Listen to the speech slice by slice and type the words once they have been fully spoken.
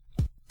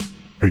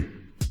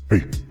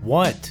Hey,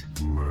 What?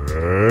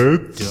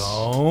 let's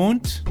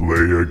Don't.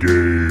 play a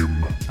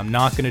game. I'm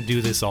not gonna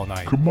do this all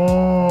night. Come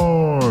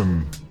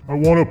on. I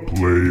want to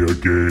play a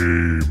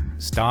game.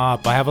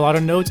 Stop. I have a lot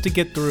of notes to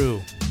get through.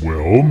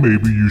 Well,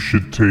 maybe you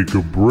should take a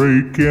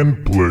break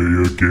and play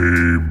a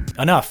game.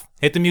 Enough.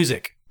 Hit the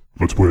music.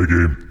 Let's play a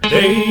game.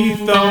 They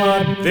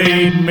thought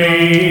they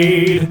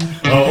made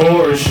a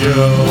horror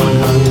show.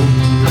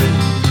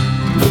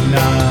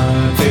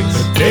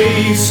 Lunatics.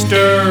 They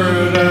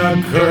stirred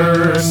a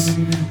curse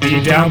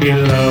deep down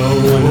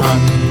below.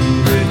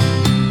 100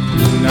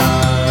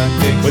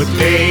 lunatics. What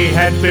they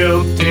had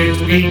built it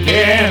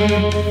began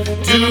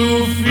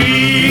to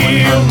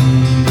feel.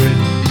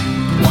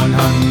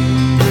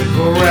 100.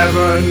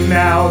 Forever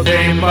now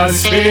they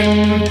must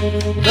spin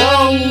the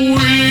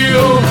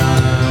wheel.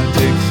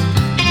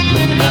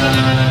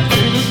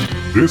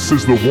 This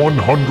is the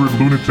 100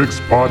 Lunatics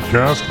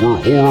podcast where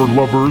horror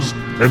lovers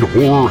and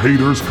horror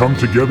haters come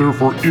together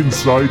for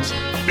insights,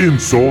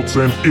 insults,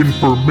 and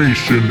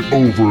information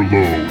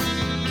overload.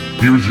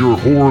 Here's your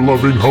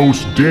horror-loving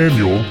host,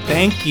 Daniel.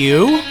 Thank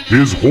you.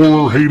 His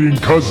horror-hating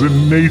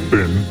cousin,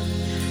 Nathan.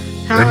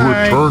 Hi.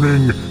 And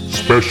returning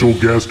special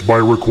guest by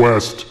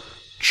request,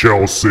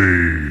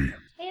 Chelsea.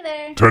 Hey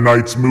there.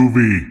 Tonight's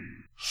movie,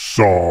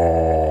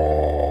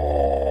 Saw.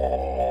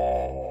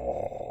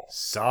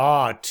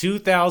 Saw,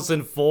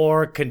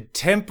 2004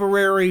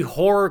 contemporary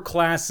horror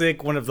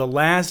classic, one of the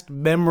last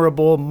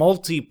memorable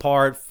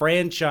multi-part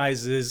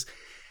franchises,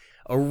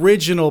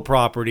 original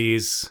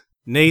properties.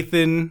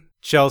 Nathan,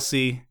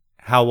 Chelsea,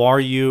 how are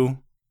you?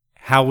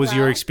 How was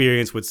your Well.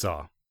 experience with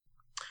Saw?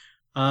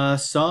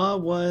 Saw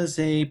was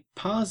a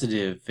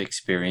positive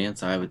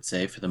experience, I would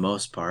say, for the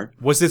most part.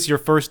 Was this your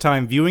first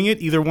time viewing it,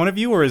 either one of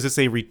you, or is this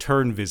a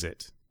return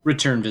visit?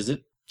 Return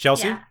visit.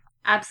 Chelsea? Yeah,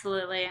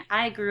 absolutely.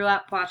 I grew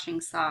up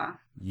watching Saw.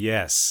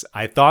 Yes,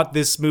 I thought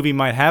this movie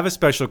might have a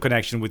special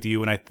connection with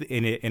you, and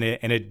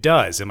it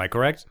does. Am I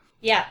correct?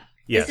 Yeah.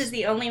 Yes. This is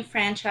the only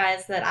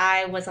franchise that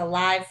I was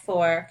alive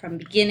for from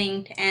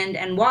beginning to end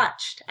and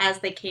watched as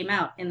they came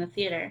out in the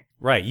theater.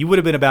 Right. You would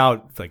have been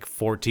about like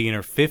 14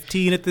 or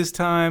 15 at this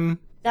time.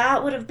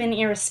 That would have been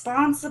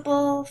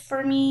irresponsible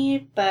for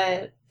me,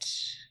 but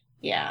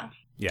yeah.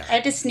 Yeah. I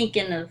had to sneak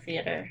into the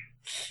theater.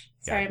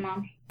 Sorry,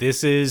 Mom.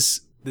 This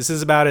is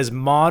about as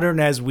modern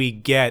as we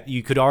get.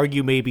 You could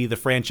argue maybe the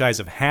franchise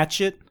of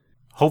Hatchet.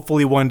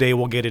 Hopefully one day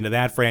we'll get into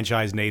that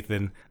franchise,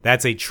 Nathan.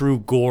 That's a true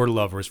gore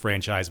lovers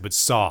franchise, but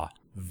Saw,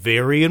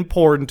 very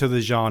important to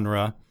the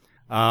genre.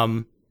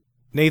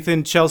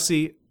 Nathan,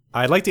 Chelsea,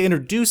 I'd like to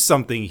introduce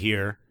something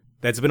here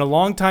that's been a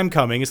long time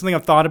coming. It's something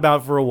I've thought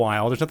about for a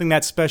while. There's nothing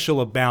that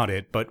special about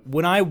it, but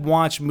when I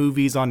watch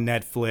movies on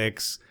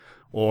Netflix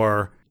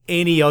or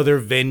any other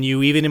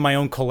venue, even in my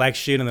own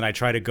collection, and then I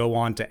try to go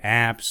onto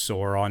apps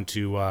or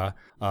onto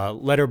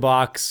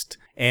Letterboxd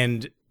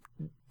and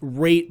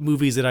rate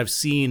movies that I've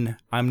seen,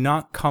 I'm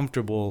not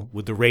comfortable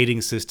with the rating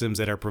systems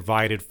that are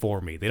provided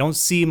for me. They don't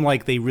seem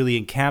like they really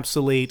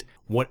encapsulate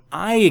what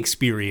I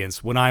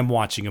experience when I'm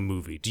watching a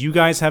movie. Do you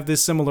guys have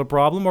this similar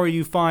problem, or are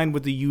you fine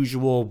with the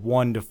usual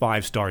 1 to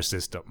 5 star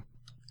system?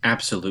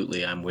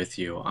 Absolutely, I'm with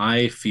you.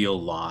 I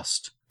feel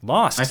lost.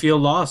 Lost. I feel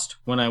lost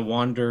when I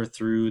wander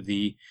through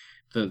the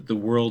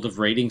world of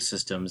rating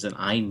systems, and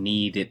I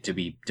need it to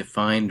be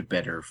defined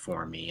better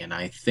for me. And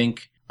I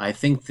think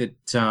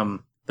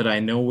that I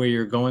know where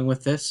you're going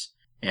with this,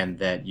 and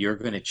that you're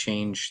going to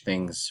change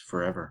things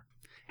forever.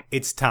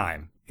 It's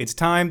time. It's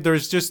time.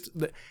 There's just,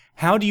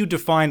 how do you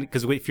define,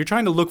 because if you're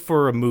trying to look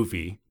for a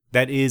movie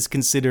that is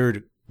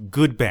considered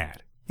good,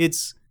 bad,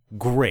 it's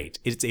great.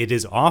 It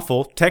is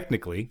awful,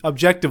 technically.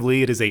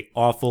 Objectively, it is a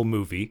awful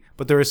movie,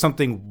 but there is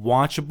something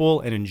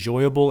watchable and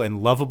enjoyable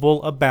and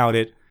lovable about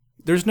it.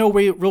 There's no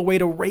real way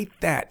to rate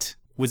that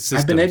with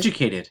systems.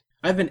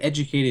 I've been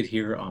educated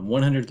here on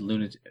 100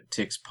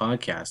 Lunatics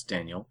podcast,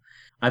 Daniel.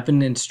 I've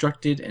been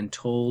instructed and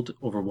told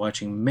over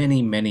watching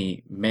many,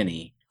 many,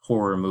 many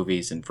horror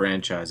movies and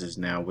franchises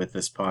now with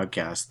this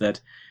podcast that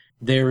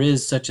there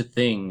is such a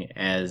thing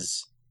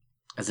as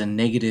a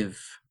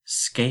negative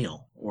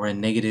scale or a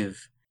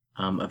negative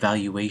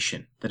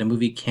evaluation, that a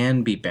movie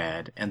can be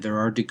bad and there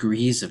are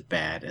degrees of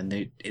bad, and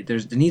there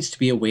needs to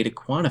be a way to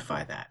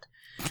quantify that.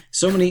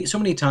 So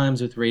many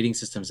times with rating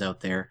systems out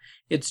there,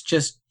 it's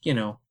just,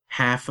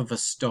 half of a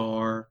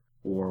star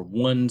or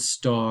 1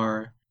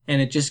 star,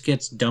 and it just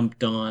gets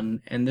dumped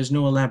on, and there's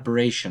no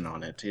elaboration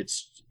on it.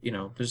 It's,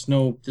 there's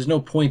no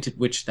point at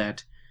which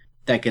that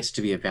gets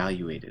to be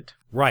evaluated.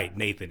 Right,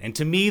 Nathan. And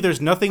to me, there's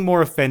nothing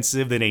more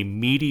offensive than a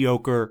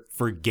mediocre,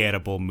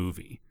 forgettable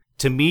movie.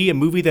 To me, a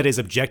movie that is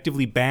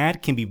objectively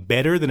bad can be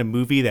better than a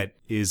movie that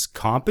is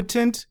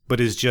competent, but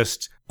is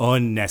just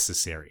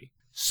unnecessary.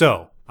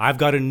 So, I've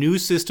got a new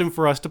system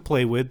for us to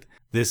play with.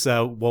 This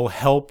will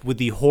help with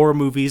the horror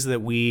movies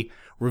that we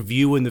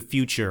review in the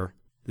future.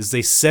 This is a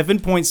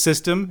 7-point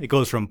system. It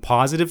goes from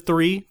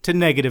 +3 to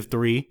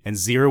 -3, and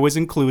 0 is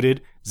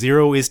included.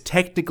 0 is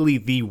technically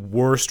the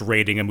worst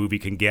rating a movie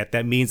can get.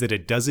 That means that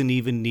it doesn't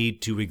even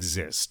need to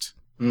exist.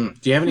 Do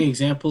you have any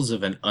examples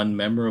of an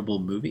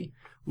unmemorable movie?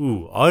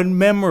 Ooh,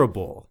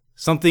 unmemorable.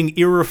 something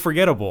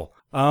irreforgettable.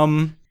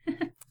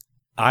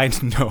 I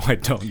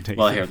don't think.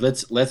 Well, here,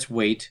 let's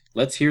wait.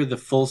 Let's hear the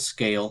full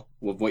scale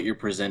of what you're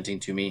presenting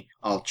to me.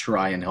 I'll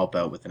try and help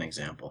out with an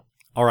example.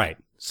 All right,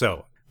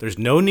 so there's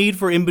no need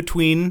for in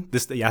between.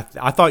 This,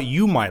 I thought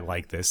you might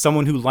like this.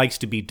 Someone who likes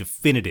to be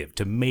definitive,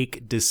 to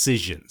make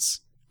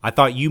decisions. I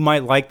thought you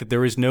might like that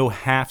there is no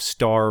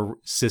half-star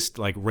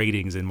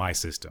ratings in my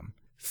system.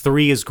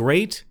 3 is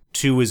great,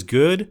 2 is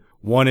good,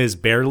 1 is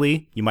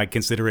barely. You might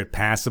consider it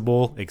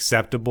passable,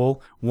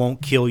 acceptable,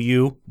 won't kill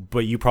you,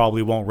 but you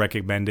probably won't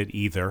recommend it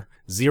either.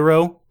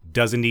 0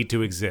 doesn't need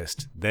to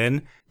exist.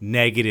 Then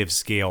negative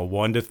scale,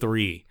 1 to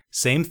 3.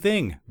 Same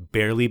thing,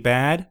 barely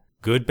bad,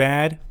 good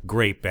bad,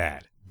 great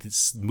bad.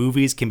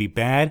 Movies can be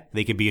bad,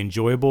 they can be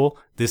enjoyable.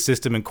 This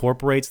system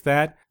incorporates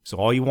that. So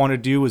all you want to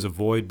do is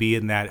avoid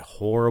being that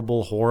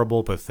horrible,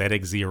 horrible,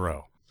 pathetic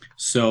 0.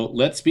 So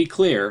let's be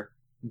clear.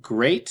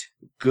 Great,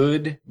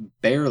 good,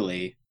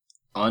 barely,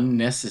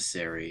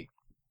 unnecessary,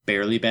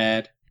 barely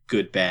bad,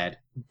 good bad,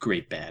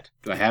 great bad.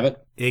 Do I have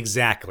it?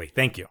 Exactly.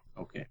 Thank you.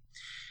 Okay.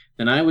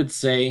 Then I would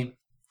say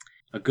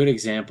a good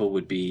example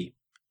would be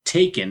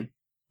Taken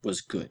was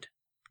good.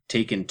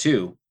 Taken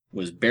 2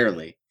 was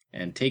barely.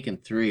 And Taken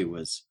 3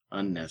 was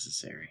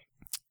unnecessary.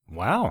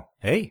 Wow.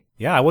 Hey,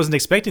 yeah, I wasn't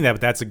expecting that,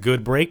 but that's a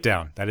good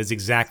breakdown. That is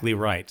exactly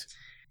right.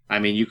 I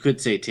mean, you could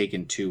say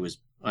Taken 2 was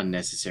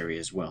unnecessary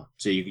as well.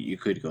 So you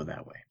could go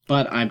that way.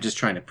 But I'm just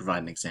trying to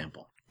provide an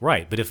example.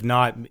 Right, but if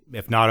not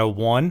a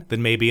 1,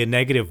 then maybe a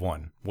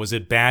 -1. Was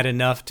it bad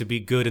enough to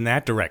be good in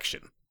that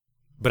direction?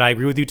 But I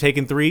agree with you,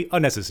 Taken 3,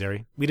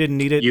 unnecessary. We didn't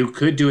need it. You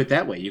could do it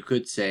that way. You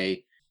could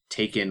say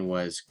Taken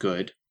was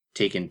good,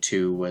 Taken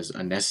 2 was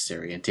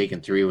unnecessary, and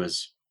Taken 3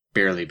 was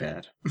barely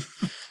bad.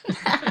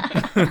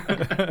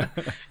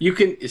 You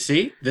can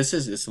see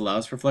this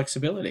allows for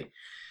flexibility.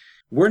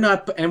 We're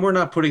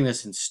not putting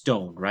this in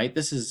stone, right?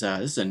 This is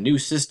a new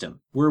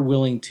system. We're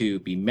willing to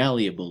be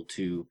malleable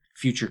to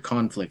future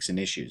conflicts and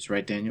issues,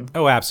 right, Daniel?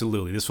 Oh,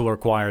 absolutely. This will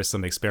require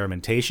some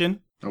experimentation,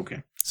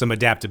 Okay. some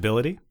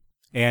adaptability,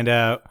 and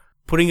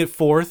putting it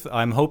forth.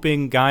 I'm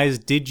hoping, guys,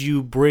 did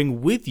you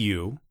bring with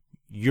you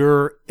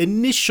your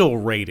initial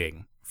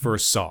rating for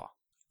Saw?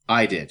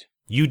 I did.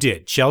 You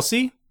did,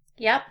 Chelsea.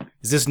 Yep.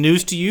 Is this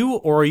news to you,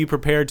 or are you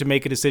prepared to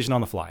make a decision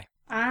on the fly?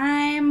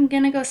 I'm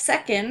going to go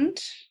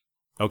second.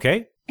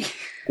 Okay.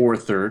 Or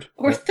third.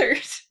 Or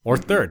third. Or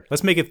third.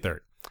 Let's make it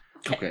third.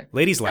 Okay.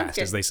 Ladies Sounds last,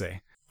 good. as they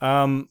say.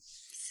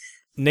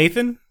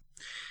 Nathan?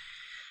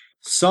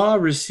 Saw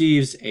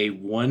receives a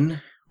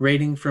 1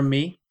 rating from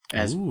me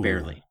as Ooh,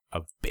 barely.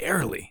 A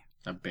barely.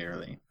 A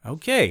barely.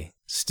 Okay.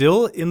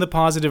 Still in the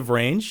positive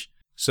range,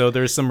 so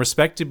there's some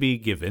respect to be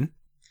given.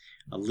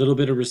 A little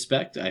bit of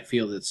respect. I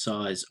feel that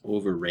Saw is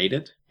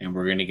overrated, and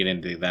we're going to get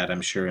into that,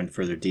 I'm sure, in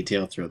further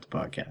detail throughout the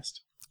podcast.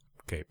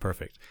 Okay,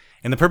 perfect.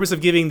 And the purpose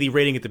of giving the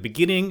rating at the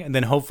beginning and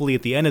then hopefully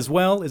at the end as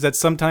well is that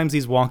sometimes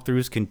these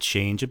walkthroughs can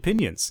change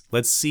opinions.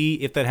 Let's see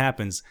if that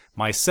happens.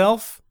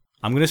 Myself,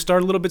 I'm going to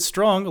start a little bit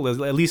strong,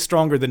 at least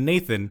stronger than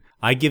Nathan.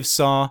 I give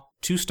Saw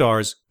 2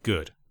 stars,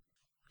 good.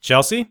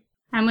 Chelsea?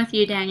 I'm with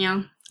you,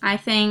 Daniel. I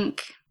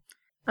think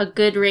a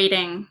good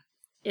rating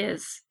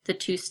is the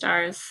 2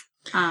 stars.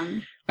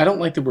 I don't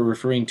like that we're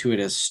referring to it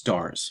as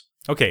stars.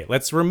 Okay,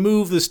 let's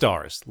remove the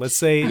stars. Let's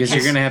say... Because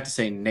you're going to have to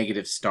say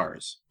negative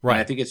stars. Right.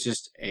 And I think it's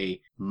just a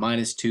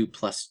 -2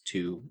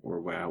 +2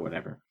 or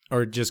whatever.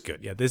 Or just good.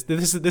 Yeah, this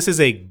is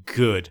a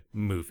good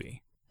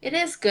movie. It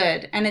is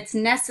good, and it's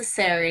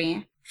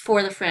necessary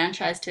for the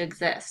franchise to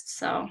exist,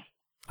 so...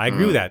 I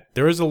agree with that.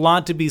 There is a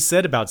lot to be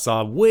said about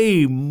Saw,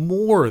 way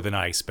more than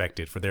I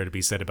expected for there to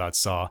be said about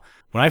Saw.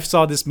 When I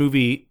saw this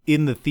movie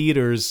in the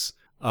theaters...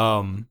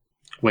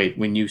 Wait,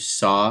 when you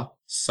saw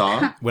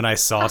Saw? When I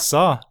saw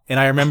Saw. And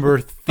I remember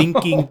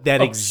thinking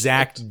that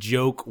exact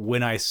joke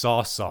when I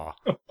saw Saw.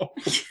 Oh,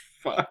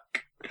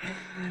 fuck.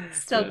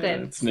 Still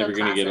good. It's never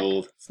going to get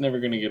old. It's never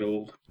going to get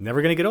old.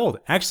 Never gonna get old.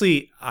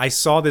 Actually, I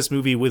saw this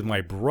movie with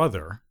my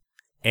brother,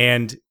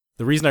 and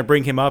the reason I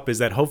bring him up is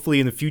that hopefully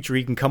in the future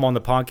he can come on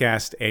the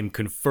podcast and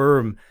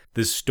confirm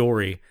this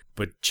story.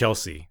 But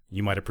Chelsea,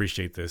 you might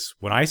appreciate this.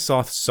 When I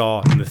saw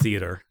Saw in the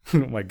theater,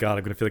 oh my God,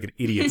 I'm going to feel like an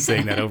idiot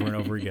saying that over and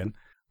over again.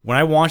 When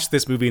I watched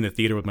this movie in the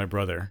theater with my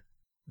brother,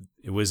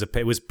 it was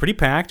pretty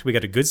packed. We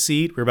got a good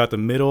seat. We were about the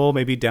middle,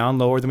 maybe down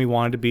lower than we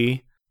wanted to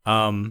be.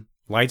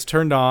 Lights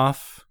turned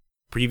off.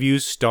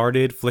 Previews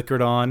started,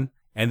 flickered on.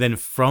 And then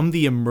from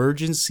the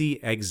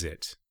emergency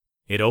exit,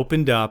 it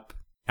opened up.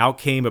 Out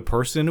came a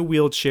person in a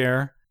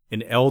wheelchair,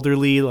 an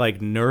elderly,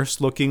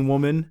 nurse-looking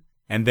woman,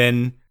 and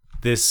then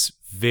this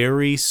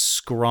very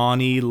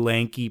scrawny,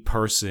 lanky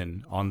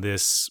person on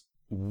this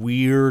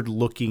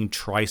weird-looking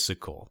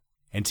tricycle.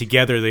 And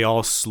together they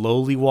all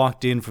slowly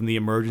walked in from the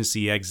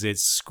emergency exit,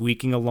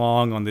 squeaking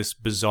along on this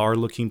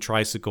bizarre-looking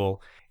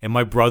tricycle. And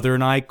my brother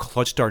and I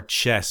clutched our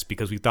chests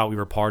because we thought we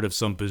were part of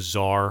some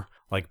bizarre,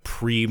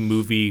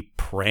 pre-movie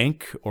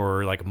prank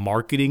or,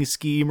 marketing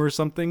scheme or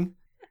something.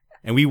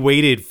 And we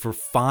waited for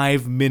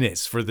 5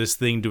 minutes for this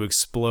thing to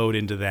explode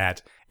into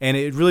that. And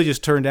it really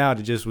just turned out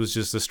it just was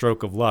just a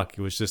stroke of luck.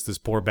 It was just this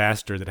poor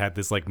bastard that had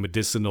this like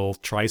medicinal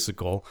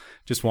tricycle,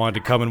 just wanted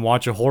to come and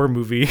watch a horror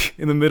movie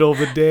in the middle of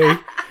the day.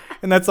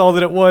 And that's all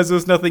that it was. It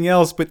was nothing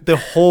else. But the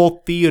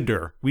whole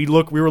theater, we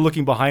were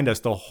looking behind us.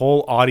 The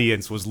whole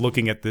audience was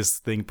looking at this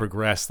thing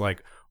progress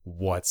like,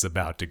 what's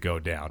about to go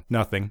down?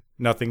 Nothing.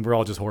 We're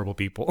all just horrible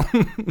people.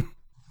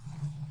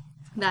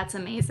 That's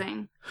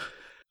amazing.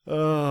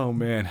 Oh,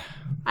 man.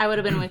 I would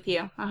have been with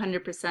you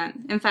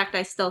 100%. In fact,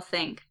 I still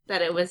think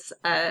that it was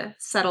a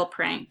subtle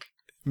prank.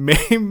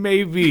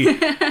 Maybe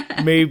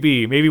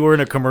we're in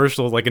a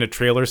commercial, like in a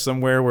trailer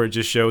somewhere where it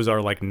just shows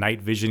our like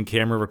night vision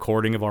camera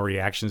recording of our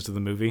reactions to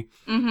the movie.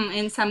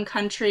 In some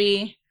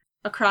country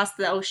across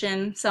the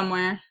ocean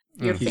somewhere.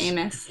 You're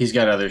famous. He's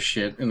got other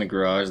shit in the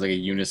garage, like a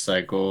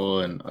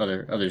unicycle and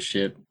other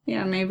shit.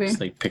 Yeah, maybe.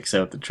 Just like picks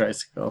out the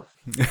tricycle.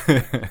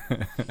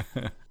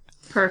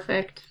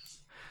 Perfect.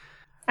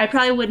 I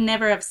probably would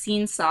never have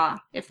seen Saw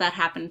if that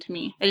happened to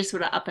me. I just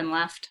would have up and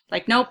left.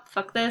 Like, nope,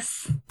 fuck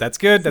this. That's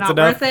good. It's That's not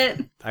enough. worth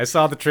it. I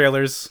saw the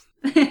trailers.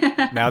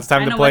 Now it's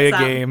time to play a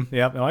game.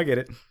 Yep, no, I get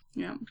it.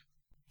 Yeah.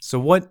 So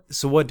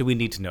what do we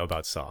need to know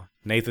about Saw?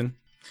 Nathan?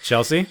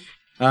 Chelsea?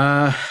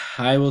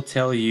 I will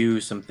tell you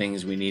some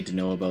things we need to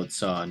know about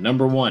Saw.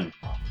 Number 1.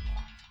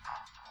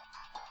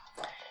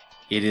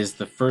 It is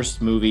the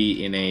first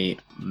movie in a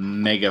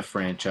mega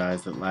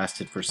franchise that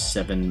lasted for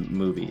 7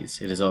 movies.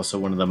 It is also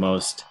one of the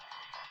most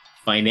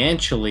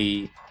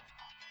financially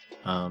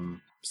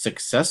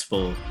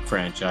successful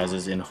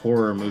franchises in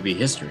horror movie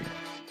history.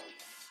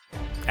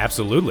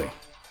 Absolutely.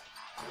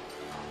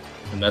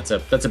 And that's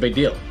a big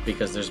deal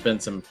because there's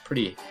been some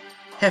pretty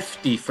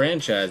hefty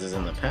franchises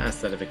in the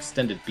past that have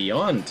extended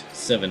beyond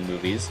 7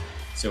 movies.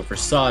 So for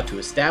Saw to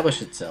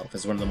establish itself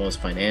as one of the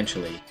most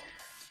financially,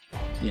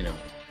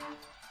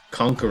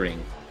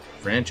 conquering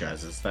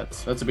franchises,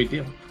 that's a big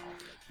deal.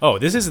 Oh,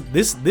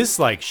 this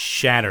like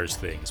shatters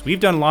things.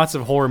 We've done lots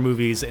of horror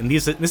movies, and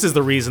this is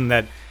the reason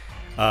that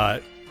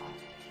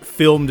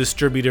film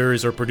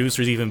distributors or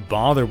producers even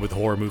bother with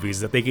horror movies,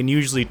 that they can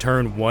usually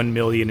turn 1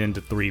 million into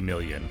 3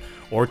 million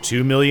or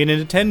 2 million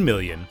into 10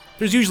 million.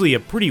 There's usually a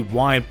pretty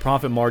wide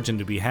profit margin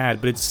to be had,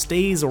 but it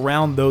stays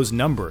around those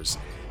numbers.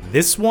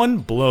 This one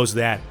blows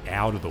that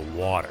out of the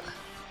water.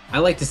 I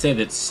like to say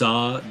that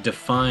Saw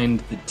defined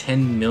the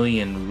 10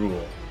 million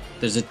rule.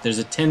 There's a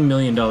 $10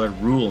 million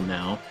rule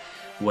now,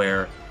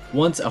 where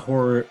once a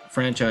horror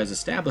franchise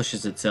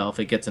establishes itself,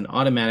 it gets an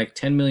automatic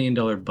 $10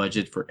 million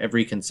budget for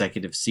every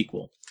consecutive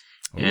sequel.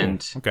 Ooh,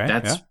 and okay,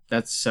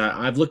 that's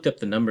I've looked up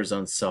the numbers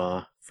on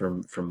Saw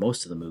for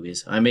most of the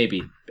movies. I may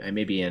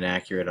be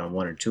inaccurate on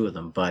 1 or 2 of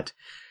them, but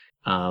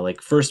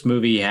like first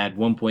movie had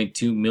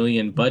 1.2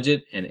 million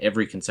budget, and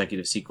every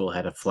consecutive sequel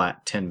had a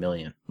flat 10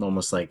 million.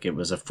 Almost like it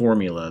was a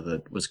formula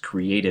that was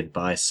created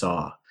by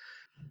Saw.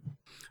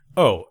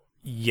 Oh,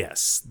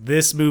 yes.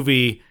 This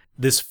movie,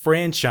 this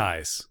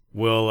franchise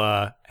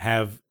will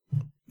have,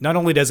 not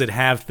only does it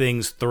have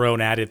things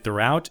thrown at it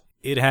throughout,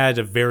 it had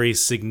a very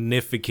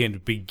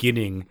significant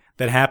beginning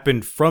that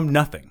happened from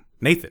nothing.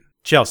 Nathan,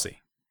 Chelsea.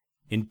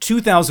 In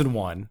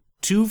 2001,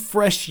 2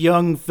 fresh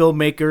young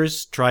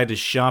filmmakers tried to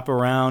shop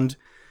around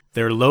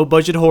their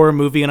low-budget horror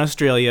movie in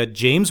Australia,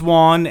 James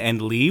Wan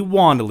and Lee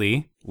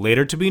Wanneley,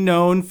 later to be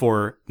known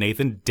for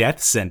Nathan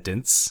Death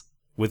Sentence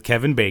with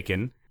Kevin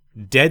Bacon,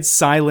 Dead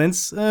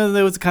Silence, that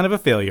was kind of a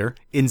failure,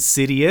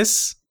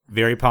 Insidious,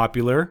 very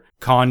popular,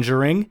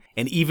 Conjuring,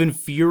 and even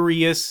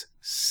Furious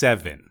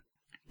 7.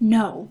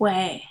 No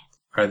way.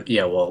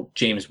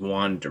 James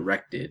Wan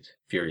directed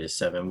Furious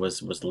 7.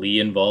 Was Lee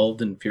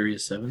involved in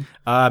Furious 7?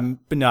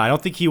 But no, I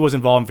don't think he was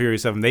involved in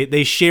Furious 7.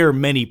 They share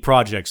many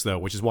projects, though,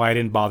 which is why I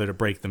didn't bother to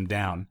break them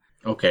down.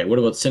 Okay, what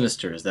about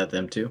Sinister? Is that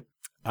them too?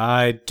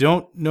 I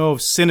don't know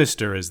if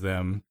Sinister is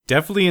them.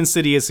 Definitely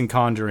Insidious and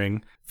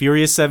Conjuring.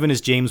 Furious 7 is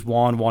James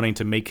Wan wanting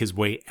to make his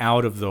way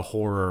out of the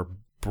horror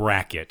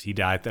bracket.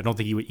 I don't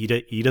think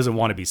he doesn't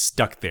want to be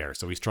stuck there,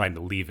 so he's trying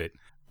to leave it.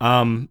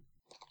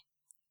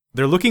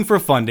 They're looking for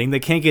funding.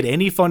 They can't get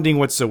any funding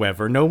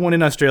whatsoever. No one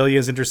in Australia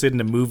is interested in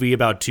a movie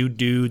about 2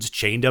 dudes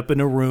chained up in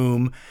a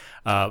room,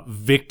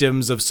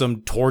 victims of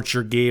some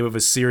torture game of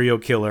a serial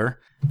killer.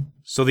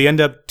 So they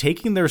end up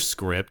taking their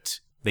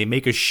script. They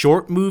make a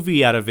short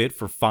movie out of it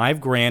for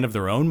 $5,000 of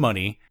their own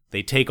money.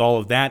 They take all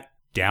of that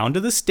down to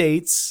the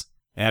States.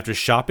 And after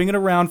shopping it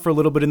around for a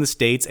little bit in the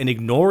States and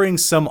ignoring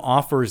some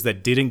offers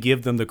that didn't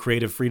give them the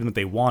creative freedom that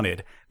they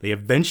wanted, they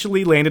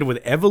eventually landed with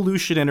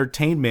Evolution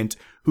Entertainment,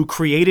 who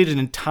created an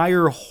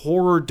entire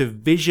horror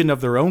division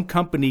of their own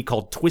company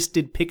called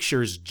Twisted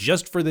Pictures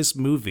just for this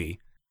movie,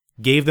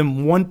 gave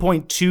them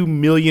 $1.2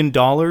 million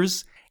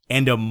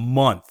and a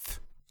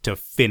month to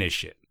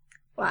finish it.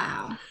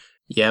 Wow.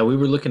 Yeah, we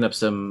were looking up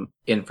some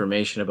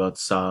information about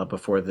Saw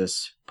before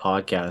this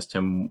podcast,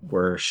 and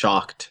we're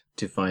shocked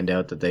to find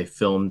out that they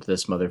filmed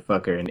this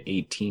motherfucker in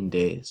 18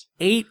 days.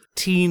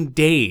 18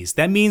 days.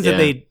 That means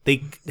that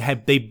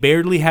they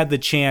barely had the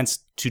chance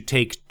to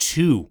take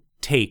 2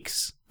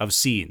 takes of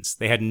scenes.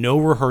 They had no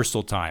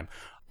rehearsal time.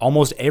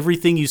 Almost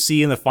everything you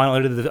see in the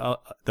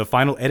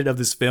final edit of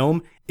this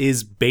film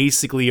is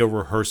basically a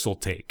rehearsal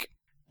take.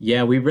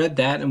 Yeah, we read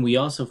that, and we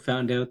also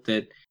found out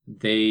that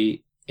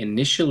they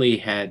initially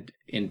had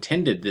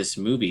intended this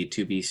movie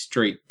to be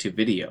straight to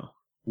video,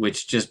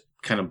 which just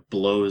kind of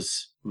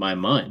blows my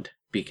mind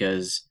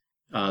because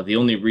the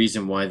only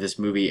reason why this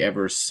movie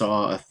ever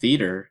saw a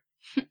theater.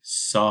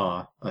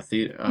 I'm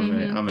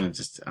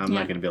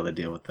not gonna be able to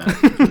deal with that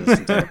for this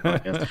entire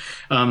podcast.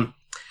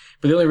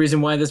 But the only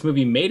reason why this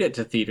movie made it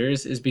to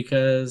theaters is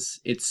because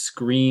it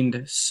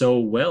screened so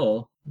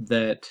well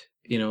that,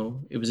 you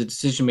know, it was a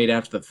decision made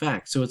after the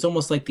fact. So it's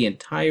almost like the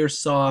entire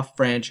Saw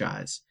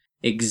franchise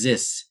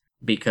exists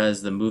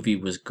because the movie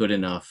was good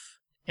enough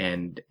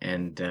and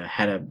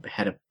had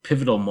a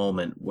pivotal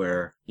moment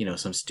where, you know,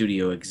 some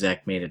studio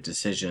exec made a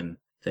decision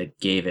that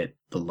gave it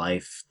the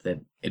life that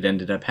it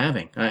ended up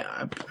having.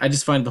 I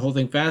just find the whole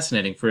thing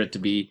fascinating for it to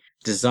be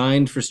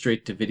designed for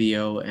straight to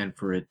video and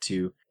for it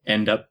to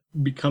end up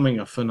becoming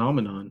a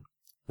phenomenon.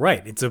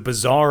 Right. It's a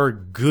bizarre,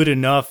 good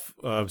enough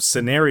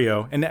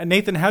scenario. And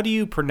Nathan, how do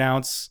you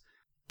pronounce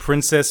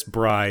Princess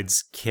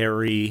Bride's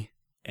Carrie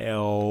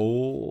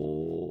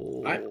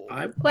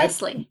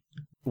Wesley.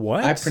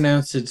 What? I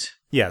pronounce it...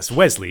 Yes,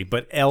 Wesley,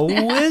 but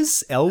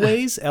Elwes?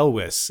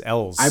 Els.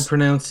 I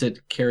pronounce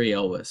it Carrie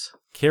Elwes.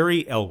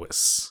 Carrie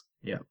Elwes.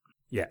 Yeah.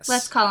 Yes.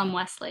 Let's call him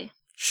Wesley.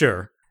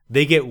 Sure.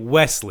 They get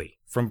Wesley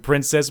from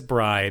Princess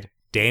Bride,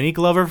 Danny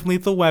Glover from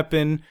Lethal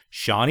Weapon,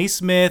 Shawnee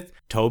Smith,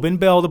 Tobin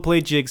Bell to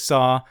play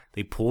Jigsaw.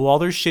 They pull all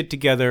their shit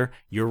together.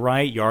 You're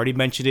right, you already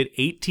mentioned it.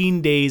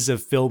 18 days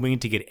of filming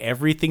to get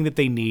everything that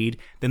they need.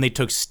 Then they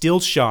took still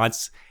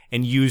shots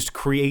and used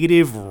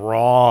creative,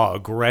 raw,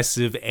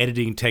 aggressive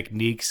editing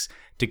techniques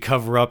to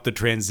cover up the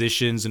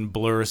transitions and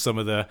blur some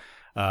of the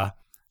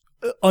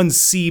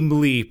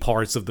unseemly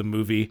parts of the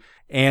movie.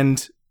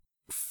 And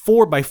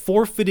by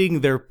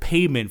forfeiting their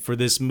payment for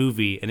this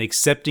movie and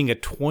accepting a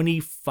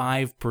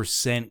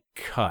 25%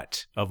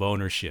 cut of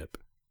ownership,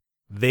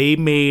 they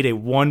made a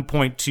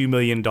 $1.2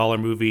 million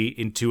movie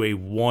into a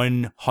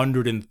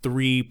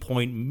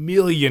 $103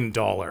 million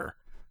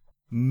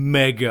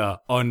mega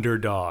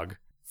underdog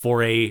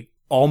for a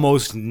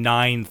almost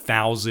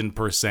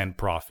 9,000%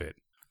 profit.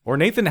 Or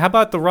Nathan, how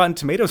about the Rotten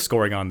Tomatoes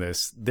scoring on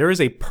this? There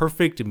is a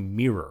perfect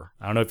mirror.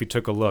 I don't know if you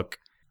took a look.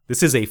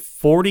 This is a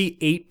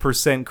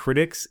 48%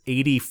 critics,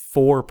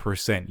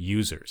 84%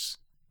 users.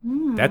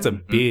 That's a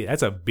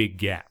big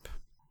gap.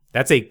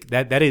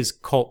 That is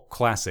cult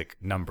classic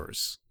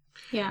numbers.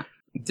 Yeah.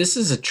 This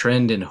is a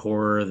trend in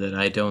horror that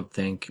I don't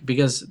think,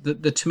 because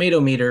the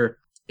tomato meter,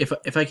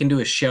 if I can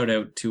do a shout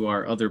out to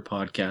our other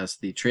podcast,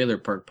 the Trailer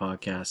Park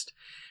Podcast,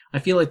 I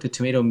feel like the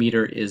tomato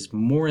meter is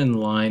more in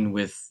line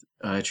with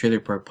Trailer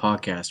Park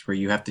Podcast, where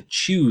you have to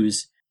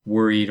choose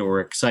worried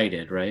or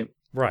excited, right?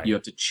 Right. You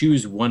have to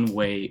choose one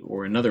way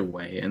or another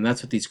way, and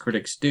that's what these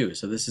critics do.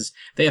 So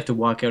they have to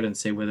walk out and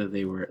say whether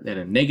they had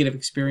a negative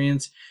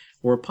experience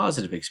or a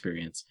positive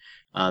experience.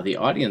 The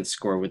audience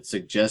score would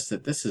suggest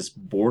that this is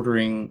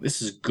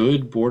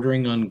good,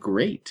 bordering on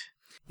great.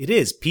 It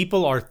is.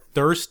 People are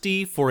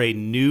thirsty for a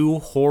new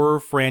horror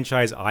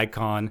franchise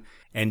icon,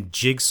 and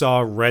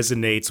Jigsaw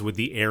resonates with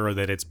the era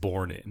that it's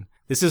born in.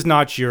 This is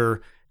not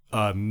your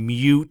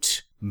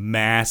mute,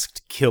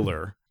 masked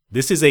killer.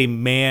 This is a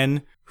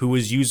man who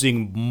is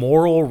using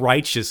moral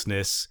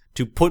righteousness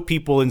to put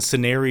people in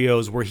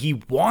scenarios where he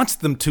wants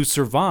them to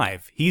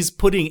survive. He's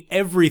putting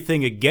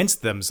everything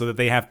against them so that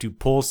they have to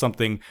pull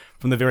something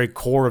from the very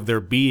core of their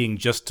being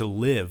just to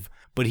live.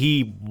 But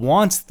he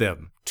wants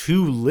them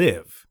to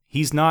live.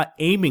 He's not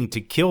aiming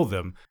to kill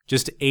them,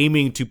 just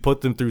aiming to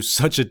put them through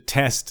such a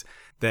test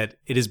that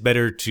it is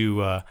better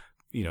to,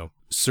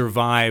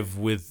 survive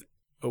with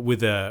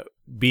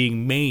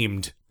being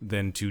maimed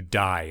than to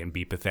die and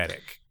be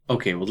pathetic.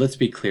 Okay, well, let's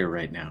be clear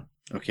right now,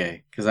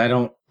 okay? Because I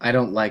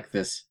don't like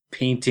this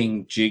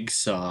painting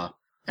Jigsaw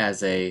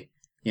as a,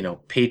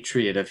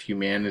 patriot of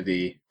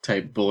humanity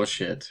type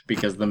bullshit,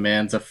 because the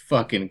man's a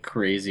fucking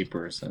crazy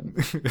person,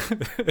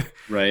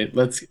 right?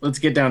 Let's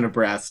get down to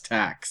brass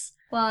tacks.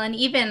 Well, and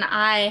even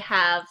I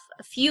have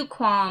a few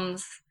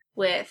qualms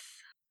with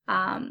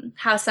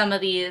how some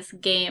of these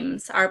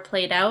games are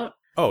played out.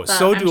 Oh,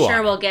 so do I. I'm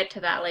sure we'll get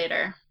to that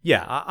later.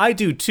 Yeah, I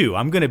do too.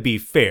 I'm going to be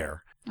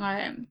fair. All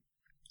right.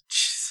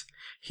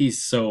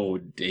 He's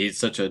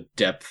such a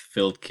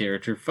depth-filled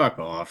character. Fuck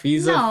off.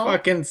 He's a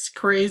fucking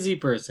crazy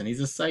person. He's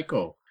a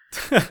psycho.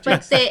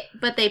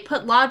 But they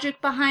put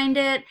logic behind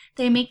it.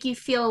 They make you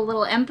feel a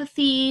little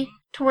empathy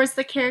towards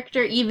the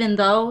character, even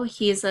though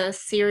he's a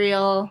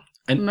serial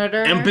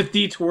murderer.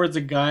 Empathy towards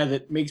a guy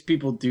that makes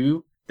people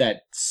do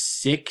that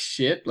sick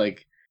shit.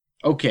 Like,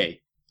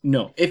 okay,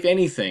 no. If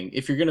anything,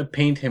 if you're gonna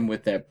paint him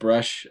with that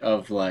brush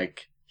of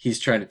like he's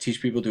trying to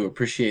teach people to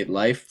appreciate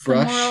life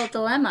brush, the moral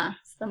dilemma.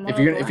 If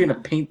you're gonna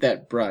paint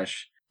that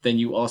brush, then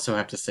you also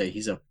have to say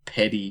he's a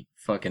petty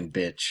fucking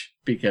bitch,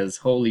 because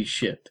holy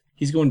shit,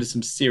 he's going to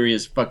some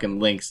serious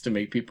fucking lengths to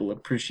make people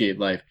appreciate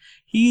life.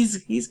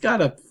 He's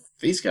got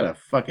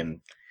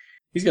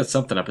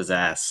something up his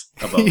ass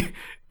about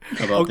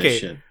about this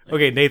shit.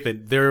 Okay,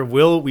 Nathan,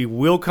 we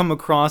will come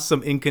across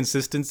some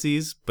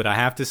inconsistencies, but I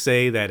have to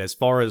say that as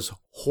far as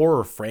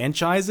horror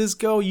franchises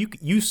go,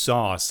 you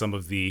saw some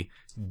of the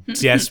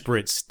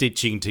desperate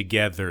stitching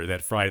together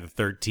that Friday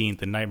the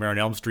 13th and Nightmare on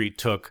Elm Street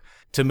took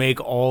to make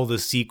all the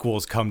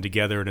sequels come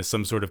together into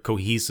some sort of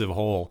cohesive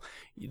whole.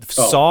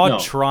 Saw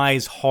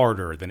tries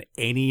harder than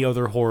any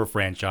other horror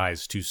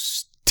franchise to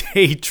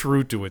stay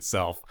true to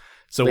itself.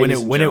 So when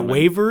it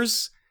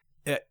wavers,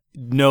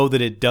 know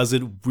that it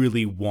doesn't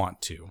really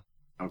want to.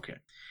 Okay.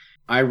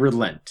 I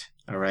relent,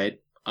 all right?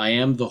 I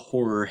am the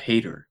horror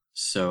hater,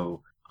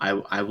 so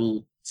I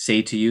will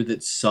say to you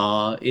that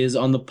Saw is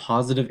on the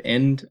positive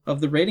end of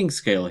the rating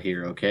scale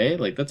here, okay?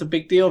 Like, that's a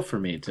big deal for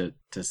me to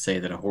say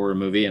that a horror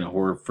movie and a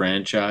horror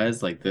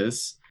franchise like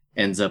this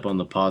ends up on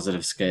the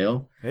positive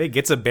scale. Hey,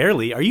 gets a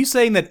barely. Are you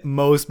saying that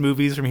most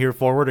movies from here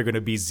forward are going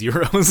to be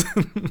zeros?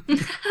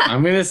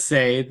 I'm going to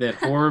say that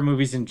horror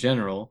movies in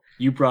general,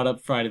 you brought up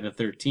Friday the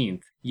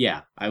 13th.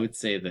 Yeah, I would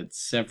say that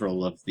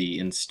several of the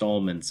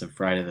installments of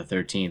Friday the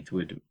 13th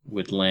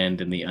would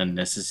land in the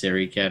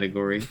unnecessary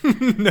category.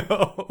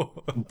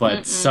 No.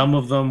 But some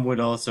of them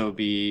would also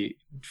be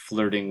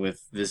flirting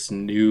with this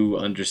new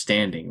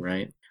understanding,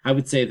 right? I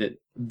would say that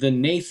the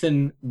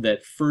Nathan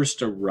that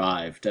first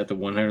arrived at the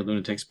 100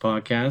 Lunatics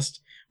podcast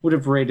would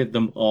have rated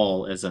them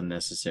all as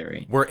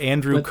unnecessary. Where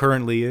Andrew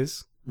currently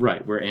is?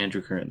 Right, where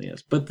Andrew currently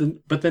is. But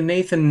the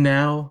Nathan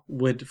now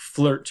would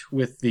flirt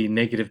with the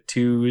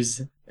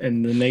 -2s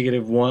and the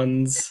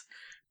 -1s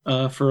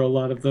for a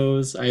lot of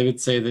those. I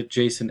would say that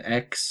Jason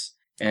X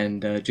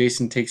and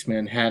Jason Takes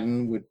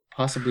Manhattan would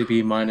possibly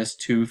be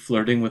 -2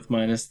 flirting with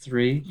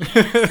 -3.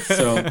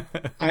 So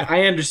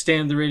I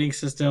understand the rating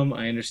system.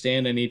 I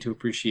understand I need to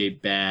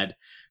appreciate bad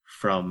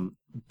from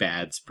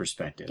bad's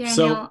perspective.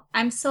 Daniel,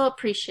 I'm so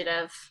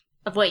appreciative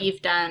of what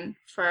you've done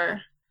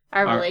for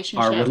our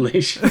relationship. Our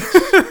relationship.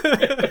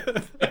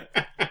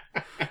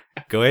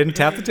 Go ahead and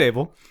tap the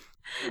table.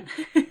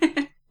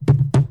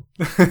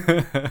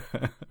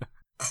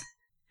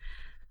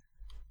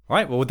 All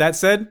right, well, with that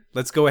said,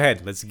 let's go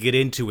ahead. Let's get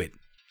into it.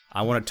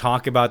 I want to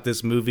talk about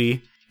this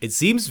movie. It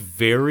seems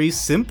very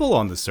simple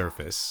on the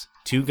surface.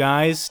 Two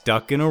guys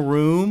stuck in a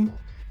room.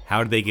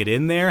 How did they get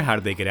in there? How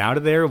did they get out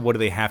of there? What do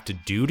they have to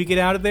do to get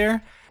out of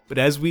there? But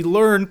as we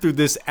learn through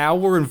this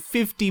hour and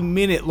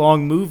 50-minute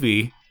long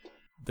movie,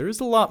 there's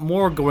a lot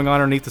more going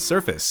on underneath the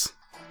surface.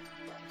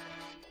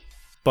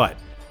 But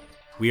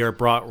we are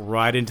brought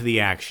right into the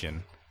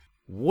action.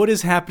 What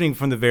is happening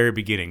from the very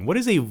beginning? What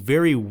is a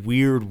very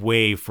weird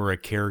way for a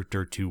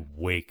character to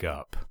wake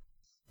up?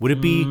 Would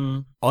it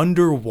be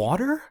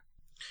underwater?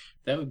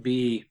 That would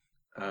be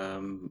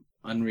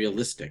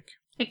unrealistic.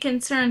 It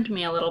concerned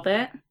me a little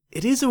bit.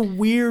 It is a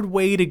weird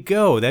way to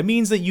go. That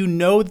means that you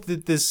know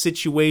that this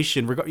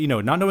situation,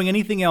 not knowing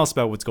anything else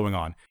about what's going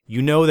on,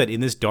 you know that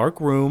in this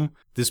dark room,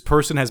 this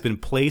person has been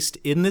placed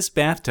in this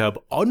bathtub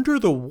under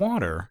the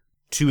water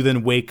to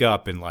then wake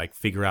up and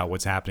figure out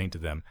what's happening to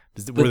them.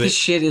 But this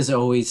shit is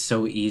always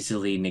so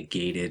easily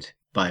negated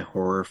by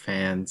horror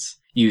fans.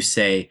 You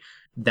say,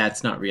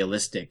 that's not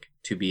realistic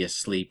to be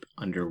asleep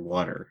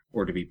underwater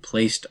or to be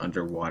placed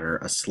underwater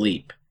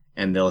asleep.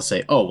 And they'll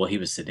say, oh, well, he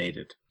was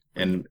sedated.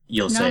 And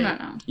you'll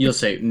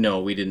say, no,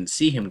 we didn't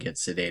see him get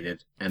sedated.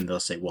 And they'll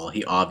say, well,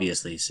 he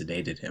obviously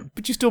sedated him.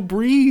 But you still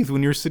breathe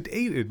when you're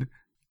sedated.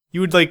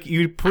 You would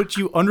you'd put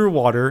you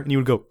underwater and you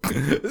would go.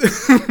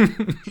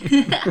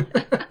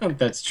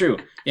 That's true.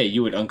 Yeah,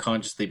 you would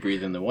unconsciously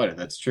breathe in the water.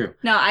 That's true.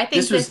 No, I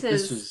think this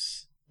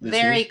is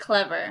very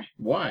clever.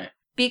 Why?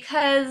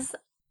 Because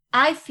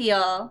I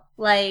feel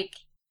like,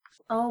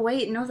 oh,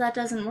 wait, no, that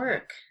doesn't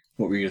work.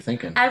 What were you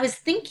thinking? I was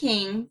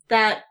thinking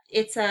that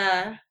it's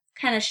a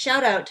kind of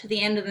shout out to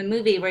the end of the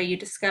movie where you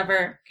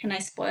discover, can I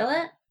spoil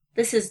it?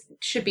 This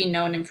should be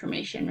known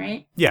information,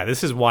 right? Yeah,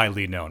 this is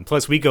widely known.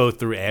 Plus, we go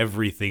through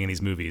everything in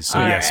these movies. So,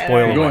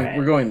 spoil it.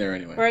 We're going there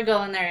anyway. We're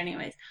going there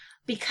anyways.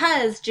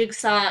 Because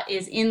Jigsaw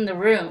is in the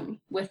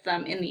room with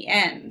them in the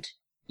end,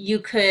 you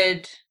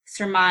could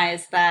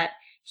surmise that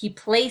he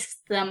placed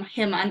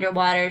him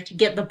underwater to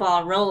get the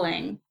ball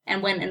rolling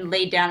and went and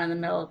laid down in the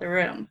middle of the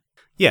room.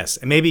 Yes,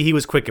 and maybe he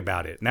was quick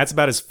about it. And that's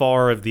about as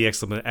far of the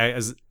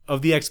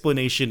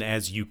explanation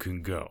as you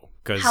can go.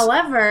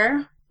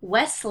 However,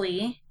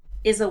 Wesley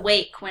is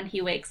awake when he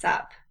wakes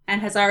up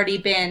and has already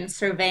been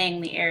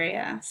surveying the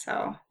area,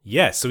 so...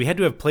 Yes, so we had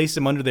to have placed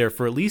him under there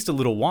for at least a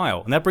little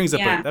while. And that brings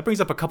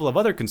up a couple of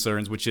other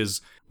concerns, which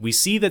is we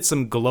see that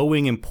some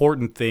glowing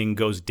important thing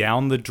goes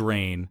down the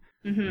drain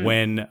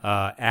when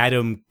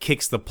Adam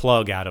kicks the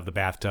plug out of the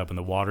bathtub and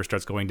the water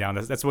starts going down.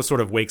 That's what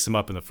sort of wakes him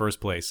up in the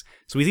first place.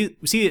 So we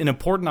see an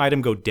important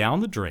item go down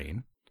the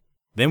drain.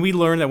 Then we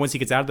learn that once he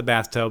gets out of the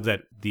bathtub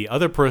that the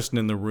other person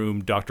in the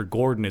room, Dr.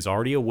 Gordon, is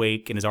already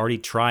awake and has already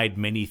tried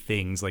many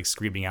things like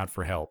screaming out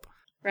for help.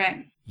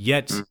 Right.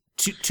 Yet,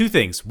 two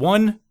things.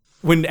 One,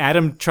 when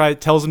Adam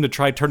tells him to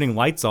try turning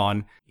lights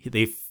on,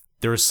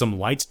 there's some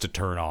lights to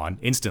turn on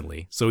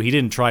instantly. So he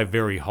didn't try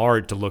very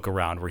hard to look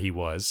around where he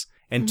was.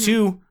 And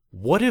two,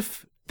 what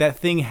if that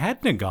thing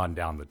hadn't gone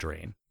down the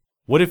drain?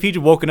 What if he'd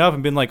woken up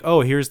and been like,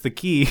 "Oh, here's the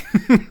key."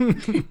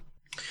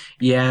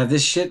 Yeah,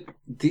 this shit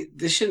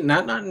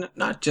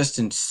not just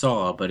in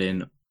Saw, but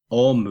in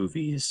all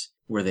movies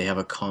where they have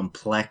a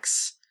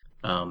complex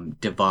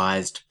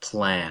devised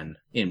plan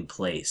in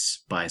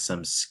place by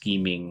some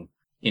scheming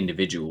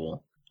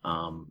individual.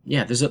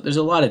 There's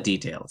a lot of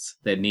details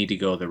that need to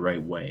go the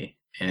right way,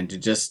 and to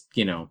just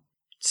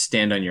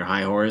stand on your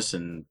high horse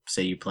and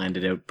say you planned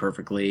it out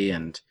perfectly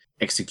and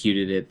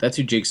executed it. That's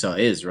who Jigsaw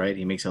is, right?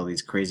 He makes all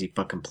these crazy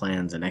fucking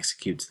plans and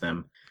executes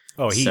them.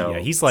 Oh,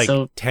 he's like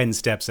 10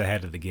 steps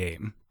ahead of the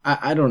game.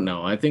 I don't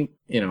know. I think,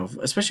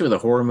 especially with a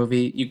horror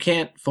movie, you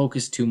can't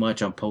focus too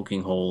much on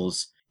poking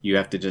holes. You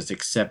have to just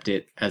accept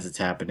it as it's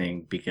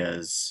happening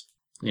because,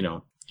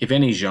 if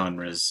any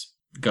genre's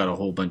got a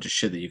whole bunch of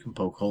shit that you can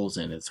poke holes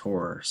in, it's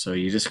horror. So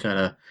you just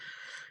gotta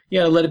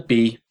let it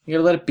be. You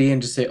gotta let it be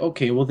and just say,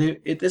 okay, well,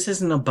 this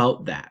isn't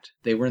about that.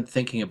 They weren't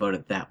thinking about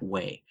it that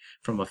way.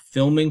 From a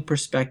filming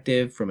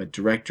perspective, from a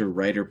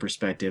director-writer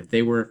perspective,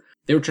 they were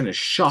trying to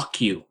shock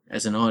you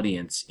as an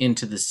audience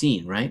into the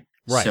scene, right?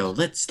 Right. So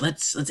let's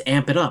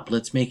amp it up.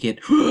 Let's make it,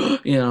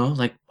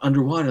 like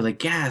underwater, like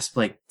gasp,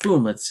 like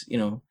boom.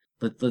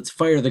 Let's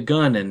fire the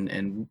gun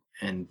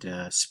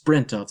and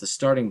sprint off the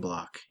starting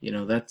block.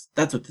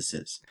 That's what this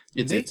is.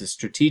 It's a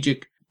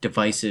strategic,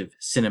 divisive,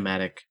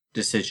 cinematic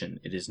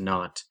decision. It is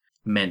not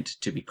meant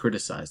to be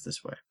criticized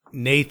this way.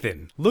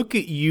 Nathan, look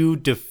at you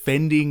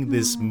defending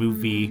this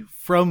movie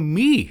from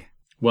me.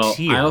 Well,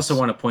 Cheers. I also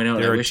want to point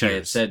out, I wish I had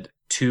cheers. said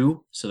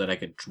 2 so that I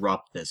could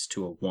drop this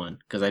to a 1,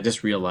 because I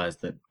just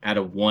realized that at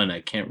a 1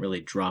 I can't really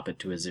drop it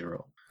to a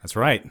 0. That's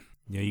right.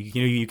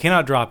 You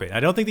cannot drop it. I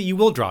don't think that you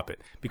will drop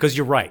it, because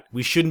you're right.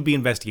 We shouldn't be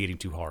investigating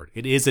too hard.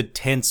 It is a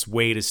tense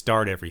way to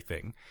start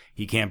everything.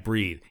 He can't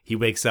breathe. He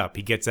wakes up.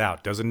 He gets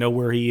out. Doesn't know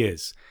where he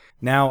is.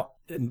 Now,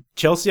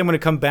 Chelsea, I'm going to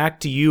come back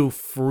to you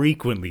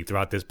frequently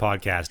throughout this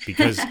podcast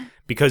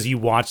because you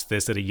watched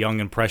this at a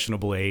young,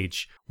 impressionable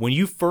age. When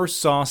you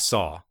first saw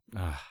Saw...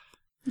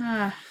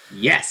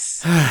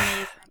 Yes!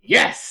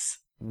 Yes!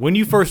 When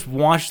you first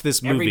watched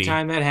this movie... Every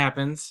time that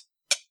happens...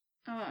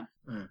 Oh,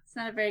 it's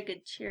not a very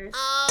good cheers.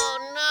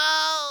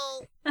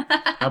 Oh, no!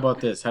 How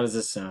about this? How does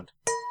this sound?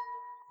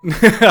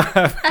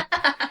 Sounds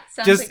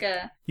Just, like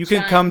a you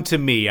can chime. come to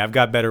me. I've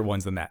got better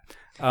ones than that.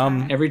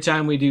 Every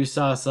time we do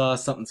Saw,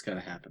 something's got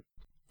to happen.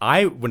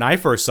 When I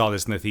first saw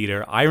this in the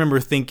theater, I remember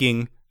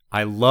thinking,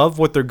 I love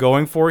what they're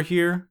going for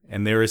here,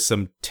 and there is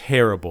some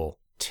terrible,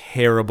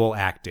 terrible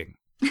acting.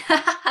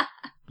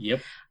 Yep.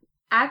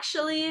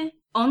 Actually,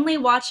 only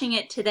watching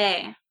it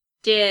today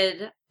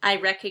did I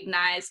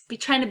recognize,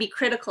 trying to be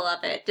critical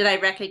of it, did I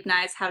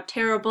recognize how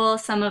terrible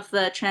some of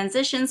the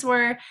transitions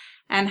were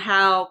and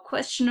how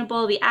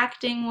questionable the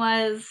acting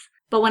was.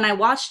 But when I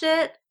watched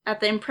it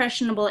at the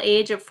impressionable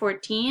age of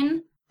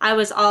 14, I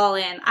was all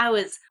in. I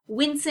was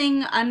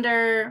wincing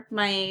under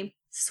my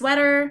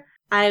sweater.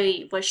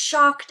 I was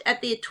shocked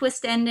at the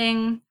twist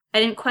ending. I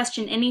didn't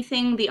question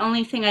anything. The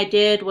only thing I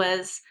did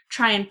was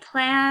try and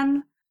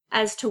plan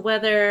as to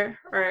whether,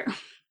 or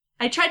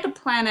I tried to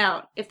plan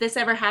out if this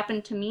ever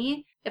happened to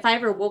me. If I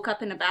ever woke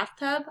up in a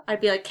bathtub,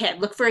 I'd be like, okay,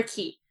 look for a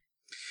key.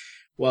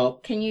 Well,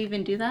 Can you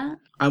even do that?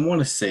 I want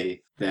to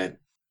say that,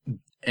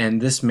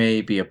 and this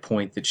may be a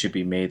point that should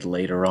be made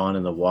later on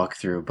in the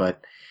walkthrough,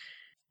 but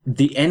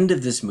the end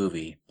of this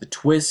movie, the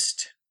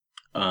twist,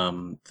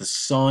 the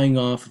sawing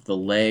off of the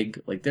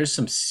leg, like there's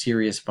some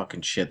serious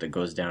fucking shit that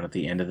goes down at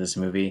the end of this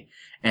movie.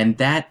 And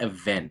that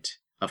event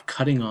of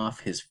cutting off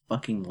his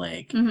fucking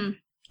leg Mm-hmm.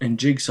 and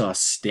Jigsaw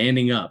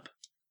standing up,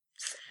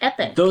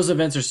 Epic. those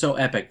events are so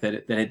epic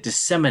that it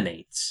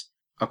disseminates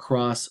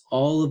across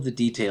all of the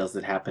details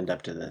that happened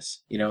up to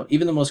this.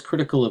 Even the most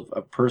critical of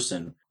a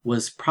person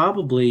was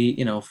probably,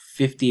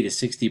 50 to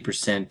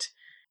 60%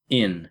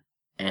 in.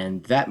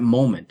 And that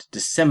moment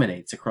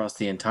disseminates across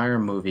the entire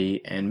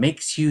movie and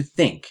makes you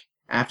think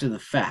after the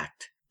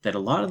fact that a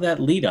lot of that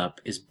lead up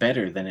is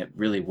better than it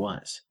really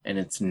was. And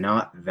it's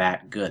not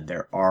that good.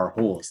 There are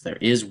holes. There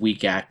is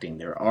weak acting.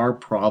 There are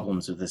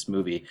problems with this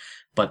movie.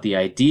 But the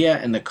idea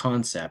and the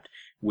concept,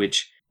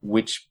 which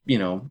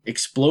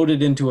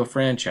exploded into a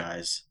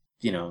franchise,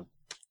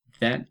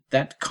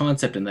 that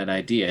concept and that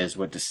idea is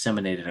what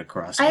disseminated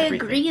across everything. I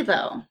agree,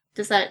 though.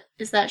 Is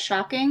that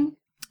shocking?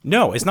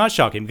 No, it's not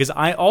shocking because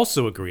I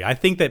also agree. I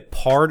think that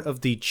part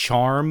of the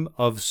charm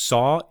of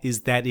Saw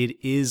is that it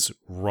is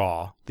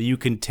raw, that you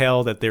can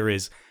tell that there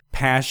is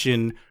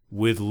passion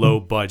with low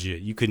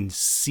budget. You can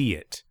see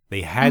it.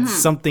 They had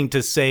something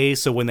to say,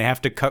 so when they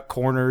have to cut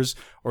corners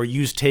or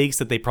use takes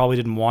that they probably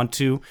didn't want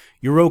to,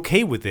 you're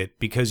okay with it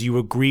because you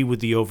agree with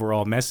the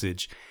overall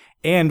message.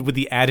 And with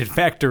the added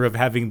factor of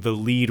having the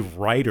lead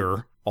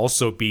writer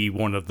also be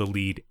one of the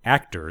lead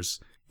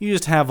actors, you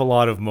just have a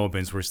lot of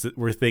moments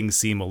where things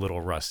seem a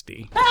little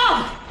rusty.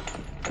 Ah!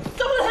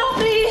 Someone help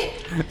me!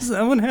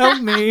 Someone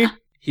help me!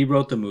 He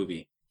wrote the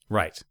movie.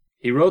 Right.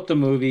 He wrote the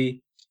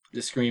movie,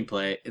 the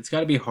screenplay. It's got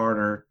to be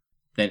harder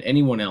than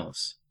anyone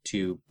else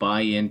to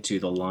buy into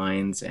the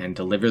lines and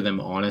deliver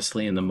them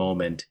honestly in the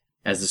moment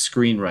as a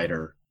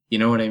screenwriter. You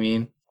know what I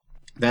mean?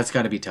 That's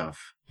got to be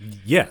tough.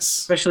 Yes.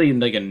 Especially in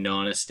like a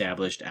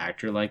non-established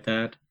actor like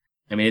that.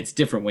 I mean, it's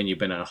different when you've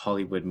been a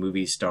Hollywood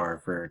movie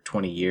star for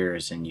 20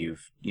 years and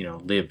you've,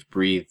 lived,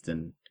 breathed,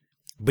 and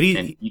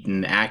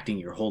eaten acting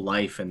your whole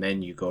life, and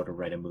then you go to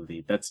write a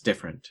movie. That's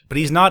different. But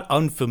he's not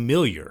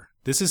unfamiliar.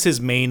 This is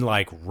his main,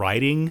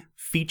 writing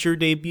feature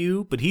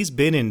debut, but he's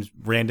been in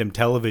random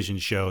television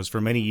shows for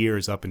many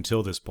years up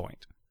until this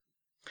point.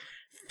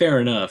 Fair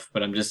enough,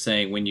 but I'm just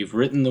saying, when you've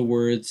written the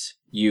words,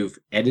 you've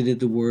edited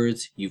the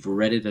words, you've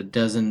read it a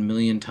dozen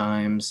million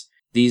times,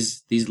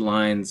 these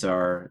lines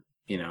are,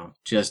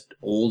 just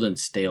old and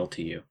stale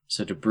to you.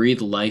 So to breathe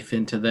life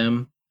into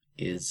them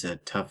is a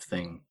tough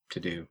thing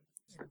to do.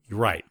 You're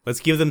right. Let's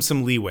give them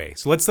some leeway.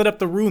 So let's set up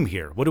the room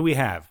here. What do we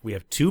have? We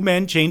have two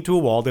men chained to a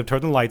wall. They've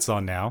turned the lights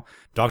on now.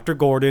 Dr.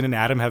 Gordon and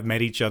Adam have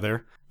met each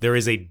other. There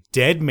is a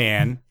dead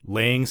man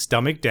laying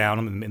stomach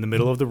down in the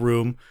middle of the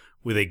room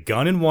with a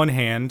gun in one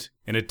hand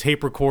and a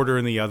tape recorder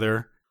in the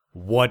other.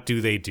 What do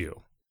they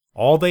do?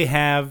 All they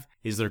have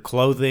is their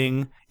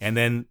clothing and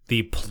then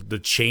the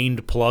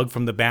chained plug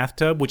from the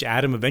bathtub, which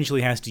Adam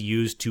eventually has to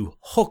use to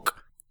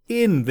hook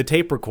in the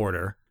tape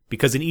recorder,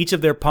 because in each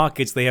of their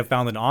pockets they have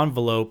found an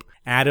envelope,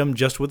 Adam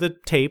just with a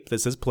tape that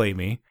says "Play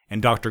Me,"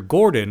 and Dr.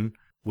 Gordon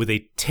with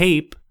a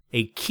tape,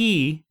 a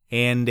key,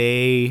 and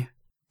a...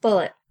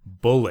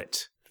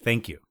 Bullet.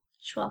 Thank you.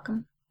 You're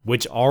welcome.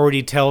 Which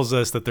already tells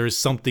us that there's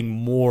something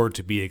more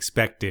to be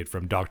expected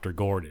from Dr.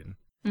 Gordon.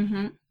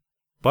 Mm-hmm.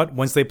 But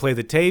once they play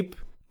the tape,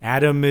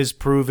 Adam is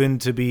proven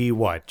to be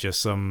what?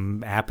 Just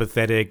some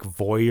apathetic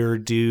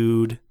voyeur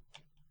dude.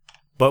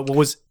 But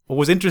what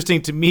was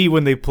interesting to me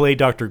when they played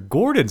Dr.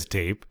 Gordon's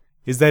tape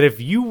is that if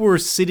you were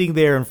sitting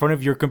there in front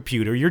of your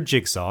computer, your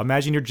Jigsaw,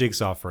 imagine your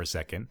Jigsaw for a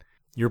second,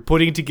 you're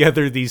putting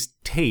together these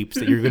tapes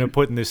that you're going to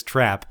put in this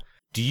trap,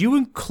 do you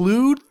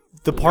include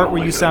the part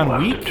where you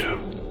sound weak?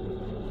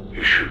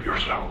 You shoot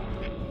yourself.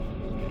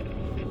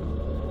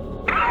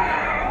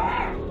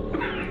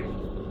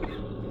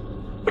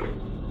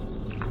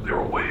 There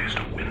are ways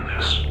to win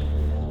this.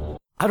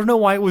 I don't know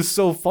why it was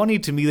so funny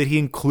to me that he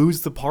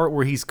includes the part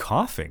where he's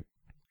coughing.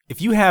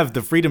 If you have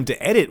the freedom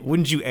to edit,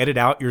 wouldn't you edit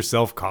out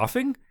yourself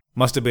coughing?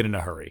 Must have been in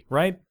a hurry,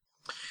 right?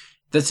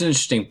 That's an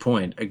interesting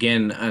point.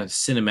 Again, a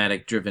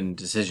cinematic-driven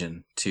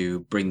decision to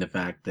bring the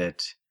fact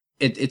that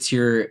it's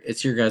your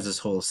guys'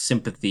 whole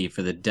sympathy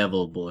for the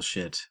devil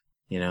bullshit.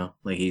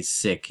 Like he's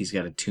sick, he's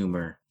got a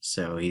tumor,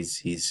 so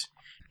his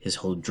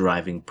whole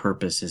driving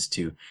purpose is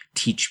to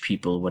teach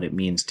people what it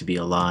means to be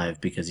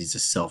alive because he's a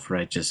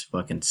self-righteous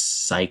fucking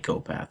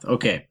psychopath.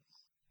 Okay.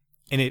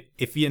 And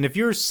if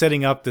you're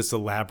setting up this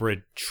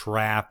elaborate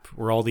trap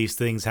where all these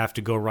things have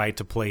to go right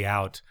to play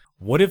out,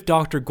 what if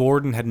Dr.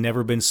 Gordon had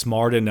never been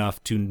smart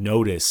enough to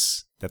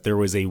notice that there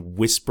was a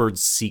whispered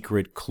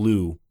secret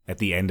clue at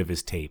the end of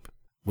his tape?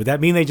 Would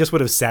that mean they just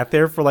would have sat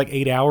there for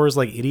 8 hours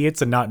like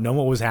idiots and not know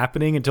what was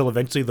happening until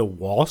eventually the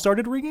wall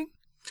started ringing?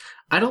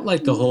 I don't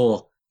like the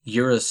whole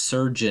 "you're a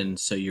surgeon,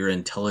 so you're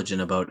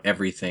intelligent about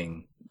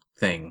everything"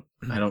 thing.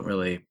 I don't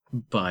really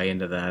buy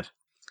into that.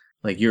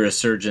 Like, you're a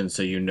surgeon,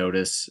 so you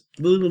notice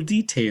little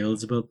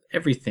details about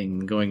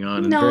everything going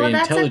on and very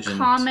intelligent. That's a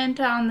comment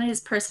on his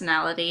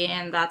personality,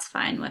 and that's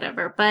fine,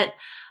 whatever. But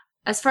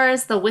as far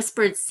as the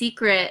whispered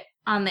secret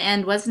on the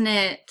end, wasn't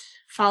it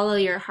follow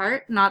your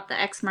heart, not the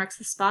X marks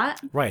the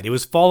spot? Right. It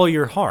was follow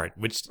your heart,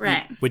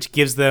 which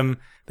gives them,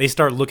 they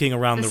start looking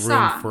around the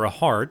room for a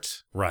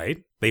heart,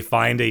 right? They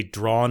find a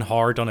drawn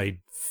heart on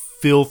a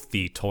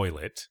filthy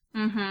toilet.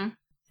 Mm-hmm.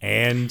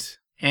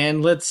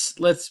 And let's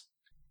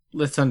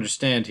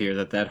understand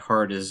here that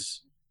heart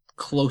is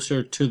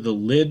closer to the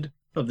lid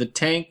of the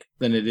tank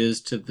than it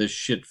is to the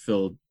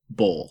shit-filled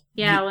bowl.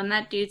 Yeah, when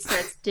that dude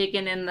starts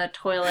digging in the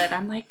toilet,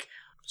 I'm like...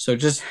 So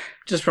just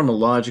from a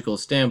logical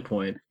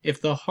standpoint,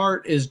 if the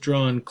heart is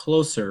drawn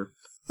closer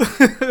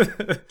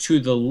to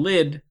the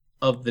lid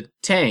of the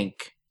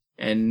tank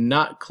and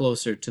not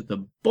closer to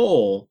the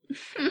bowl,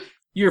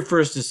 your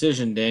first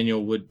decision,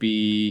 Daniel, would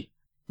be...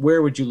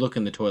 Where would you look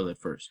in the toilet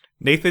first?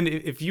 Nathan,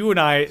 if you and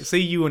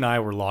I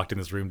were locked in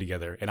this room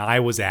together and I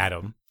was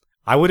Adam,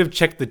 I would have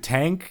checked the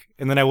tank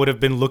and then I would have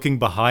been looking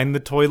behind the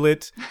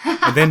toilet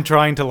and then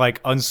trying to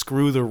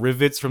unscrew the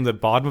rivets from the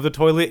bottom of the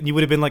toilet. And you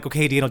would have been like,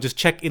 okay, Daniel, just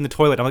check in the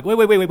toilet. I'm like, wait.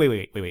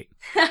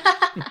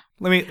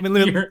 let me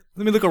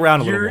look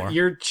around a little more.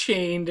 You're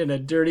chained in a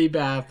dirty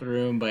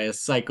bathroom by a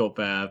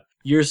psychopath.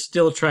 You're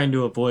still trying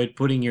to avoid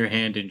putting your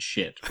hand in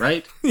shit,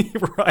 right?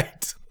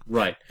 Right.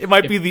 Right. It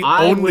might be the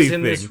only thing. I was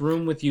in this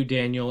room with you,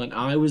 Daniel, and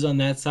I was on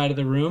that side of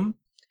the room,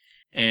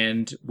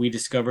 and we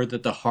discovered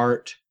that the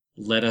heart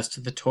led us to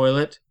the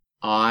toilet.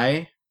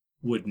 I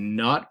would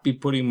not be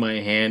putting my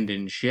hand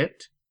in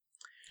shit.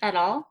 At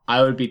all?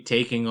 I would be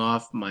taking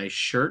off my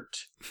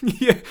shirt.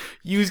 Yeah,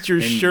 used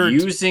your shirt.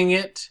 Using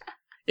it.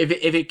 If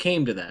it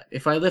came to that.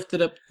 If I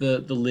lifted up the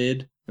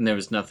lid and there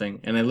was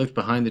nothing, and I looked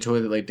behind the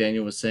toilet like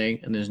Daniel was saying,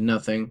 and there's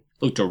nothing,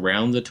 looked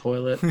around the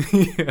toilet,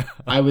 yeah.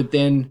 I would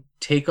then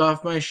take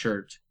off my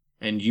shirt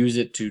and use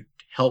it to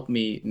help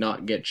me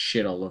not get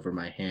shit all over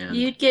my hand.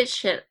 You'd get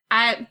shit.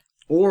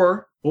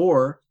 Or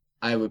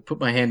I would put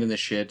my hand in the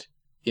shit,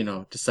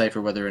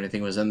 decipher whether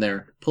anything was in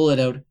there, pull it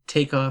out,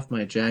 take off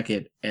my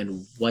jacket,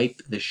 and wipe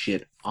the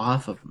shit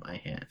off of my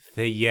hand.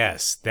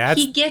 Yes, that's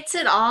He gets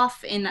it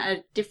off in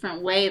a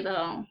different way,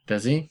 though.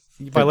 Does he?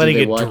 by letting Did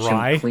they it watch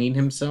dry. him clean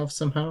himself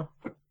somehow?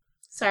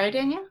 Sorry,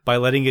 Daniel? By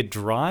letting it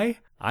dry?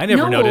 I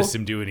never No. noticed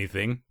him do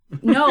anything.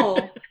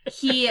 No,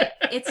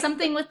 it's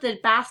something with the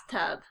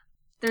bathtub.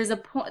 There's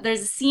a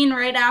scene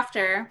right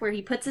after where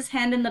he puts his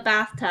hand in the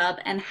bathtub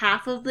and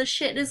half of the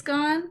shit is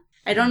gone.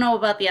 I don't know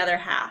about the other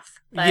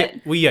half,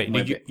 but Might you're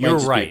just be a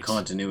right.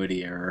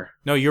 continuity error.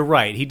 No, you're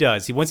right. He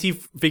does. Once he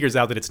figures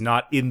out that it's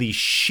not in the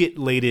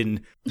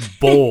shit-laden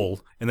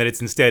bowl and that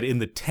it's instead in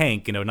the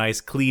tank in a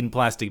nice clean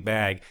plastic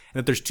bag, and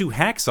that there's 2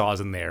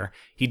 hacksaws in there,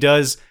 he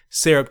does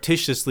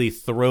surreptitiously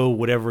throw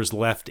whatever's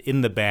left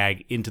in the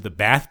bag into the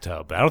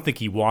bathtub. But I don't think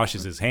he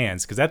washes his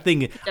hands because that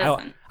thing.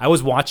 doesn't. I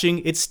was watching.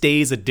 It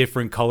stays a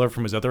different color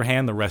from his other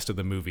hand the rest of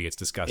the movie. It's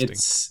disgusting.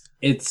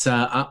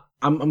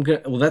 I'm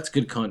gonna. Well, that's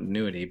good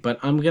continuity, but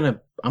I'm gonna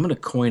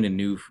coin a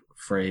new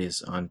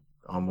phrase on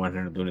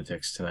 100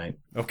 Lunatics tonight.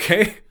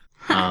 Okay.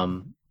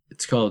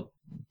 It's called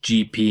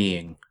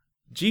GPing.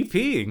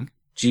 GPing.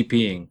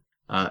 GPing.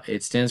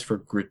 It stands for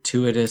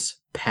gratuitous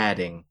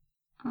padding.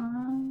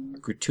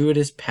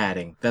 Gratuitous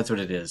padding. That's what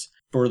it is.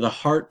 For the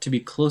heart to be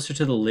closer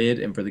to the lid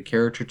and for the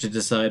character to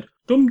decide,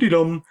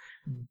 dum-de-dum,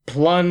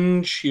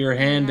 plunge your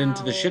hand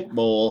into the No. shit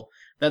bowl.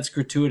 That's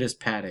gratuitous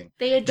padding.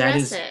 they address That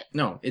is, it.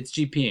 No, it's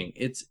GPing.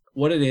 It's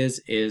what it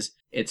is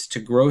it's to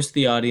gross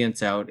the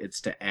audience out.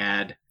 It's to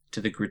add to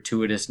the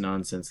gratuitous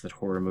nonsense that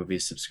horror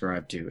movies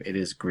subscribe to. It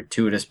is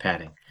gratuitous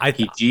padding.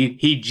 He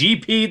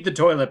GP'd the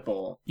toilet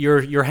bowl.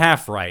 You're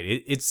half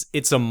right.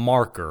 It's a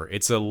marker.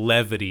 It's a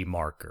levity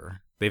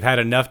marker. They've had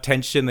enough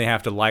tension. They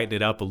have to lighten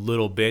it up a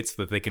little bit so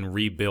that they can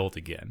rebuild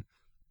again.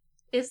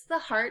 Is the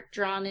heart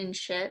drawn in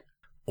shit?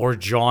 Or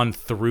drawn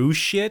through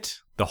shit.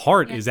 The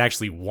heart Yeah. is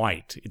actually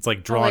white. It's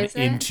like drawn is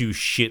it? into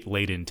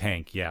shit-laden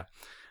tank. Yeah.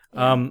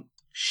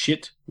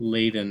 Shit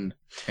laden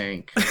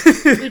tank.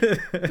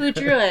 Who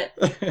drew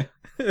it?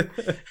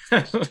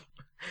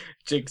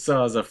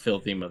 Jigsaw is a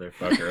filthy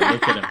motherfucker.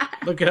 Look at him.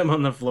 Look at him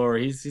on the floor.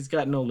 He's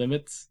got no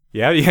limits.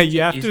 Yeah.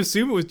 You have to He's-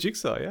 assume it was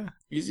Jigsaw. Yeah.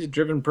 He's a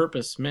driven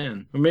purpose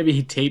man. Or maybe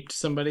he taped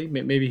somebody.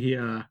 Maybe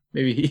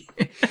he.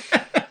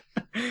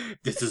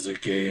 This is a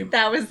game.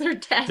 That was their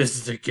test. This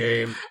is a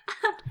game.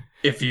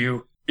 If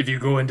you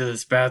go into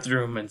this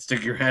bathroom and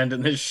stick your hand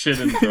in this shit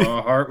and draw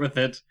a heart with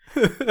it,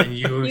 and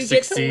you, You get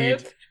to succeed,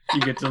 live.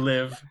 you get to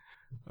live.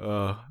 This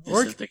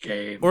Or is the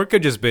game. it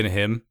could just been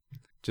him,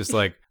 just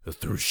like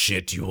through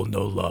shit you will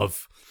know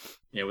love.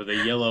 Yeah, with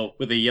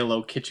a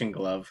yellow kitchen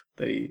glove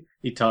that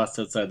he tossed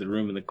outside the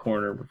room in the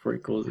corner before he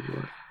closed the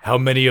door. How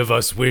many of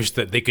us wish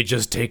that they could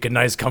just take a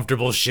nice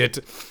comfortable shit,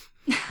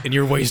 and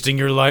you're wasting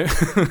your life?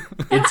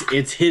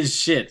 It's his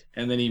shit,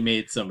 and then he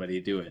made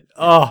somebody do it.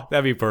 Oh,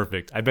 that'd be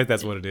perfect. I bet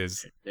that's what it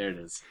is. There it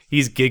is.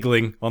 He's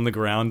giggling on the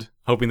ground,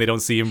 hoping they don't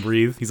see him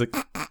breathe. He's like,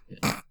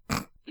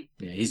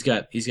 Yeah, he's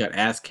got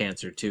ass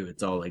cancer too.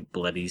 It's all like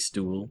bloody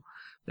stool.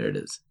 There it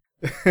is.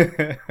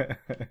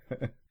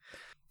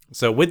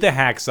 So with the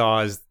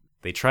hacksaws,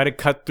 they try to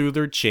cut through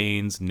their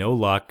chains. No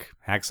luck.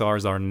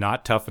 Hacksaws are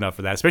not tough enough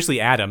for that, especially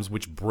Adam's,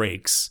 which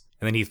breaks.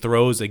 And then he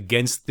throws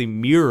against the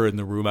mirror in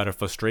the room out of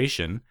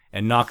frustration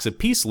and knocks a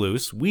piece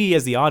loose. We,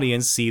 as the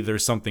audience, see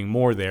there's something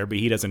more there, but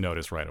he doesn't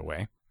notice right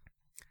away.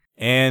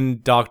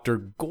 And Dr.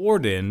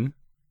 Gordon,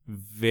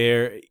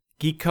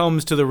 he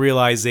comes to the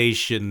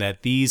realization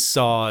that these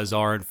saws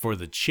aren't for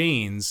the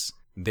chains,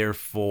 they're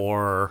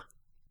for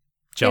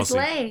Chelsea.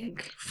 His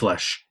leg.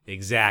 Flesh.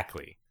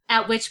 Exactly.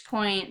 At which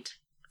point,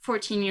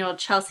 14-year-old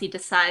Chelsea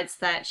decides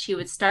that she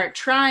would start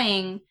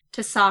trying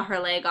to saw her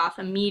leg off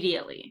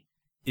immediately.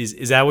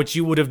 Is that what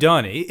you would have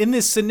done in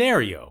this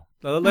scenario?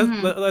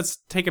 Let's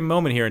take a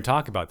moment here and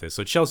talk about this.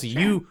 So Chelsea,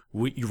 you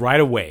right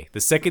away, the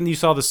second you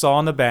saw the saw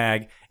in the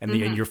bag and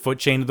your foot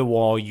chained to the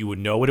wall, you would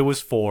know what it was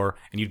for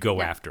and you'd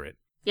go after it.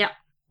 Yep.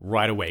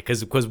 Right away,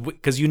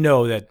 because you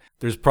know that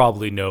there's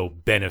probably no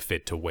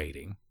benefit to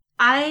waiting.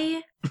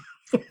 I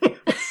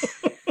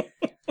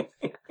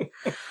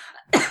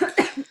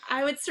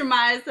would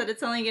surmise that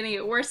it's only going to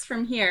get worse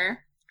from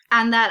here,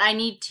 and that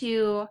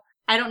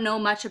I don't know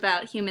much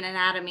about human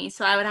anatomy,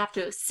 so I would have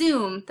to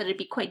assume that it'd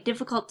be quite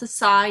difficult to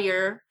saw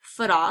your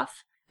foot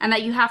off, and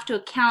that you have to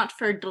account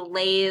for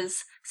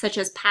delays such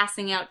as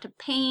passing out to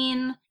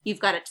pain. You've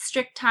got a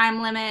strict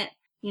time limit.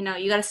 You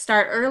got to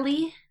start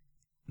early.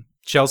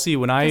 Chelsea,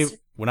 when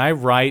I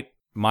write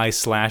my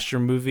slasher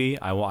movie,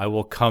 I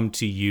will come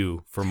to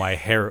you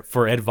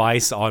for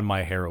advice on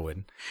my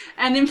heroine.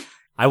 And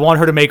I want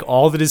her to make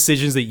all the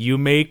decisions that you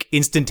make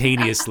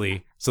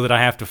instantaneously so that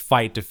I have to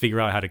fight to figure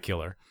out how to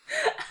kill her.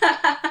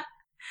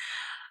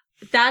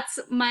 that's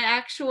my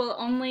actual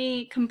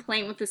only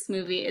complaint with this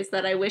movie, is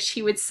that I wish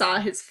he would saw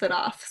his foot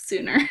off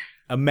sooner.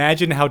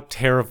 Imagine how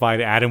terrified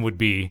Adam would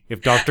be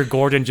if Dr.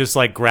 Gordon just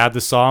grabbed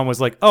the saw and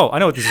was like, oh, I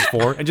know what this is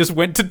for, and just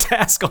went to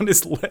task on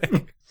his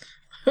leg.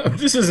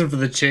 This isn't for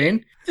the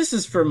chain. This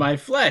is for my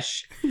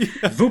flesh.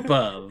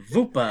 Vupa,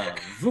 vupa,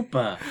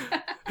 vupa.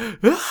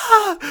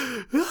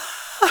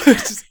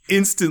 Just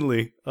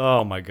instantly.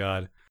 Oh my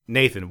God.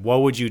 Nathan,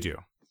 what would you do?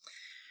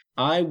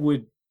 I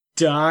would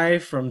die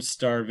from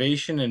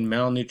starvation and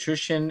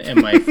malnutrition,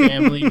 and my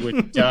family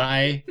would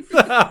die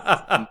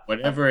from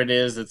whatever it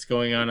is that's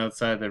going on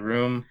outside the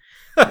room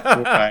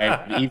before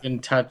I would even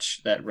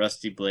touch that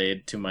rusty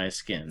blade to my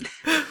skin.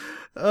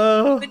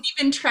 You wouldn't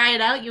even try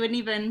it out? You wouldn't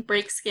even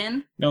break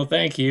skin? No,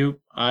 thank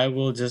you. I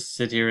will just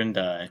sit here and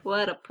die.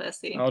 What a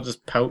pussy. I'll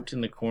just pout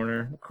in the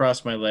corner,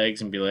 cross my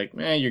legs, and be like,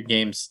 your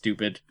game's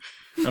stupid.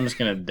 I'm just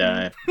gonna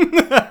die.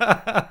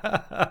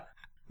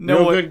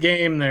 No good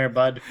game there,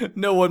 bud.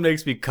 No one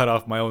makes me cut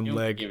off my own You don't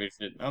leg. give a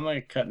shit. I'm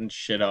like cutting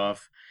shit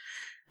off.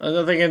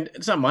 I'm thinking,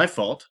 it's not my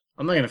fault.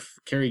 I'm not gonna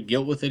carry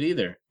guilt with it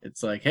either.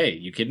 It's like, hey,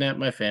 you kidnapped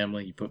my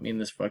family. You put me in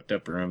this fucked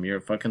up room. You're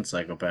a fucking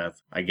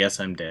psychopath. I guess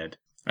I'm dead.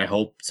 I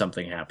hope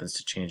something happens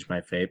to change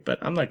my fate, but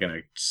I'm not gonna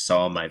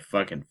saw my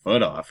fucking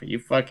foot off. Are you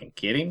fucking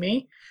kidding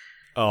me?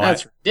 Oh,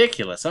 That's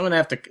ridiculous. I'm gonna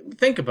have to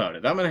think about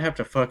it. I'm gonna have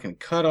to fucking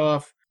cut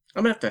off.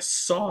 I'm gonna have to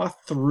saw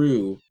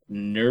through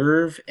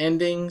nerve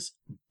endings,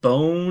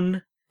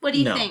 bone. What do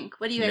you No.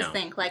 think? What do you guys No.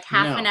 think? Like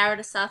half No. an hour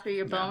to saw through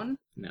your No. bone?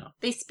 No.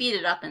 They speed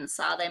it up in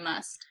Saw, they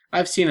must.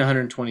 I've seen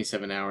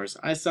 127 hours.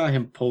 I saw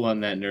him pull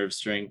on that nerve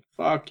string.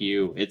 Fuck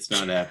you. It's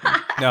not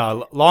happening.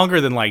 no, longer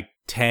than like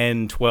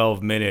 10,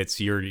 12 minutes,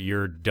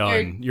 you're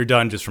done. You're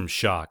done just from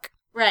shock.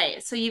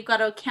 Right, so you've got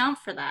to account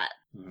for that.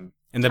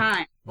 And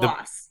Time the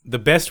loss. the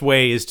best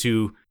way is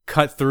to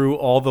cut through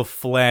all the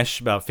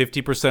flesh about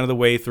 50% of the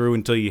way through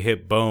until you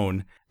hit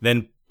bone,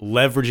 then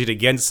leverage it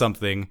against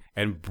something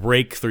and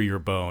break through your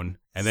bone,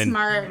 and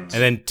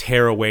then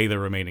tear away the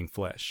remaining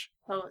flesh.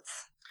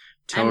 Quotes.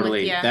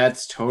 Totally. ya.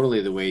 That's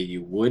totally the way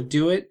you would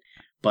do it.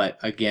 But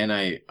again,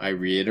 I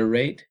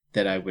reiterate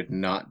that I would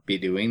not be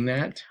doing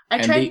that.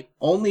 The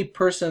only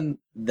person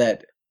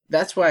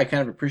that's why I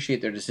kind of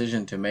appreciate their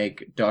decision to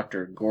make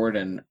Dr.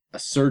 Gordon a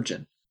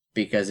surgeon.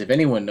 Because if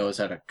anyone knows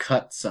how to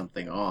cut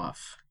something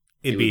off,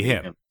 It'd it be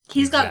would him.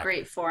 He's got Exactly.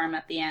 great form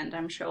at the end.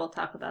 I'm sure we'll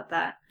talk about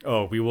that.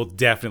 Oh, we will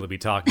definitely be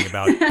talking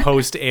about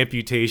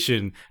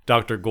post-amputation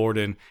Dr.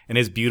 Gordon and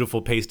his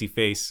beautiful pasty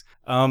face.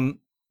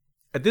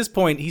 At this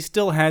point, he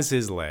still has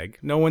his leg.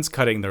 No one's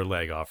cutting their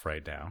leg off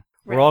right now.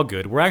 We're all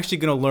good. We're actually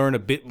going to learn a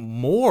bit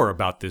more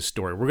about this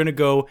story. We're going to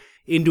go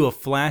into a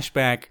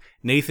flashback.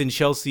 Nathan,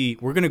 Chelsea,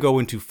 we're going to go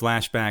into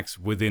flashbacks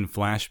within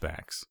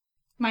flashbacks.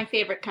 My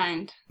favorite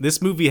kind.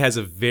 This movie has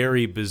a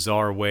very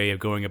bizarre way of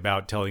going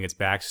about telling its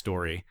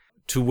backstory,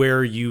 to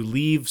where you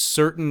leave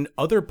certain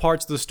other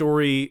parts of the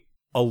story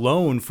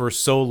alone for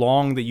so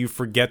long that you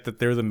forget that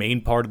they're the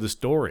main part of the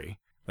story.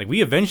 Like,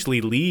 we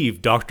eventually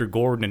leave Dr.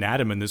 Gordon and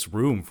Adam in this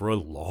room for a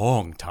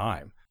long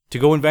time to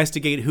go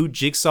investigate who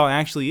Jigsaw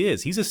actually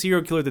is. He's a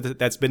serial killer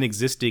that's been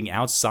existing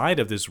outside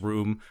of this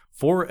room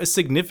for a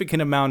significant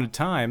amount of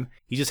time.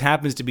 He just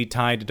happens to be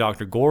tied to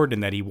Dr. Gordon,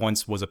 that he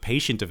once was a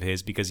patient of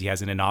his because he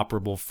has an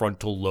inoperable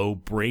frontal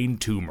lobe brain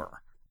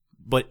tumor.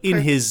 But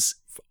in his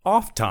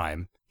off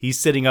time, he's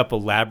setting up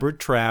elaborate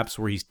traps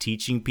where he's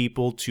teaching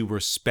people to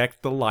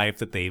respect the life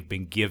that they've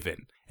been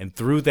given. And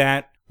through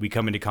that, we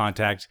come into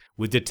contact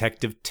with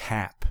Detective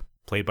Tapp,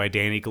 played by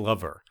Danny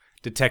Glover,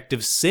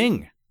 Detective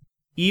Singh,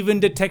 even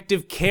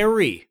Detective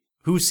Carey,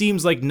 who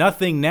seems like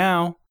nothing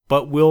now,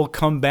 but will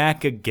come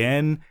back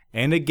again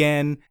and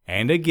again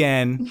and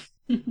again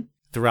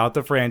throughout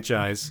the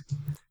franchise.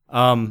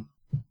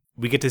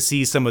 We get to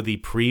see some of the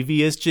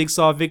previous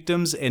Jigsaw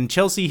victims. And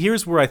Chelsea,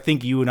 here's where I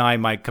think you and I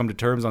might come to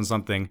terms on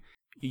something.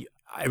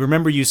 I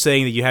remember you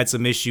saying that you had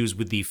some issues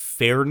with the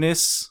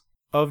fairness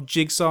of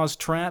Jigsaw's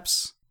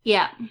traps.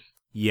 Yeah.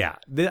 Yeah,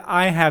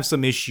 I have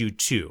some issue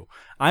too.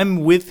 I'm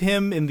with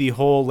him in the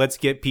whole let's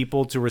get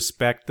people to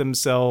respect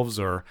themselves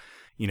or,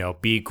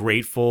 be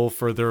grateful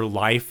for their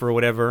life or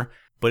whatever.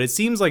 But it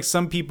seems like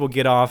some people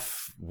get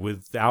off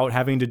without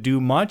having to do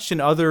much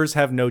and others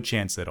have no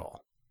chance at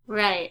all.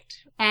 Right.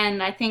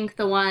 And I think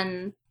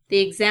the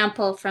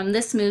example from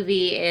this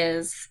movie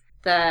is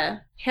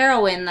the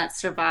heroine that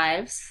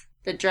survives,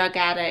 the drug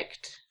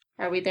addict.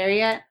 Are we there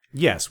yet?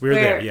 Yes, we're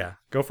there. Yeah,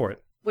 go for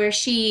it. Where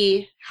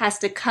she has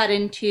to cut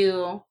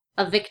into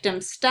a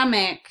victim's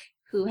stomach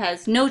who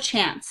has no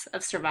chance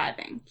of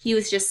surviving. He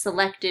was just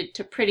selected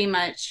to pretty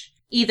much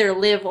either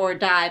live or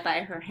die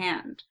by her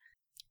hand.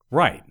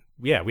 Right.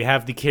 Yeah, we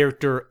have the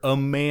character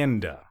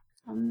Amanda,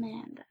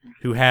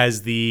 who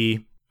has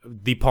the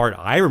part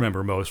I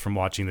remember most from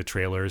watching the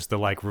trailers, the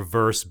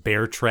reverse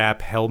bear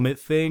trap helmet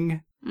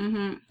thing,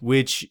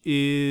 which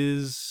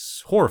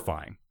is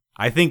horrifying.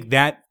 I think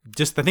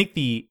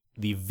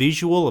the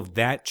visual of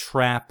that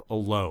trap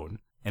alone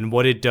and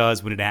what it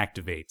does when it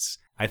activates,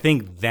 I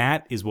think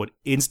that is what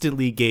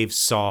instantly gave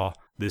Saw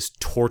this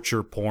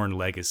torture porn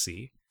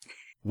legacy,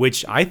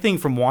 which I think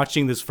from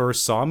watching this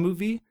first Saw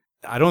movie,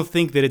 I don't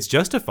think that it's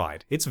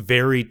justified. It's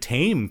very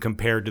tame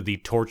compared to the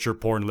torture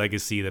porn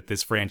legacy that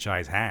this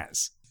franchise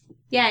has.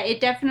 Yeah, it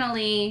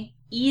definitely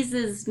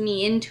eases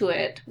me into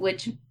it,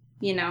 which,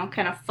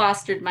 kind of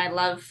fostered my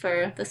love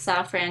for the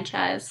Saw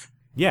franchise.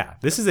 Yeah,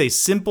 this is a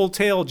simple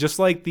tale, just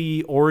like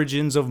the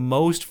origins of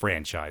most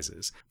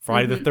franchises.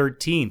 Friday the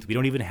 13th, we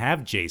don't even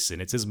have Jason.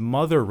 It's his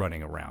mother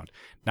running around.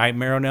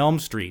 Nightmare on Elm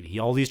Street,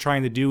 all he's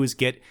trying to do is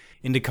get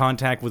into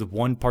contact with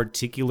one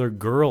particular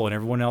girl and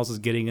everyone else is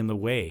getting in the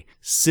way.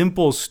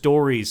 Simple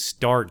stories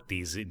start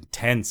these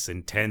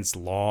intense,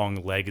 long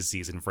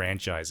legacies and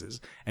franchises.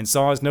 And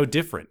Saw is no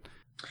different.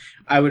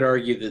 I would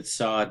argue that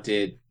Saw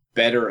did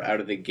better out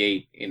of the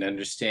gate in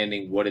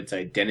understanding what its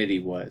identity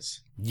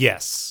was.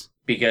 Yes.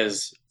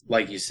 Because,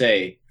 like you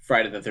say,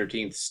 Friday the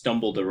 13th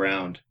stumbled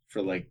around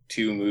for like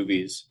 2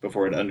 movies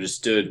before it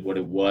understood what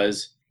it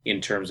was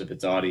in terms of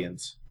its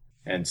audience.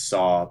 And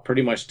Saw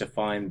pretty much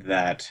defined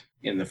that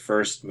in the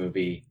first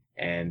movie.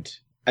 And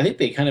I think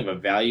they kind of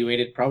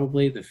evaluated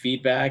probably the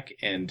feedback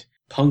and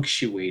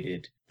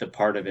punctuated the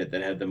part of it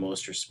that had the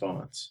most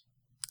response.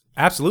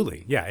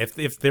 Absolutely. Yeah.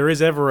 If there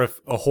is ever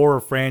a horror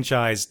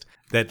franchise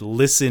that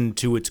listened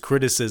to its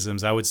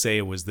criticisms, I would say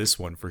it was this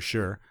one for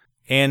sure.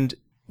 And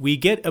we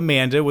get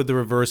Amanda with the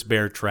reverse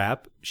bear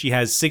trap. She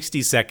has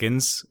 60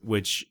 seconds,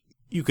 which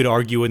you could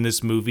argue in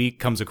this movie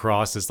comes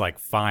across as like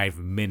 5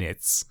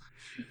 minutes.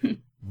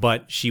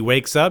 But she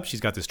wakes up,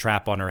 she's got this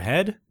trap on her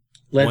head.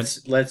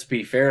 Let's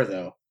be fair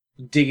though.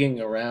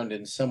 Digging around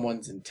in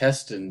someone's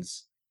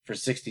intestines for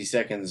 60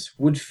 seconds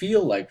would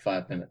feel like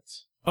 5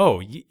 minutes.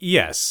 Oh,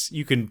 yes.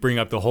 You can bring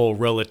up the whole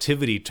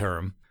relativity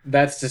term.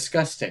 That's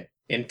disgusting.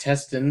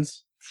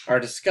 Intestines are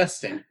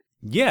disgusting.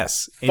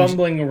 Yes.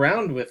 Fumbling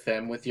around with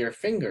them with your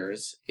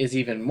fingers is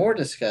even more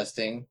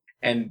disgusting,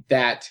 and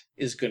that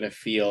is going to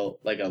feel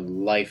like a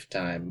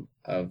lifetime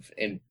of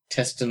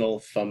intestinal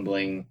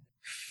fumbling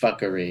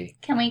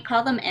fuckery. Can we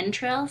call them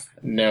entrails?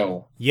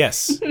 No.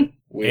 Yes.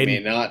 We may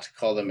not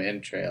call them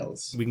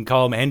entrails. We can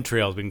call them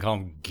entrails. We can call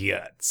them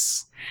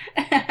guts.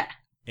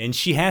 And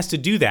she has to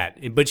do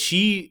that. But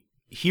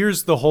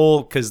here's the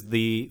whole, because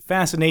the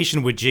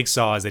fascination with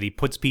Jigsaw is that he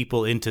puts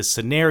people into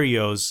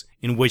scenarios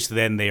in which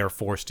then they are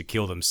forced to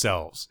kill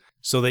themselves.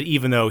 So that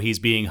even though he's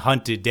being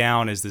hunted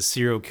down as the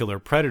serial killer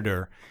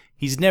predator,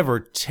 he's never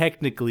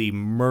technically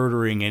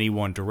murdering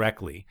anyone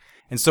directly.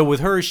 And so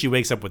with her, she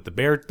wakes up with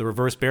the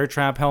reverse bear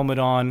trap helmet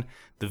on.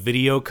 The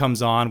video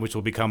comes on, which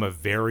will become a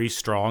very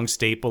strong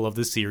staple of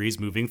the series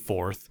moving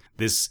forth.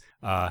 This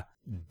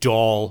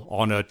doll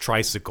on a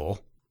tricycle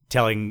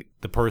telling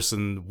the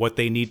person what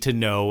they need to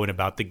know and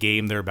about the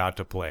game they're about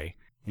to play.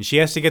 And she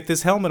has to get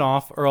this helmet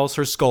off or else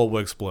her skull will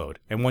explode.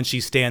 And when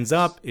she stands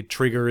up, it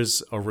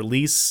triggers a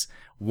release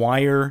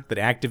wire that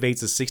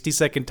activates a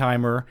 60-second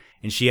timer,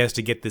 and she has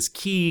to get this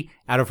key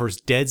out of her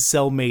dead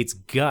cellmate's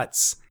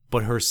guts.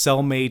 But her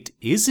cellmate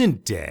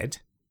isn't dead.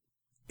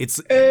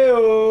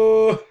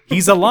 Ew.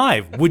 He's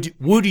alive.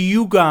 Would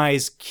you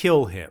guys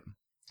kill him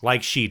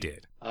like she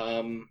did?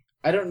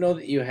 I don't know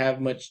that you have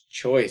much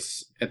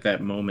choice at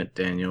that moment,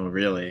 Daniel,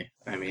 really.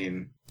 I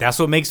mean, that's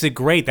what makes it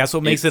great. That's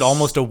what makes it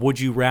almost a would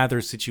you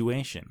rather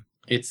situation.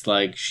 It's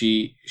like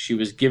she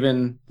was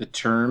given the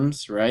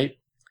terms, right?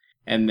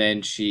 And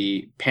then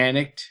she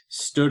panicked,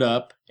 stood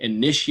up,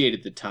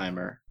 initiated the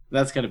timer.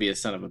 That's got to be a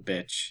son of a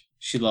bitch.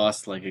 She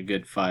lost like a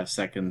good 5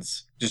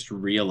 seconds just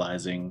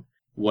realizing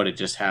what had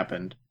just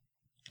happened.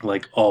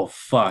 Like, oh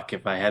fuck,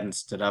 if I hadn't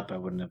stood up, I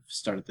wouldn't have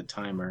started the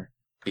timer.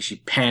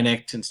 She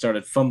panicked and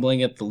started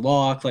fumbling at the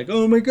lock, like,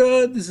 oh my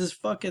god, this is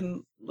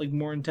fucking like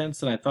more intense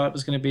than I thought it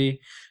was going to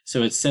be.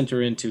 So it sent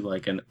her into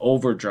like an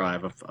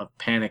overdrive of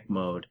panic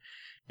mode.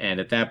 And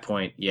at that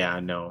point, yeah,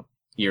 no,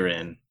 you're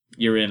in.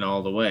 You're in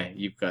all the way.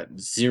 You've got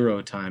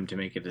 0 time to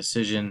make a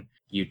decision.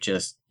 You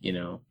just,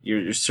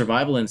 your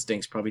survival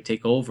instincts probably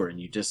take over, and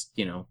you just,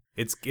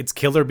 it's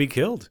kill or be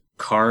killed.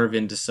 Carve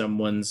into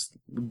someone's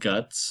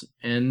guts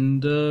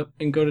and go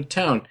to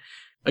town.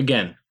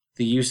 Again,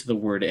 the use of the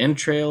word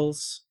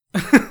entrails.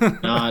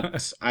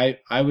 Not.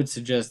 I would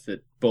suggest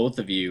that both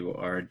of you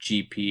are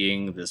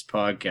GPing this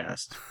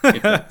podcast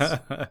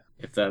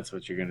if that's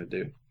what you're gonna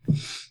do.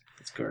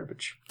 It's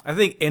garbage. I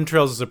think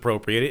entrails is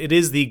appropriate. It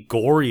is the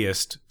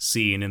goriest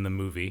scene in the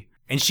movie.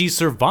 And she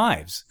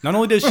survives. Not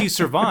only does she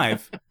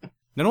survive,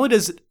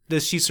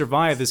 does she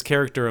survive, this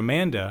character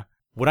Amanda,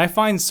 what I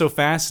find so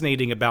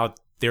fascinating about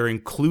their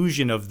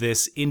inclusion of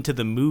this into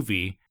the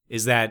movie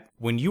is that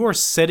when you are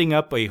setting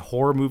up a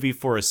horror movie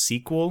for a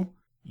sequel,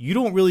 you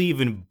don't really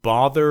even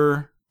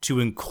bother to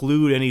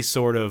include any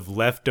sort of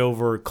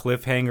leftover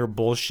cliffhanger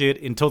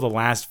bullshit until the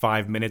last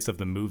 5 minutes of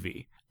the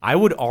movie. I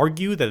would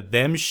argue that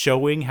them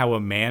showing how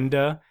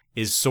Amanda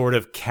is sort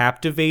of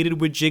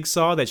captivated with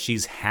Jigsaw, that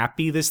she's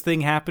happy this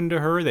thing happened to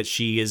her, that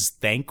she is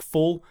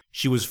thankful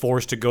she was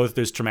forced to go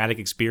through this traumatic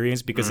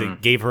experience because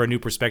it gave her a new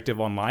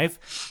perspective on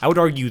life. I would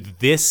argue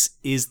this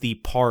is the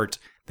part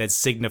that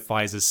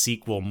signifies a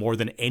sequel more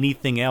than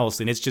anything else,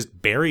 and it's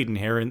just buried in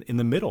here in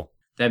the middle.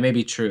 That may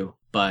be true,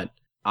 but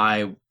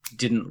I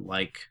didn't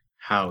like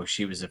how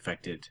she was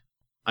affected.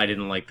 I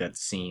didn't like that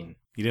scene.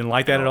 You didn't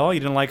like that at all?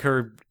 You didn't like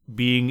her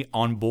being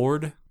on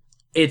board?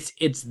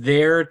 It's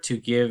there to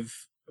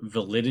give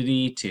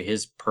validity to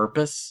his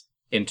purpose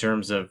in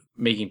terms of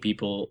making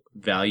people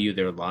value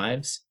their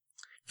lives.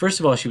 First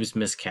of all, she was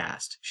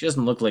miscast. She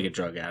doesn't look like a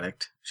drug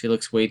addict. She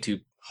looks way too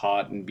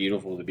hot and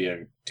beautiful to be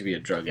a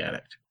drug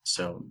addict.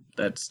 So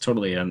that's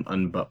totally I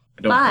don't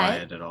buy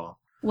it at all.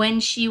 When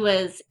she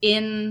was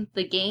in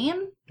the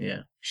game,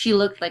 Yeah. she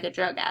looked like a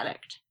drug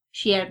addict.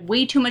 She had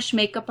way too much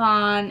makeup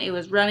on. It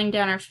was running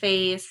down her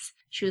face.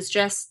 She was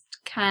just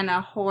kind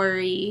of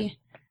hoary.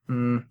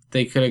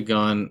 They could have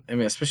gone. I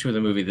mean, especially with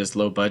a movie this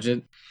low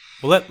budget.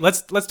 Well,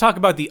 let's talk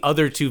about the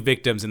other two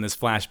victims in this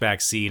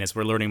flashback scene as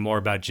we're learning more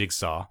about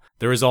Jigsaw.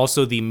 There is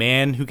also the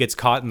man who gets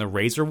caught in the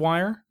razor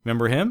wire.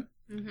 Remember him?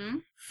 Mm-hmm.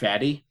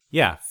 Fatty.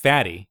 Yeah,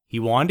 Fatty. He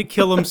wanted to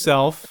kill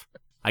himself.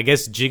 I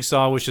guess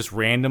Jigsaw was just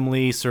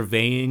randomly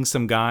surveying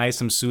some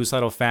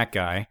suicidal fat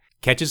guy,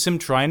 catches him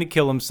trying to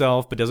kill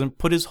himself, but doesn't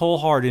put his whole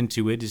heart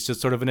into it. It's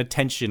just sort of an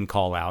attention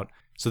call out.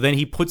 So then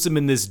he puts him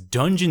in this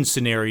dungeon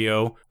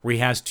scenario where he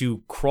has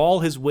to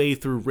crawl his way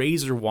through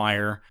razor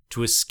wire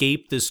to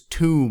escape this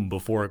tomb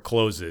before it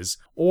closes.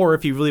 Or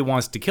if he really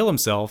wants to kill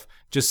himself,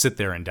 just sit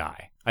there and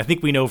die. I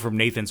think we know from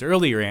Nathan's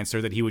earlier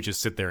answer that he would just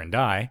sit there and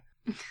die.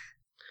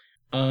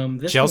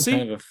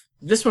 Chelsea?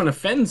 This one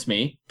offends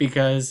me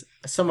because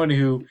someone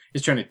who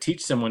is trying to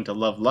teach someone to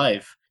love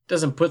life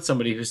doesn't put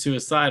somebody who's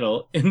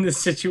suicidal in this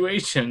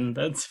situation.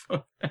 That's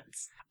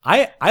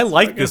I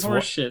like this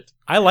one. Shit.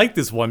 I like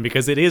this one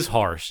because it is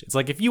harsh. It's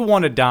like, if you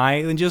want to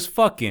die, then just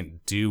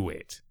fucking do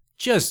it.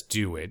 Just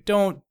do it.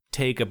 Don't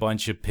take a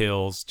bunch of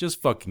pills.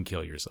 Just fucking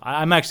kill yourself.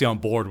 I'm actually on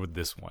board with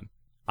this one.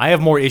 I have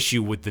more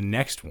issue with the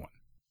next one.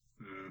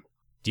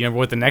 Do you remember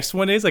what the next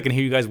one is? I can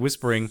hear you guys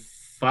whispering.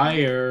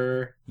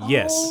 Fire.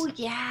 Yes. Oh,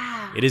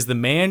 yeah. It is the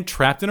man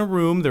trapped in a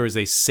room. There is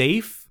a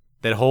safe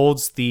that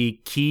holds the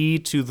key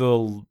to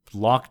the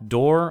locked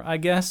door, I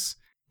guess.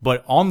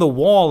 But on the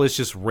wall is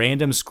just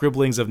random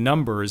scribblings of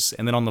numbers,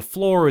 and then on the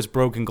floor is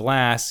broken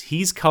glass.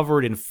 He's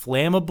covered in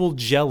flammable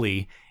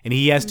jelly, and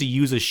he has to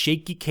use a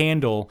shaky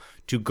candle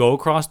to go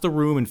across the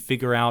room and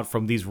figure out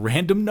from these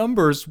random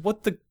numbers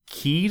what the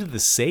key to the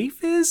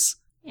safe is?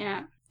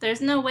 Yeah. There's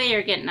no way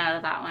you're getting out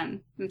of that one.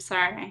 I'm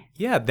sorry.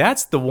 Yeah,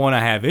 that's the one I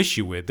have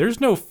issue with.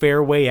 There's no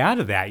fair way out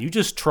of that. You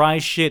just try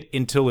shit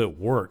until it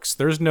works.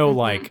 There's no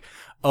like,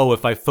 oh,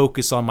 if I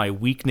focus on my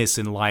weakness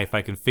in life,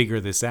 I can figure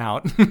this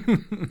out.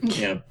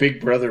 Yeah,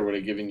 Big Brother would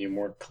have given you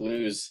more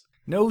clues.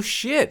 No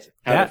shit.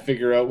 How to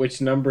figure out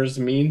which numbers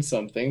mean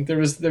something. There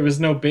was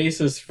no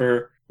basis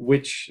for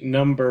which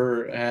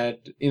number had,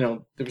 there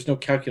was no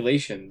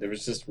calculation. There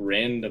was just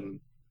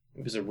random.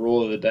 It was a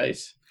roll of the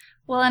dice.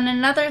 Well, and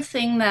another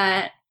thing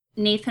that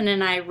Nathan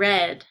and I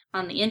read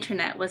on the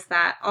internet was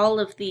that all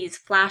of these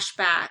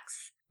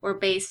flashbacks were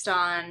based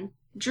on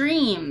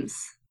dreams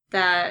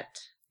that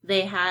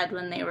they had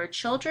when they were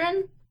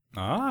children.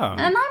 Ah.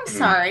 And I'm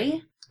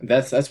sorry.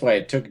 That's why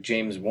it took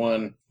James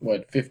Wan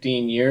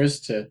 15 years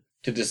to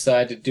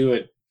decide to do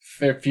it.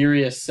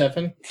 Furious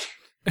 7.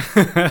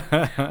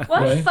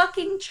 What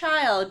fucking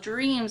child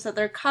dreams that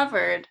they're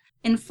covered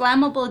in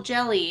flammable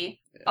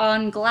jelly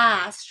on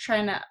glass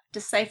trying to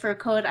decipher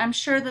code? I'm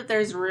sure that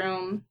there's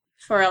room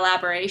for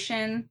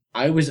elaboration.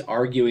 I was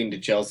arguing to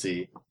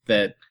Chelsea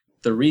that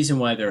the reason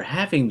why they're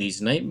having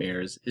these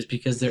nightmares is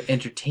because they're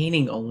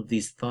entertaining all of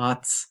these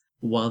thoughts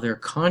while they're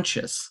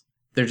conscious.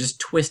 They're just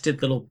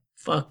twisted little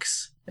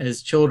fucks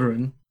as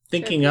children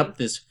thinking up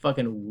this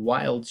fucking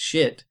wild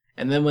shit.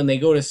 And then when they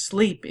go to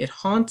sleep, it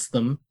haunts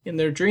them in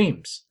their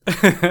dreams.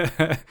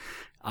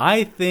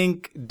 I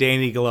think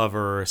Danny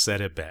Glover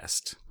said it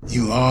best.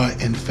 You are,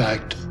 in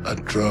fact, a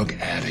drug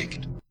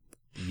addict.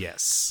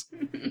 Yes.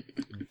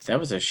 That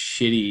was a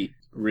shitty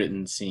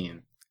written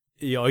scene.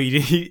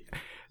 He's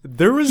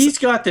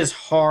got this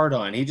hard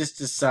on. He just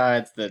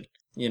decides that,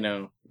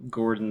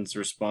 Gordon's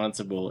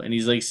responsible. And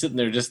he's like sitting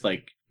there just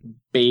like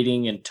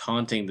baiting and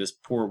taunting this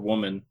poor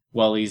woman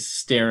while he's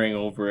staring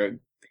over at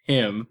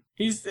him.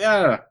 This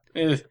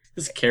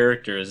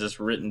character is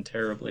just written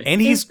terribly. And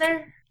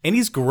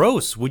he's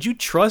gross. Would you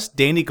trust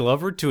Danny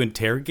Glover to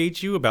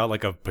interrogate you about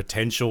like a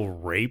potential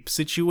rape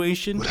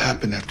situation? What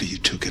happened after you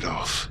took it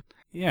off?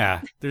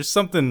 Yeah, there's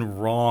something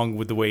wrong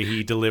with the way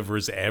he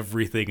delivers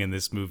everything in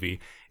this movie.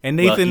 And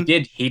Nathan,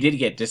 he did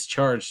get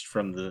discharged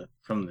from the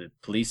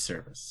police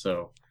service,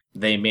 so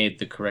they made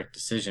the correct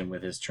decision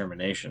with his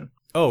termination.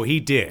 Oh, he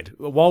did.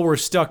 While we're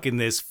stuck in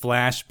this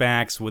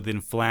flashbacks within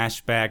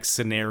flashbacks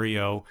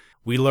scenario,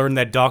 we learn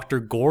that Dr.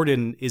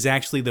 Gordon is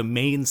actually the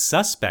main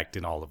suspect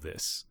in all of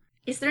this.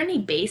 Is there any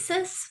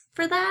basis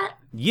for that?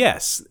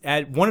 Yes.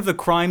 At one of the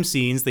crime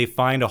scenes, they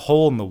find a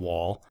hole in the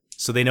wall,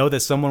 so they know that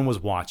someone was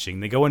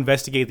watching. They go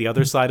investigate the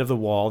other side of the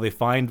wall. They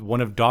find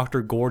one of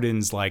Dr.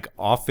 Gordon's,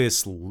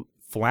 office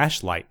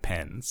flashlight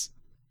pens.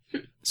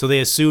 So they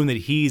assume that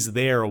he's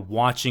there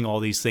watching all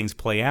these things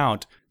play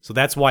out. So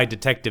that's why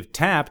Detective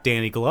Tapp,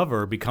 Danny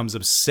Glover, becomes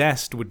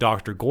obsessed with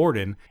Dr.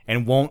 Gordon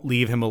and won't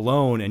leave him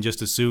alone and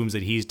just assumes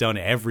that he's done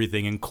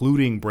everything,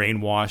 including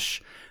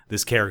brainwash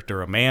this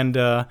character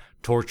Amanda,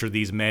 torture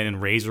these men in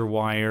razor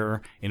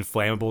wire, in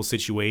flammable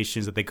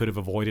situations that they could have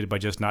avoided by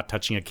just not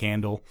touching a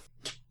candle.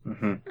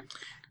 Mm-hmm.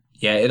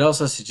 Yeah, it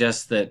also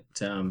suggests that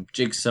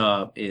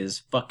Jigsaw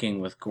is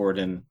fucking with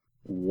Gordon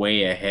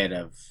way ahead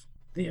of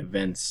the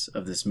events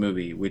of this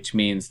movie, which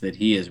means that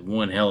he is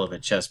one hell of a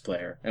chess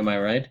player. Am I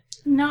right?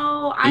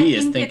 No, I He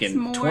is think it's thinking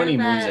more 20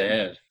 moves that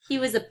ahead. he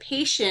was a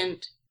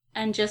patient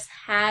and just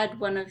had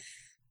one of,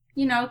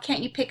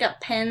 can't you pick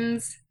up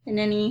pens in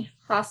any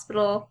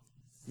hospital?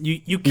 You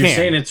You're can.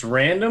 saying it's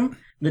random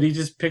that he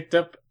just picked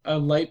up a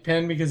light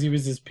pen because he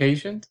was his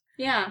patient?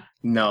 Yeah,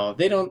 No,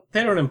 they don't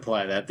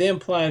imply that. They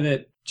imply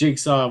that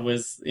Jigsaw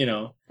was,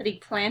 that he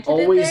planted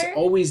it there.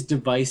 always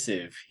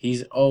divisive.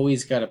 He's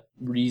always got a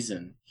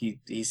reason.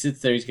 He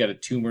sits there, he's got a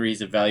tumor,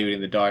 he's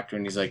evaluating the doctor,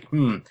 and he's like,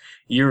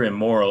 you're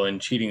immoral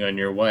and cheating on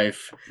your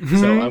wife,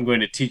 so I'm going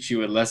to teach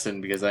you a lesson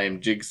because I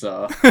am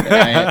Jigsaw.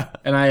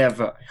 and I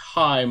have a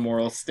high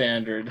moral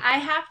standard. I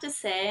have to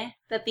say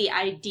that the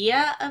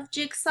idea of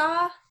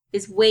Jigsaw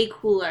is way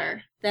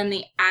cooler than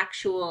the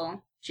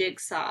actual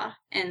Jigsaw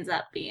ends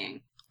up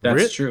being.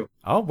 That's true.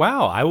 Oh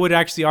wow, I would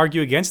actually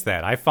argue against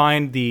that. I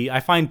find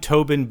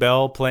Tobin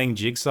Bell playing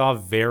Jigsaw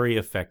very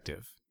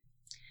effective.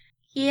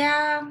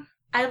 Yeah,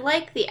 I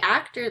like the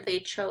actor they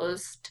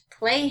chose to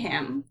play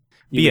him.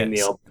 You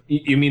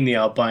mean the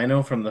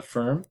albino from The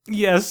Firm?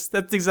 Yes,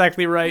 that's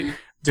exactly right.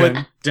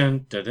 Dun,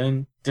 dun, dun,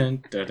 dun,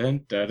 dun, dun,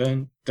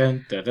 dun, dun,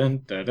 dun,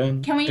 dun,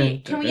 dun, Can we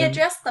dun,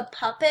 address the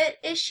puppet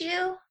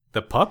issue?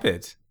 The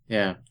puppet.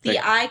 Yeah. The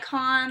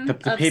icon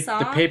of Saw?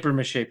 The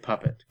papier-mâché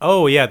puppet.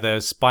 Oh yeah, the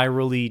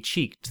spirally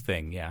cheeked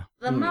thing. Yeah,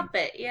 The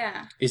Muppet,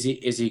 yeah. Is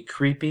he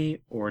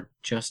creepy or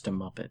just a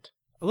Muppet?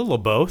 a little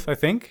of both. I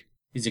think.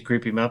 He's a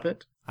creepy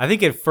Muppet? I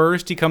think at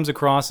first he comes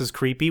across as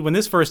creepy. When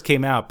this first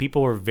came out,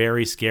 people were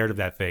very scared of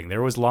that thing.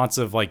 There was lots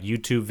of like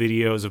YouTube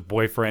videos of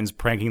boyfriends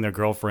pranking their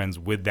girlfriends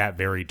with that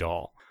very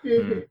doll.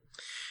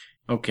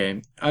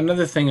 Okay.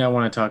 Another thing I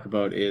want to talk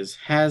about is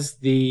has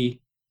the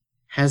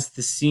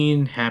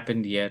scene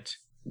happened yet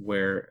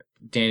where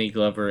Danny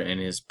Glover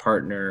and his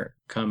partner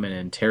come and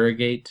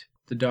interrogate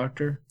the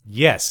doctor?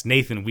 Yes,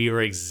 Nathan, we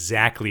are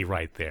exactly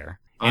right there.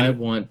 I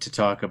want to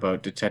talk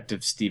about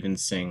Detective Stephen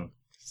Singh.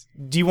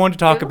 Do you want to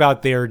talk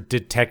about their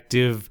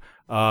detective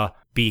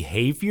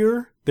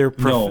behavior? Their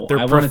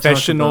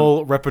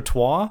professional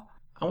repertoire?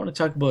 I want to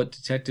talk about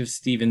Detective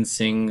Stephen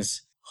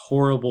Singh's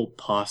horrible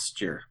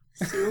posture.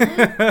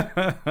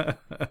 The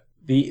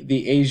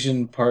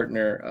Asian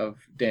partner of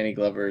Danny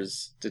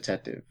Glover's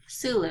detective.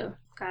 Sulu,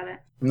 got it.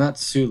 Not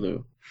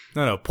Sulu.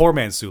 No, poor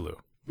man Sulu.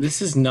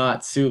 This is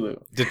not Sulu.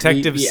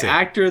 Detective the Singh.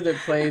 actor that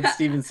played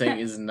Stephen Singh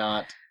is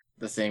not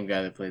the same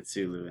guy that played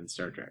Sulu in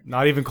Star Trek.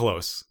 Not even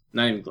close.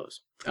 Not even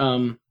close.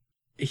 When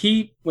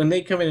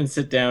they come in and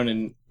sit down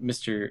in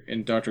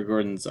Dr.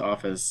 Gordon's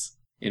office,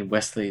 in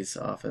Wesley's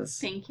office.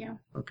 Thank you.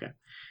 Okay.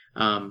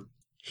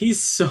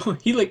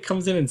 He like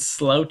comes in and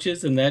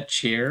slouches in that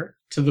chair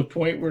to the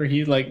point where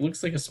he like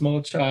looks like a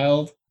small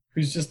child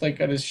who's just like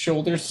got his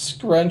shoulders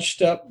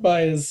scrunched up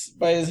by his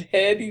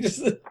head. He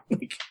just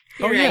like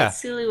You're right. yeah.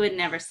 Sulu would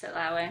never sit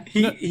that way.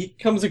 he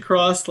comes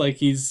across like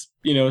he's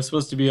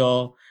supposed to be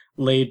all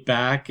laid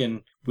back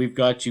and we've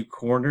got you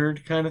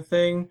cornered kind of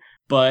thing.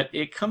 But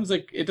it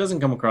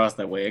doesn't come across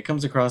that way. It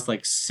comes across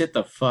like, sit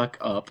the fuck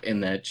up in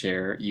that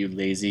chair, you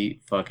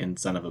lazy fucking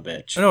son of a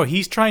bitch. No,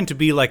 he's trying to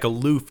be like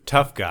aloof,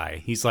 tough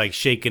guy. He's like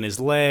shaking his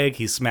leg.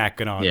 He's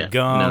smacking on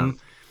gum.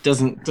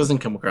 No, doesn't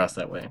come across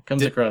that way. It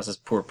comes across as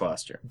poor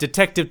posture.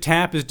 Detective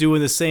Tapp is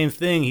doing the same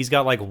thing. He's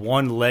got like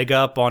one leg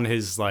up on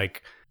his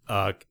like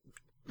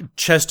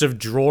chest of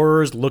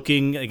drawers,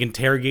 looking like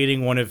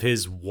interrogating one of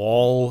his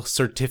wall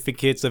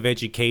certificates of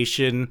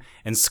education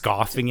and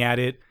scoffing at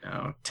it.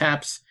 No,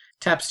 Tapp's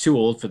too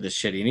old for this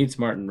shit. He needs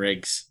Martin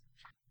Riggs.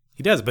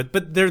 He does, but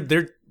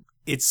they're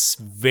it's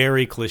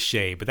very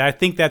cliche. But I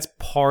think that's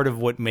part of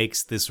what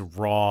makes this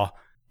raw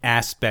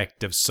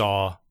aspect of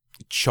Saw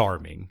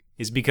charming,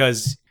 is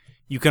because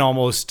you can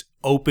almost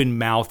open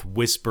mouth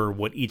whisper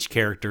what each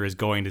character is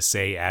going to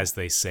say as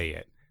they say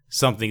it.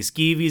 Something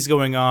skeevy's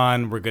going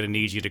on. We're going to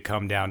need you to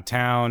come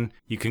downtown.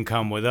 You can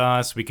come with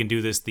us. We can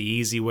do this the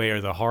easy way or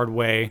the hard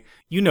way.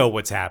 You know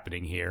what's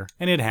happening here.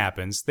 And it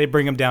happens. They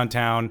bring him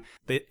downtown.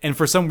 And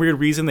for some weird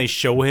reason, they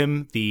show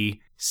him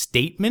the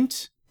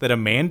statement that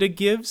Amanda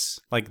gives.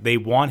 Like, they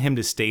want him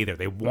to stay there.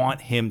 They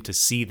want him to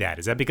see that.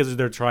 Is that because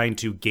they're trying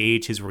to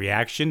gauge his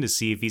reaction to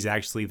see if he's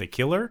actually the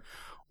killer?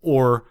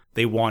 Or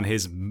they want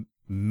his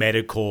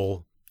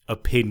medical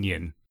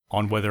opinion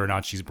on whether or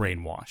not she's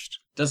brainwashed?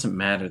 Doesn't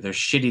matter. They're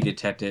shitty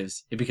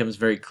detectives. It becomes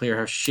very clear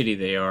how shitty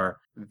they are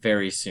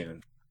very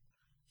soon.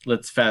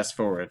 Let's fast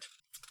forward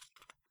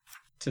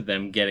to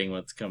them getting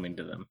what's coming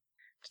to them.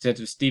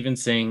 Detective Stephen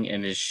Singh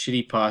and his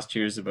shitty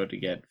posture is about to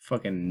get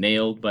fucking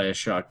nailed by a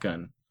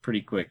shotgun.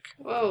 Pretty quick.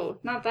 Whoa,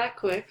 not that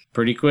quick.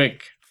 Pretty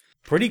quick.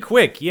 Pretty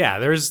quick, yeah.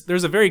 There's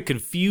a very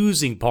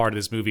confusing part of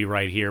this movie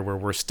right here where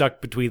we're stuck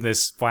between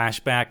this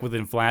flashback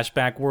within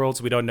flashback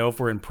worlds. We don't know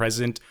if we're in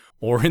present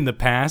or in the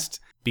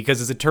past.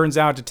 Because as it turns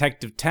out,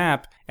 Detective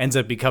Tapp ends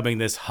up becoming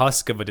this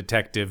husk of a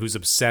detective who's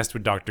obsessed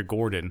with Dr.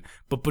 Gordon.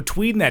 But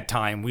between that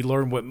time, we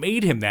learn what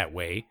made him that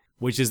way,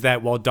 which is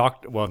that while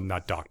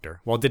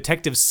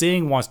Detective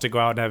Singh wants to go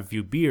out and have a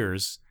few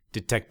beers,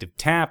 Detective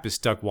Tapp is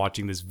stuck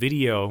watching this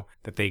video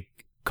that they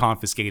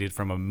confiscated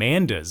from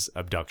Amanda's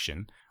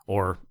abduction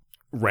or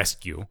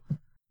rescue,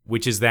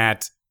 which is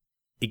that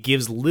it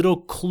gives little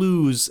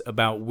clues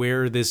about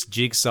where this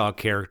Jigsaw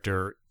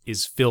character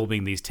is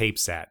filming these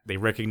tapes at. They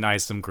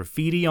recognize some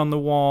graffiti on the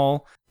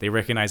wall. They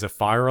recognize a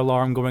fire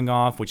alarm going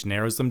off, which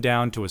narrows them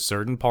down to a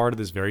certain part of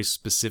this very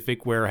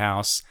specific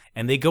warehouse.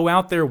 And they go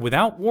out there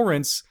without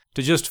warrants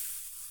to just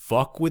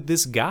fuck with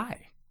this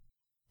guy.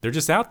 They're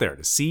just out there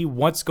to see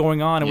what's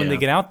going on. And when they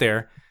get out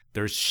there,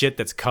 there's shit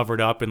that's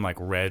covered up in like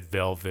red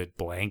velvet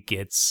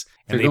blankets.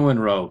 And They're going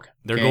rogue.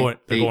 They're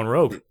going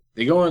rogue.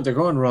 They're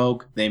going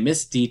rogue. They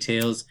miss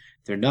details.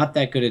 They're not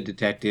that good at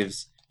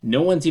detectives.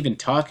 No one's even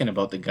talking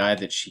about the guy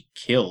that she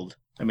killed.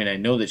 I mean, I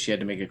know that she had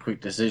to make a quick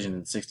decision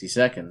in 60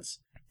 seconds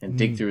and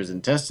dig through his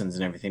intestines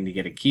and everything to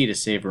get a key to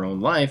save her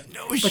own life.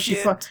 No but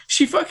shit.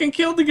 She fucking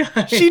killed the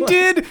guy. She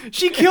did.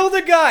 She killed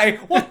a guy.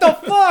 What the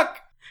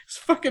fuck? This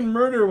fucking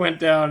murder went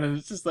down, and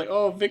it's just like,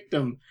 oh,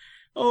 victim.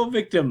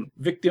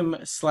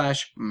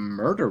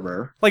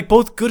 Victim/murderer. Like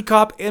both good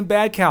cop and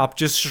bad cop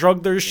just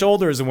shrugged their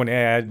shoulders and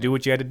went, do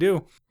what you had to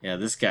do. Yeah,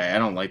 this guy, I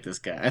don't like this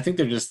guy. I think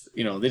they're just,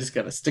 they just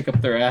got to stick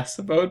up their ass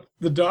about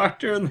the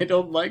doctor and they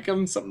don't like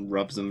him. Something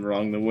rubs them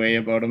wrong the way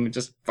about him.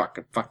 Just fuck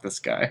this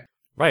guy.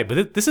 Right,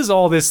 but this is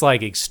all this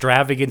like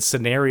extravagant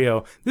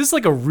scenario. This is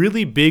like a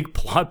really big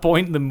plot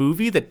point in the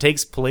movie that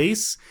takes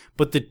place,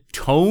 but the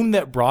tone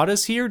that brought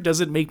us here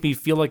doesn't make me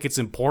feel like it's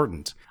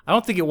important. I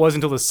don't think it was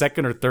until the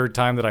second or third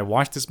time that I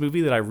watched this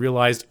movie that I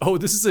realized, oh,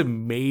 this is a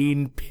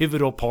main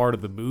pivotal part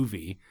of the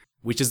movie,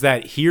 which is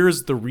that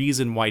here's the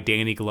reason why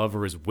Danny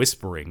Glover is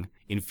whispering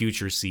in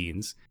future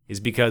scenes, is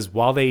because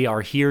while they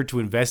are here to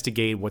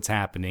investigate what's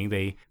happening,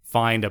 they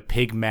find a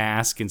pig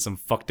mask and some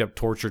fucked up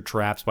torture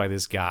traps by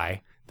this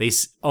guy.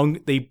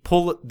 They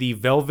pull the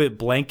velvet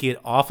blanket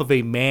off of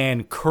a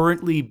man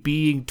currently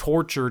being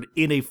tortured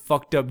in a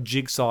fucked up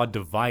Jigsaw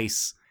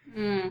device.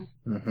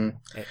 Mm-hmm.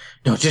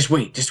 No, just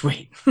wait. Just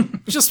wait.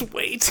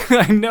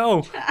 I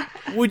know.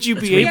 Would you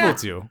be able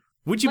to?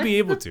 Would you be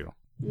able to?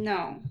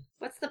 No.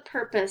 What's the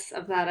purpose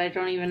of that? I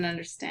don't even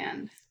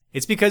understand.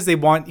 It's because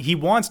he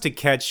wants to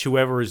catch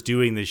whoever is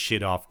doing this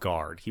shit off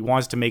guard. He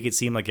wants to make it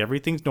seem like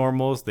everything's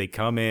normal. So they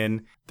come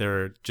in,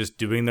 they're just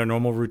doing their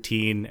normal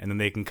routine, and then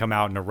they can come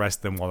out and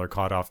arrest them while they're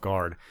caught off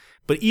guard.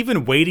 But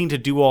even waiting to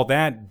do all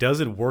that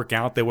doesn't work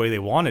out the way they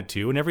wanted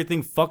to, and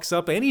everything fucks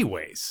up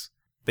anyways.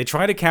 They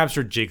try to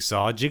capture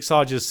Jigsaw.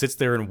 Jigsaw just sits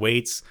there and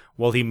waits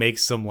while he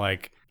makes some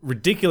like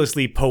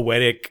ridiculously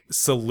poetic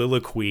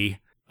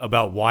soliloquy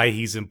about why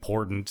he's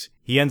important.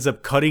 He ends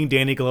up cutting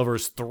Danny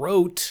Glover's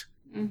throat.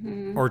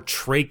 Mm-hmm. Or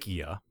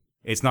trachea.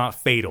 It's not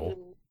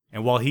fatal.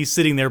 And while he's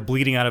sitting there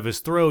bleeding out of his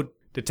throat,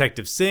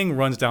 Detective Singh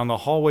runs down the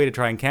hallway to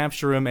try and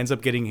capture him, ends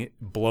up getting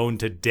blown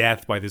to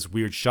death by this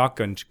weird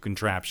shotgun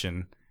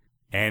contraption,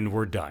 and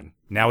we're done.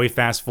 Now we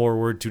fast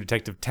forward to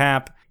Detective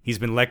Tapp. He's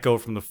been let go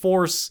from the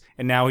force,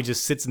 and now he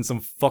just sits in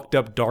some fucked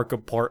up dark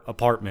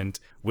apartment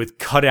with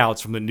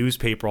cutouts from the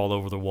newspaper all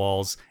over the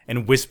walls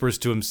and whispers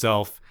to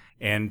himself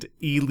and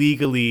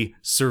illegally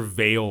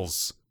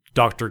surveils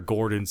Dr.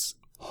 Gordon's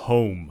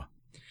home.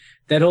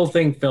 That whole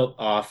thing felt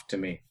off to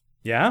me.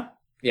 Yeah?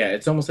 Yeah,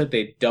 it's almost like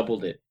they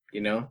doubled it,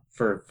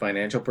 for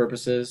financial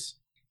purposes.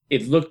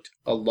 It looked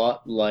a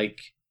lot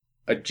like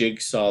a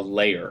Jigsaw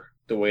layer,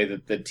 the way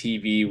that the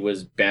TV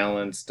was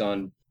balanced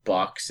on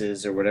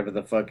boxes or whatever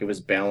the fuck it was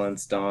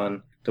balanced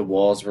on. The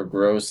walls were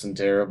gross and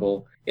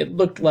terrible. It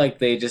looked like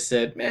they just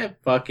said, man,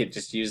 fuck it,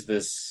 just use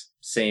this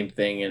same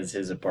thing as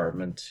his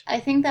apartment. I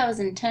think that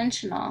was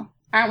intentional.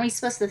 Aren't we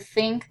supposed to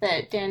think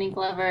that Danny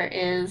Glover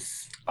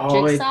is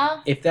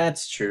Jigsaw? If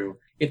that's true,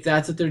 if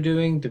that's what they're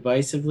doing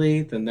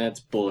divisively, then that's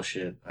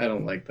bullshit. I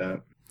don't like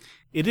that.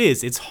 It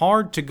is. It's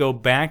hard to go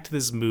back to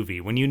this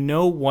movie when you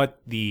know what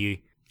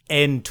the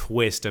end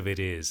twist of it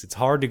is. It's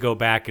hard to go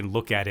back and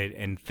look at it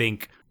and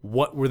think,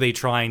 what were they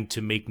trying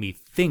to make me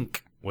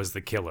think was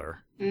the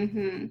killer?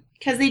 Mm-hmm.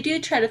 Because they do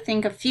try to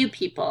think a few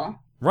people.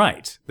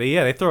 Right.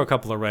 They throw a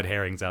couple of red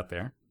herrings out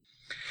there.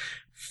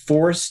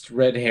 Forced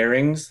red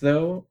herrings,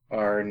 though,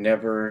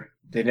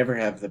 they never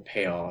have the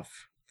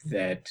payoff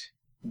that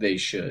they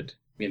should,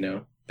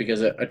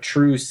 because a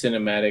true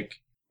cinematic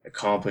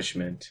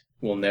accomplishment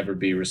will never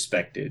be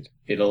respected.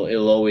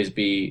 It'll always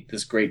be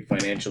this great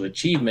financial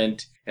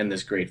achievement and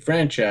this great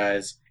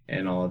franchise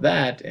and all of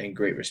that and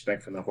great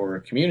respect from the horror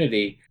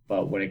community.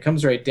 But when it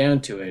comes right down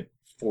to it,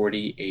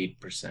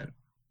 48%.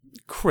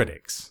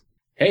 Critics.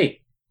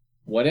 Hey,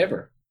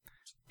 whatever.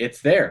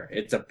 It's there.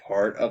 It's a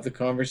part of the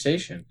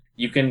conversation.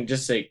 You can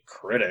just say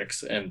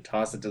critics and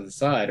toss it to the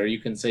side, or you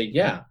can say,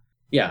 yeah,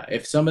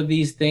 if some of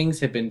these things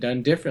had been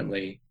done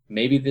differently,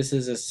 maybe this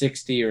is a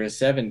 60 or a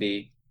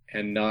 70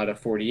 and not a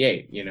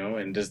 48,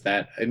 and does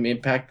that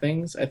impact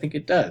things? I think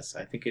it does.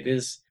 I think it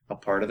is a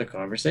part of the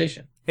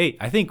conversation. Hey,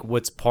 I think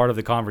what's part of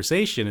the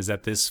conversation is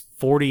that this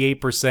 48%,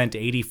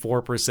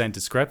 84%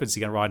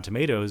 discrepancy on Rotten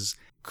Tomatoes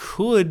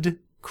could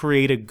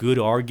create a good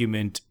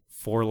argument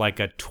for like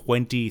a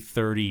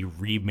 2030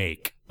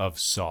 remake of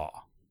Saw.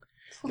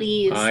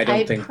 Please, I I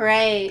don't think-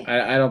 pray.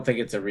 I don't think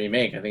it's a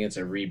remake. I think it's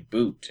a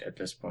reboot at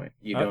this point.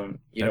 You don't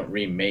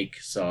remake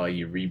Saw,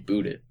 you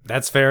reboot it.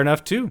 That's fair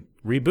enough, too.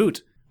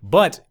 Reboot.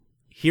 But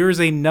here's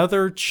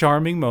another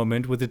charming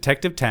moment with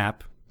Detective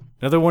Tapp.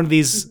 Another one of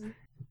these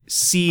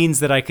scenes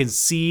that I can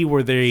see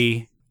where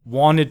they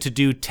wanted to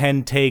do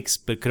 10 takes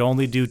but could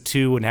only do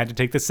 2 and had to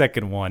take the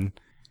second one.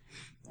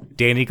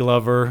 Danny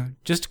Glover,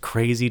 just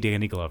crazy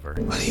Danny Glover.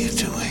 What are you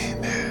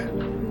doing there?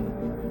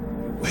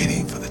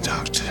 Waiting for the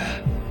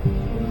doctor.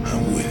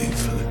 I'm waiting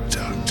for the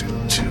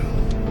doctor,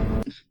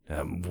 too.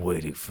 I'm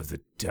waiting for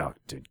the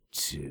doctor,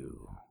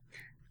 too.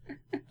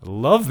 I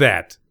love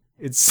that.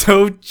 It's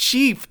so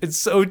cheap. It's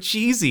so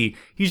cheesy.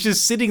 He's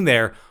just sitting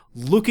there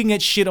looking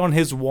at shit on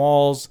his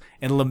walls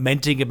and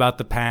lamenting about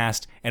the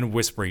past and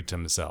whispering to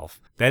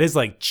himself. That is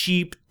like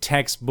cheap,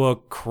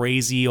 textbook,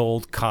 crazy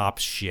old cop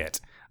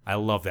shit. I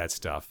love that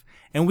stuff.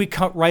 And we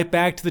cut right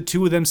back to the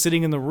two of them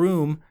sitting in the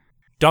room.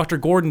 Dr.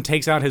 Gordon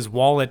takes out his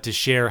wallet to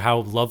share how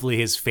lovely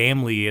his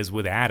family is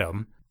with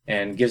Adam.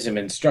 And gives him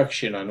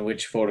instruction on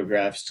which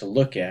photographs to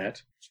look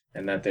at,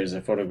 and that there's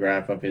a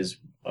photograph of his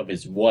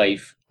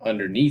wife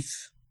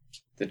underneath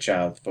the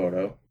child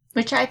photo.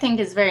 Which I think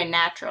is very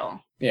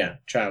natural. Yeah,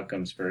 child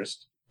comes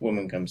first,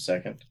 woman comes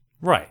second.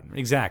 Right,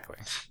 exactly.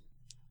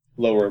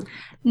 Lower.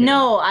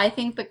 No, I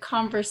think the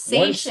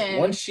conversation...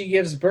 Once she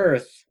gives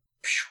birth,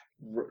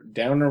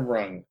 down a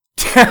rung.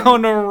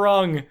 Down a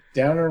rung.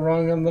 Down a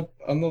rung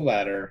on the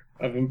ladder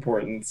of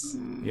importance.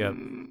 Yep.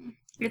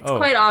 It's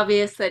quite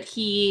obvious that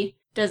he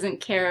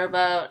doesn't care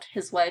about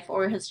his wife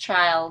or his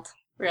child,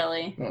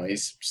 really. Well,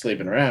 he's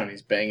sleeping around.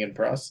 He's banging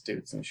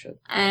prostitutes and shit.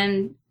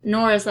 And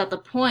nor is that the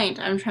point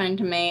I'm trying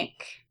to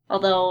make,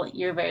 although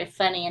you're very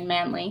funny and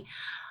manly.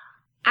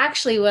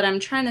 Actually, what I'm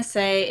trying to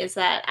say is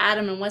that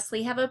Adam and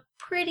Wesley have a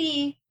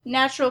pretty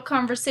natural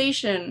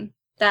conversation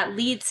that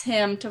leads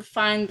him to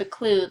find the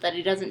clue that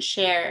he doesn't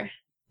share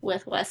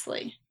with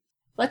Wesley.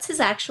 What's his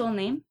actual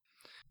name?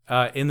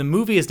 In the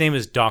movie, his name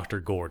is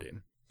Dr.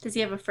 Gordon. Does he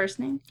have a first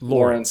name?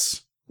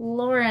 Lawrence.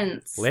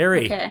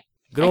 Larry. Okay.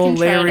 Good old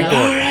Larry Gordon.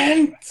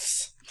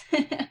 Lawrence!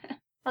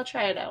 I'll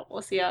try it out.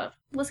 We'll see how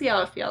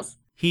it feels.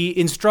 He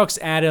instructs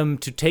Adam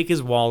to take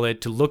his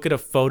wallet to look at a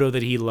photo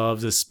that he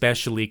loves,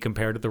 especially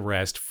compared to the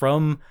rest,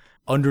 from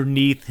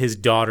underneath his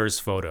daughter's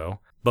photo.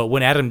 But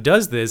when Adam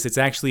does this, it's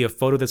actually a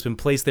photo that's been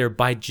placed there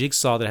by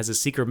Jigsaw that has a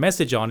secret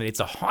message on it. It's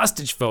a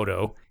hostage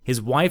photo.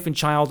 His wife and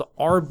child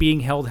are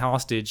being held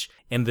hostage,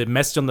 and the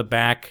message on the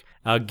back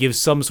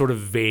gives some sort of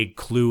vague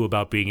clue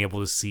about being able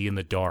to see in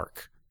the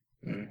dark.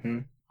 Mm-hmm.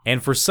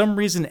 And for some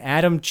reason,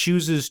 Adam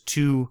chooses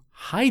to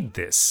hide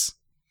this.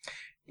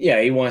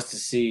 Yeah, he wants to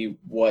see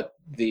what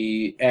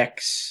the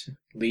X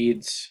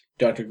leads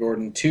Dr.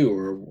 Gordon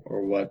to,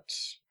 or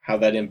how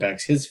that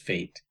impacts his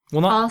fate.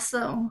 Well, not.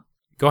 Also,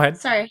 Go ahead.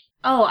 sorry.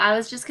 Oh, I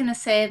was just going to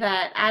say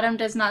that Adam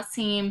does not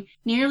seem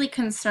nearly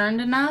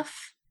concerned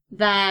enough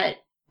that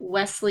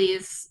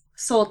Wesley's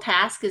sole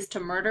task is to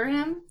murder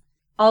him.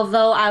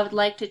 Although I would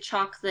like to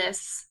chalk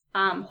this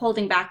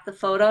holding back the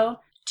photo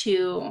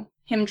to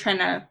him trying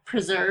to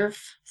preserve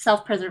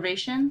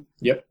self-preservation.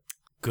 Yep.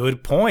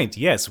 Good point.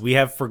 Yes, we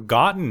have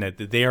forgotten it.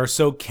 That they are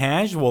so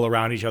casual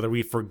around each other.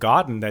 We've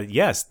forgotten that,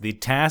 yes, the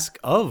task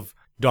of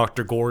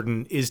Dr.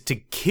 Gordon is to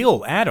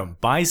kill Adam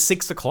by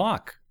 6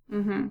 o'clock.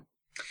 Mm-hmm.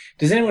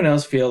 Does anyone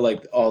else feel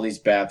like all these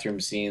bathroom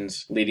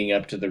scenes leading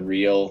up to the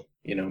real,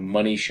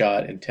 money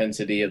shot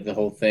intensity of the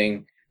whole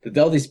thing, that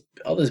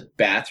all this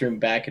bathroom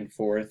back and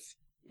forth,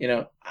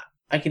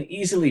 I can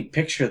easily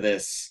picture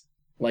this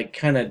like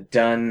kind of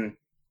done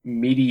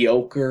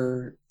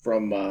mediocre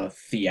from a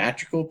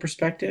theatrical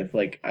perspective.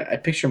 Like I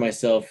picture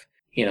myself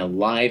in a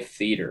live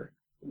theater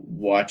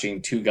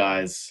watching two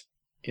guys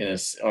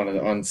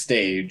on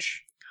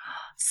stage.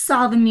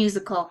 Saw the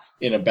musical.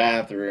 In a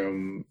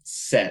bathroom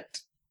set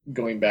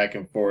going back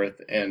and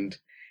forth, and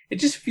it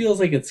just feels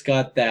like it's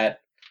got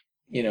that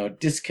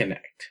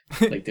disconnect.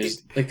 Like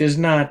there's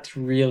not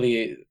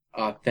really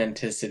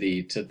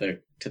authenticity to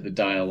the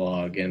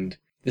dialogue, and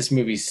this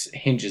movie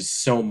hinges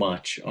so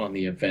much on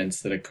the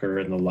events that occur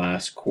in the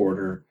last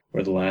quarter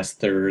or the last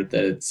third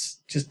that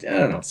it's just, I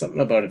don't know, something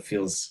about it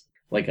feels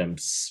like I'm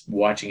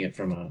watching it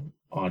from an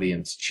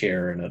audience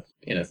chair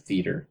in a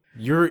theater.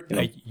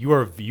 You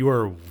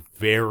are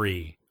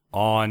very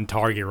on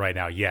target right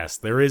now. Yes,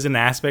 there is an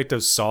aspect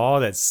of Saw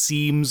that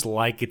seems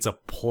like it's a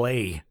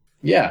play.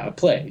 Yeah, a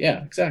play.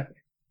 Yeah, exactly.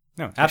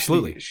 No,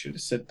 absolutely. Should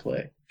have said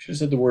play. Should have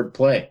said the word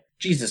play.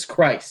 Jesus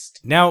Christ.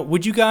 Now,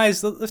 would you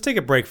guys, let's take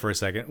a break for a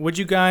second. Would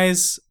you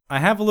guys, I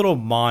have a little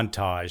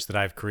montage that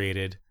I've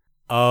created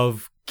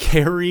of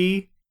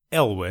Cary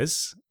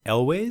Elwes.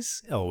 Wesley.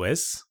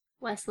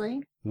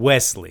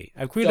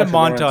 I've created Dr. a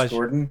montage. Lawrence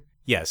Gordon.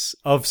 Yes,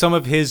 of some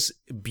of his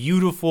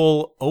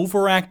beautiful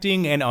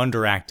overacting and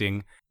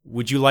underacting.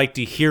 Would you like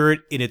to hear it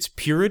in its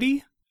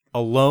purity,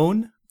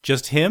 alone,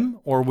 just him?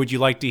 Or would you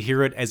like to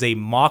hear it as a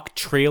mock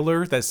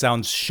trailer that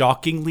sounds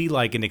shockingly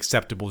like an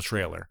acceptable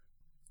trailer?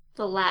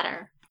 The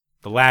latter.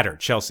 The latter,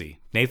 Chelsea.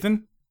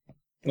 Nathan?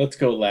 Let's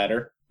go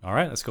ladder. All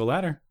right, let's go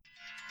latter.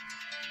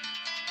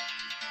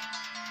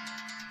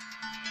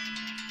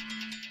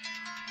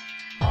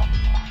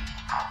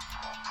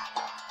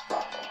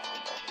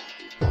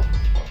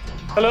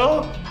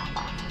 Hello?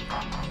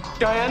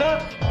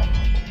 Diana?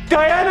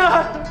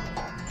 Diana!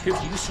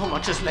 If you so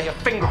much as lay a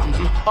finger on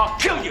me, I'll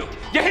kill you!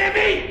 You hear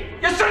me?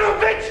 You son of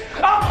a bitch!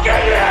 I'll kill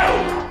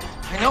you!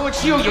 I know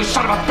it's you, you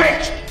son of a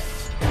bitch!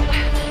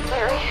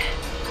 Larry.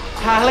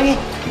 Hallie?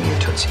 Give me your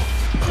Tootsie.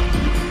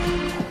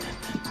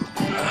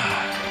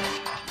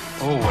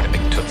 Oh, what a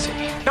big Tootsie.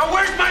 Now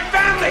where's my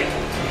family?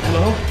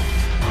 Hello?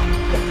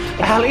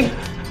 Allie?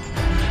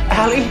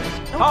 Allie?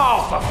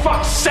 Oh, for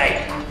fuck's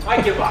sake! I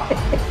give up.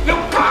 You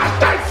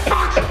bastard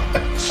fuck!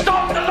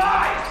 Stop the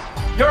lies!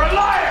 You're a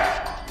liar!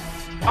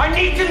 I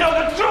need to know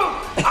the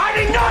truth! I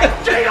did not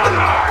cheat on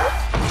her!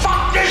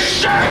 Fuck this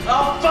shit!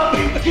 I'll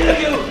fucking kill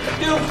you!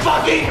 You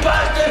fucking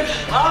bastard!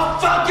 I'll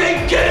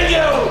fucking kill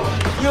you!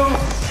 You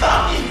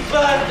fucking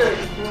bastard!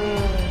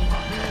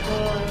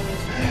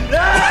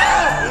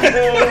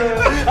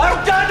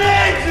 I've done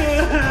it!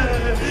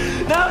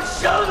 Now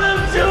show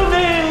them to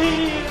me!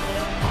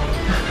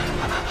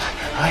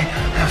 I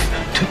have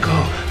to go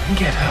and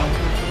get help.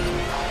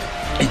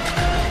 Get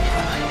help.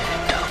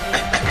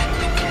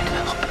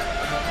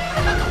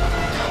 I'm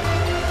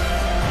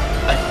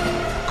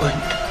going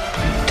to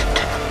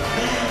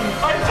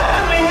My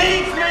family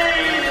needs me!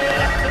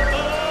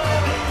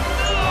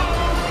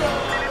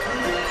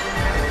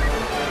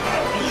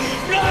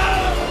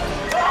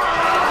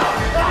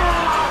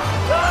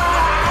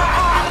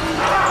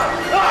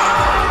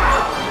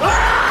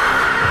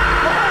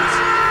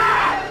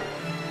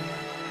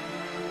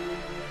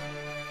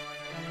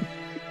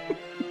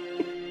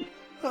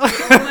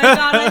 Oh my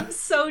god, I'm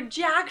so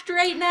jacked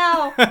right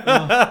now.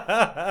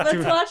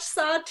 Let's watch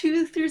Saw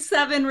 2 through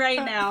 7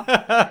 right now.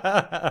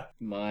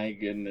 My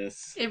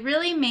goodness. It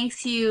really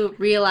makes you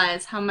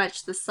realize how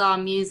much the Saw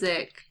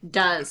music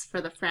does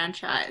for the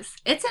franchise.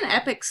 It's an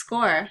epic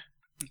score.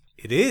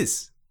 It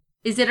is.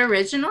 Is it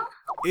original?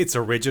 It's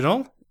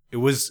original. It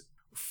was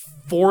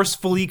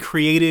forcefully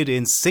created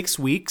in 6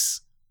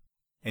 weeks.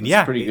 And That's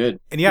yeah, pretty good.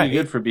 And yeah, pretty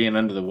good for being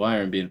under the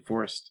wire and being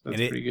forced. That's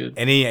and pretty good.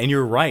 And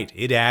you're right.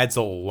 It adds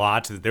a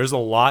lot. There's a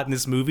lot in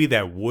this movie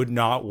that would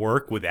not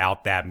work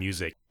without that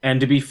music. And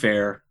to be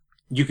fair,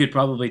 you could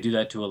probably do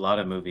that to a lot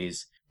of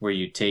movies where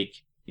you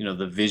take,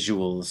 the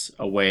visuals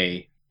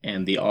away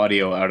and the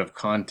audio out of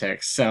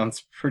context.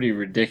 Sounds pretty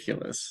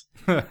ridiculous.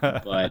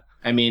 But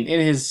I mean,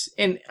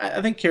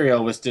 I think Cary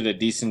Elwes did a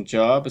decent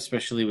job,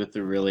 especially with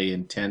the really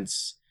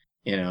intense,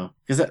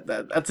 because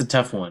that's a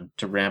tough one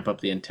to ramp up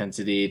the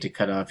intensity, to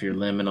cut off your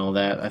limb and all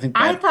that.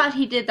 I thought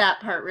he did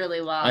that part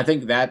really well. I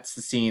think that's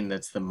the scene,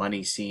 that's the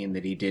money scene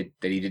that he did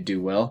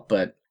do well.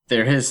 But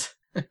there is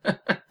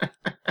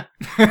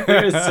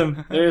there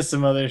is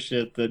some other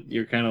shit that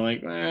you're kind of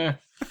like,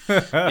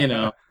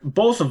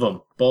 both of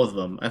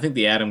them. I think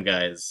the Adam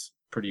guy is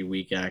pretty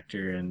weak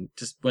actor, and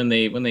just when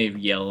they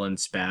yell and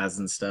spaz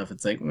and stuff,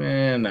 it's like,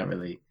 not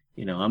really.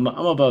 I'm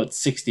about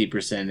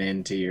 60%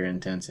 into your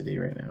intensity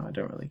right now. I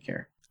don't really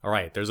care. All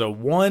right, there's a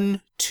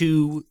 1,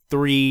 2,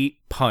 3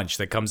 punch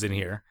that comes in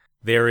here.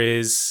 There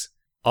is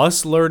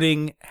us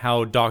learning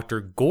how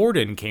Dr.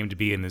 Gordon came to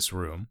be in this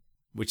room,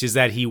 which is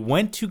that he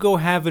went to go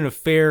have an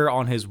affair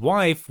on his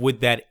wife with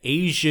that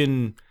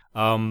Asian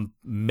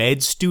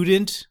med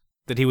student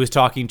that he was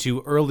talking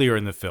to earlier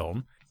in the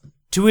film.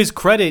 To his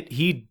credit,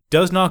 he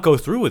does not go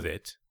through with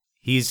it.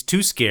 He's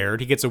too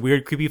scared. He gets a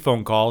weird, creepy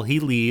phone call. He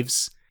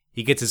leaves.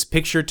 He gets his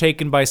picture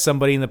taken by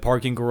somebody in the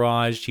parking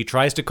garage. He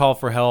tries to call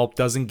for help,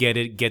 doesn't get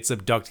it, gets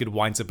abducted,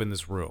 winds up in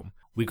this room.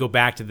 We go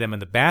back to them in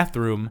the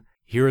bathroom.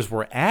 Here's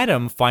where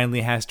Adam finally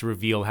has to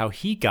reveal how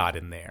he got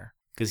in there.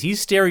 Because he's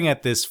staring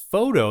at this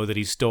photo that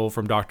he stole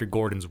from Dr.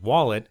 Gordon's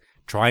wallet,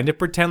 trying to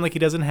pretend like he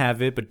doesn't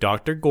have it, but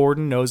Dr.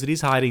 Gordon knows that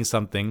he's hiding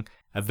something.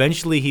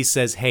 Eventually he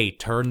says, hey,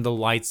 turn the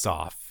lights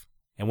off.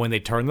 And when they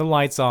turn the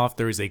lights off,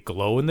 there is a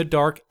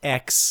glow-in-the-dark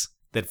X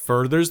that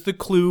furthers the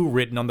clue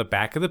written on the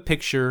back of the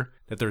picture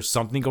that there's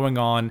something going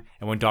on.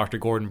 And when Dr.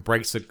 Gordon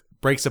breaks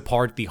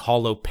apart the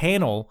hollow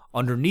panel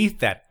underneath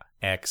that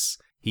X,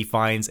 he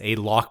finds a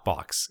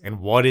lockbox. And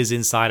what is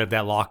inside of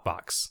that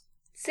lockbox?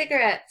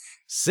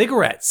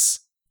 Cigarettes.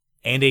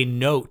 And a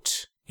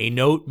note. A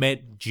note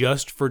meant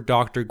just for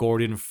Dr.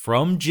 Gordon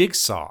from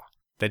Jigsaw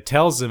that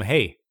tells him,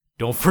 hey,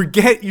 don't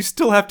forget you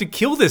still have to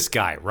kill this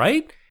guy,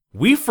 right?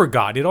 We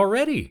forgot it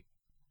already.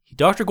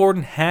 Dr.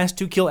 Gordon has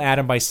to kill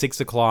Adam by 6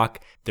 o'clock.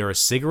 There are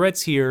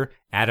cigarettes here.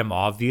 Adam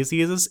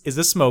obviously is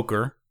a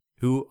smoker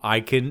who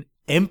I can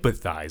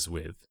empathize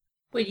with.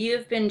 Would you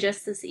have been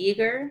just as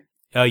eager?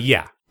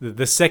 Yeah.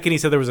 The second he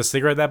said there was a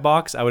cigarette in that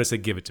box, I would have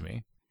said, give it to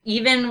me.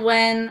 Even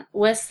when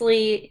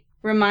Wesley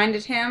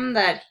reminded him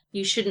that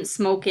you shouldn't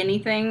smoke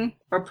anything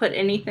or put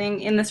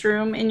anything in this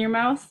room in your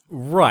mouth?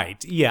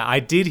 Right. Yeah, I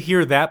did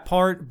hear that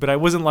part, but I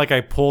wasn't like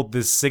I pulled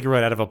this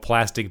cigarette out of a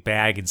plastic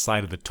bag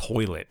inside of the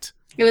toilet.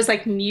 It was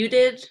like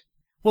muted.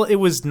 Well, it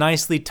was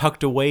nicely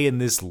tucked away in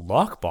this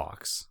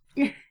lockbox.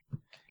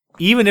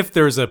 Even if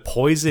there's a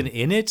poison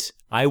in it,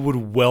 I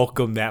would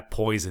welcome that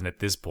poison at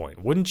this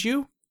point, wouldn't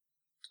you?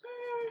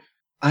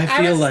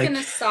 I was going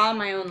to saw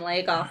my own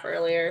leg off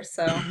earlier,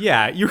 so...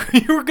 Yeah, you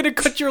were going to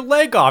cut your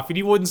leg off and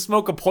you wouldn't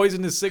smoke a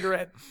poisonous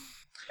cigarette.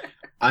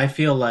 I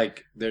feel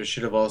like there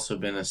should have also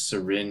been a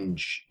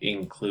syringe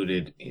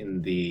included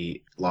in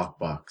the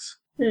lockbox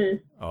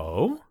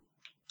Oh?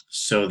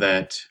 so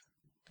that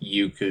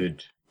you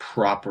could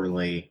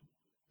properly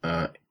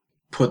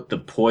put the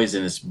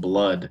poisonous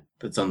blood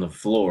that's on the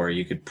floor,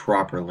 you could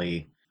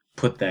properly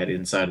put that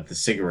inside of the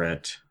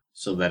cigarette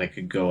so that it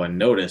could go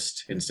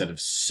unnoticed instead of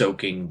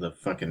soaking the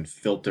fucking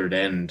filtered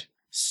end,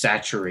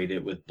 saturate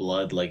it with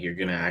blood like you're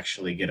gonna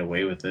actually get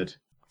away with it.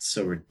 It's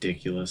so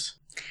ridiculous.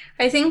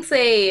 I think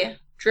they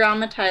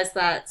dramatize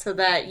that so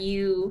that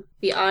you,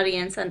 the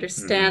audience,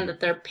 understand that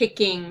they're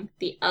picking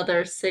the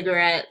other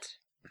cigarette.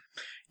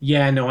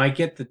 Yeah, no, I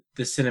get the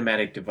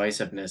cinematic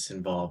divisiveness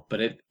involved,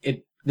 but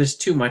it there's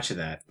too much of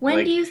that.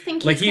 When do you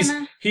think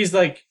he's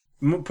like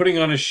putting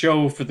on a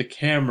show for the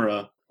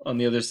camera on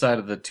the other side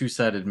of the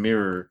two-sided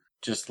mirror,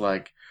 just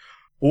like,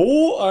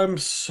 oh, I'm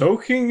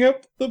soaking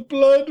up the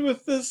blood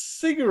with this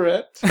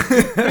cigarette.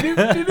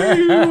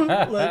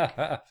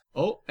 Like,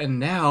 oh, and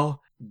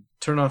now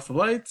turn off the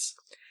lights.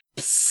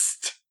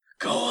 Psst,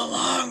 go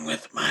along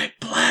with my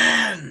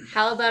plan.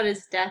 How about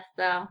his death,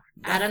 though?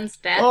 Adam's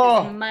death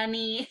is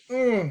money.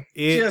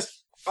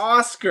 Just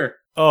Oscar.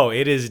 Oh,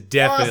 it is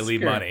definitely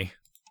Oscar. money.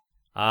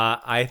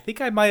 I think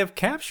I might have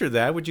captured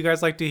that. Would you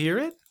guys like to hear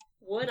it?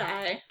 Would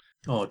I?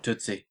 Oh,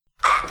 Tootsie.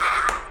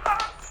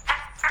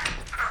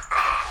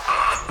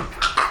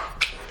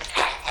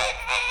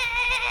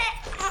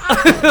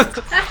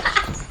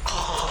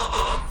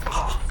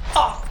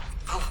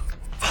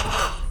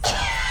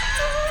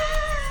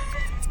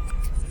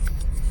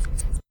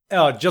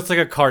 Oh, just like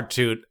a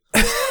cartoon.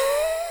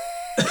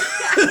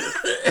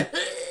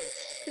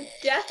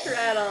 Death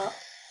rattle.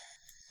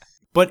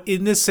 But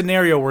in this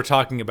scenario, we're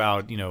talking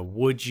about,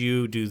 would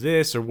you do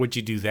this or would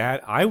you do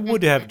that? I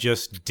would have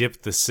just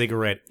dipped the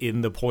cigarette in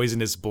the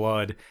poisonous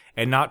blood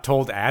and not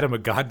told Adam a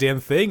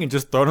goddamn thing and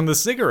just thrown him the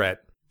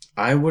cigarette.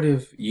 I would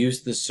have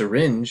used the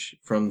syringe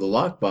from the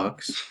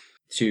lockbox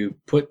to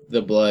put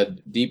the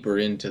blood deeper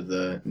into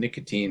the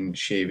nicotine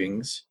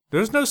shavings.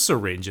 There's no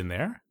syringe in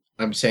there.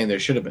 I'm saying there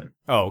should have been.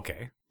 Oh,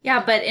 okay.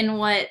 Yeah, but in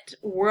what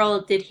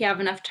world did he have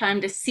enough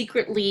time to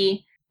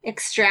secretly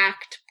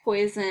extract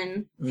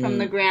poison from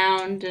the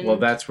ground? And... Well,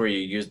 that's where you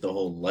use the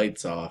whole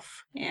lights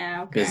off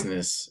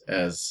business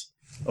as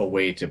a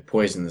way to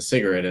poison the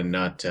cigarette and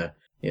not to,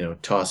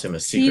 toss him a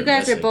secret So you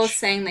guys message. are both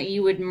saying that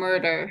you would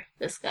murder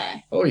this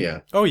guy. Oh,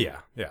 yeah. Oh, yeah,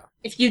 yeah.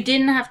 If you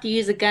didn't have to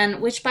use a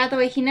gun, which, by the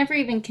way, he never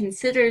even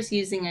considers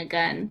using a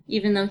gun,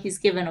 even though he's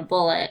given a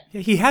bullet.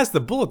 Yeah, he has the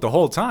bullet the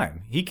whole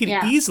time. He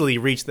can easily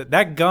reach that.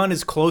 That gun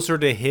is closer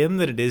to him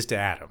than it is to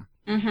Adam.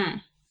 Mm-hmm.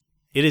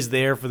 It is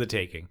there for the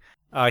taking.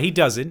 He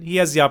doesn't. He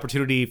has the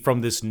opportunity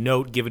from this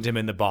note given to him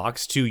in the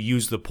box to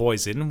use the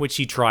poison, which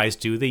he tries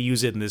to. They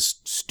use it in this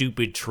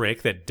stupid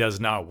trick that does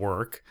not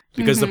work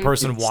because the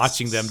person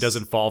watching them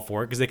doesn't fall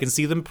for it because they can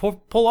see them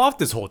pull off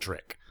this whole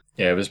trick.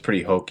 Yeah, it was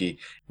pretty hokey.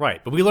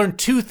 Right, but we learned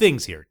two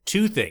things here.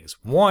 Two things.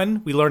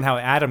 One, we learned how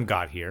Adam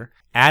got here.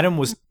 Adam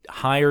was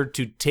hired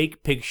to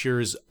take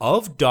pictures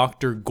of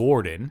Dr.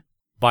 Gordon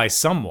by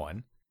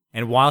someone.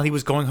 And while he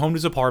was going home to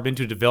his apartment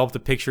to develop the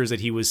pictures that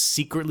he was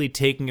secretly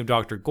taking of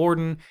Dr.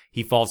 Gordon,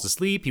 he falls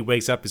asleep, he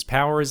wakes up, his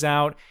power is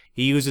out,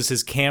 he uses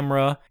his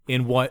camera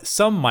in what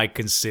some might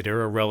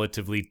consider a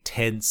relatively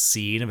tense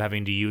scene of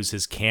having to use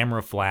his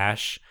camera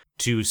flash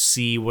to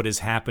see what is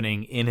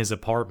happening in his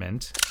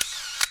apartment.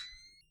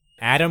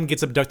 Adam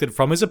gets abducted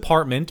from his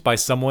apartment by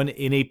someone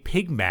in a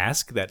pig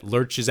mask that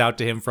lurches out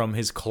to him from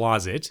his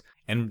closet,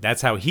 and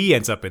that's how he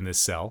ends up in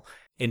this cell.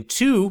 And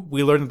two,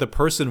 we learn that the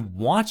person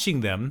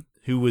watching them,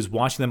 who was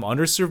watching them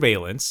under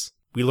surveillance,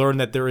 we learn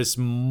that there is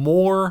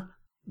more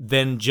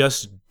than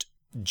just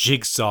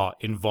Jigsaw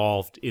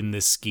involved in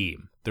this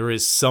scheme. There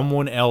is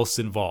someone else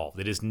involved.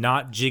 It is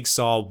not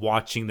Jigsaw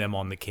watching them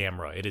on the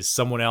camera. It is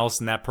someone else,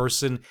 and that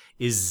person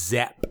is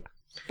Zepp.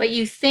 But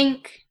you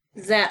think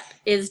Zepp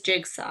is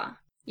Jigsaw.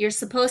 You're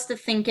supposed to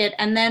think it,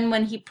 and then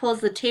when he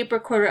pulls the tape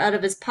recorder out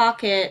of his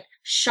pocket,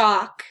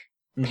 shock,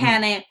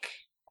 panic.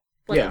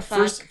 What the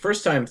fuck?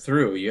 first time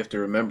through, you have to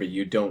remember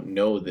you don't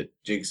know that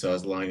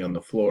Jigsaw's lying on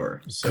the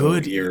floor. So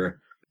Good.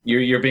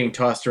 You're being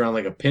tossed around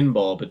like a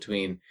pinball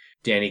between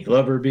Danny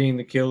Glover being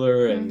the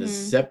killer and the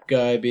Zepp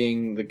guy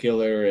being the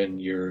killer, and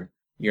you're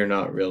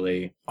not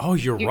really. Oh,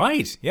 you're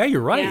right. Yeah,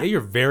 you're right. Yeah,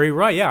 you're very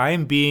right. Yeah, I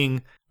am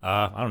being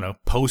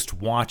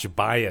post-watch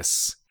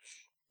bias.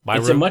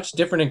 It's a much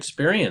different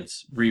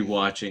experience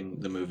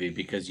rewatching the movie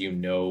because you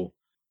know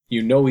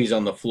he's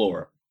on the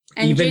floor.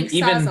 And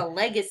Jigsaw's a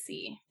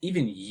legacy.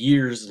 Even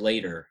years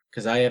later,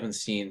 because I haven't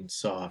seen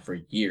Saw for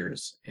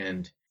years,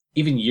 and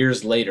even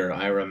years later,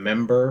 I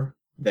remember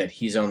that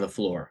he's on the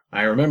floor.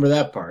 I remember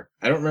that part.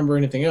 I don't remember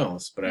anything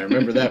else, but I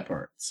remember that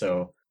part.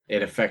 So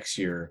it affects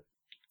your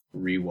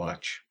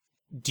rewatch.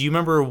 Do you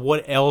remember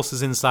what else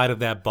is inside of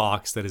that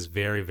box that is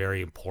very,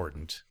 very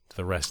important to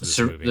the rest of this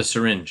movie? The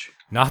syringe.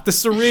 Not the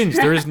syringe.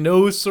 There is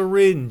no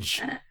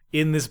syringe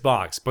in this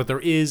box, but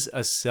there is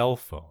a cell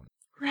phone.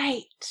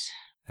 Right.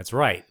 That's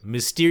right.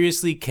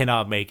 Mysteriously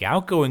cannot make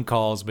outgoing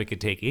calls, but can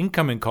take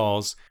incoming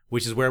calls,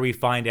 which is where we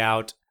find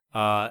out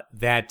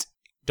that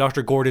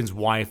Dr. Gordon's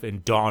wife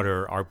and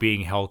daughter are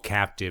being held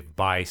captive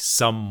by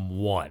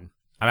someone.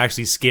 I'm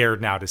actually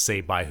scared now to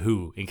say by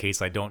who, in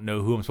case I don't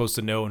know who I'm supposed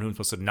to know and who I'm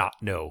supposed to not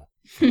know.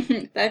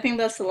 I think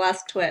that's the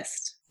last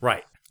twist.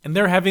 Right. And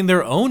they're having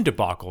their own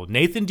debacle.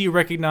 Nathan, do you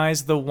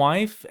recognize the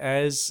wife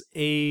as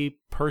a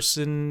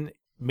person,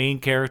 main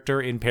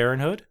character in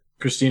Parenthood?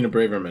 Christina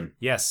Braverman.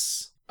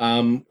 Yes.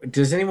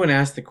 Does anyone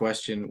ask the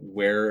question,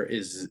 where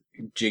is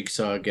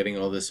Jigsaw getting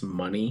all this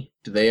money?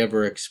 Do they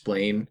ever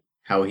explain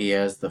how he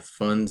has the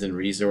funds and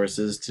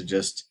resources to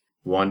just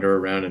wander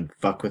around and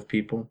fuck with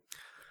people?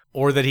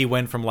 Or that he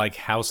went from like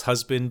house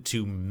husband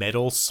to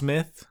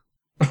metalsmith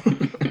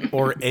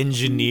or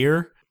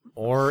engineer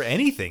or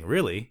anything,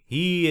 really.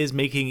 He is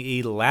making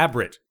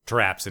elaborate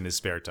traps in his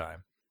spare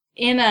time.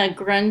 In a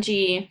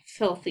grungy,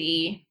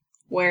 filthy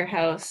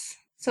warehouse.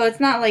 So it's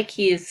not like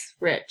he's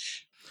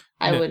rich.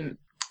 I wouldn't.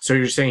 So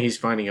you're saying he's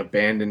finding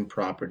abandoned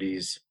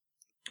properties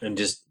and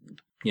just,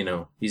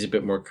 he's a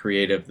bit more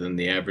creative than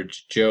the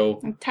average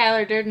Joe.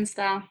 Tyler Durden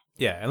style.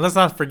 Yeah, and let's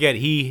not forget,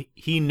 he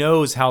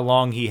knows how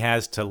long he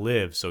has to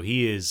live, so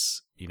he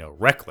is,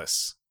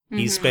 reckless.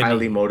 He's spending...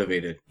 Highly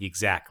motivated.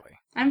 Exactly.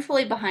 I'm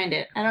fully behind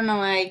it. I don't know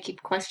why I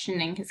keep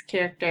questioning his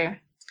character.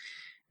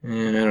 I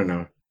don't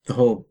know. The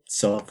whole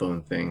cell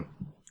phone thing.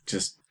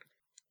 Just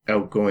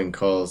outgoing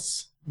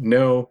calls.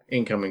 No,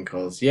 incoming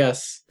calls.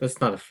 Yes,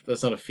 that's not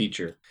a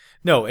feature.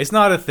 No, it's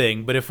not a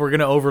thing, but if we're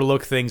going to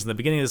overlook things in the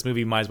beginning of this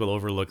movie, might as well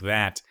overlook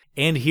that.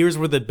 And here's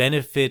where the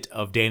benefit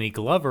of Danny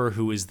Glover,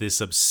 who is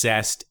this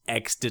obsessed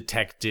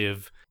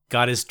ex-detective,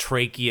 got his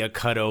trachea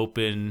cut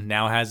open,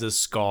 now has a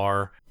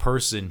scar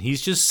person.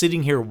 He's just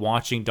sitting here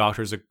watching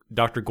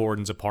Dr.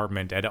 Gordon's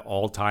apartment at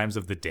all times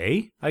of the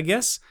day, I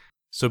guess.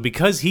 So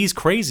because he's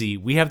crazy,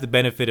 we have the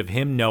benefit of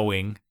him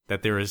knowing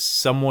that there is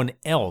someone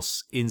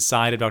else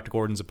inside of Dr.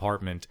 Gordon's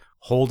apartment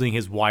holding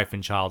his wife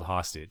and child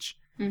hostage.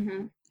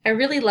 Mm-hmm. I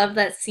really love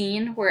that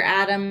scene where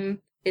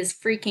Adam is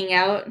freaking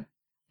out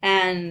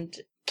and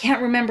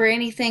can't remember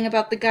anything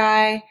about the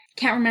guy,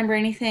 can't remember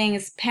anything,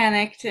 is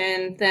panicked,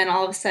 and then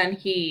all of a sudden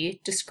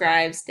he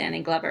describes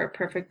Danny Glover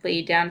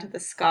perfectly down to the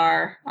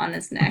scar on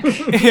his neck.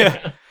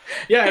 Yeah.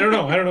 Yeah, I don't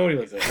know what he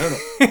looks like. I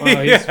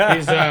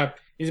don't know.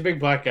 He's a big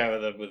black guy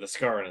with a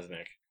scar on his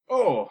neck.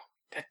 Oh,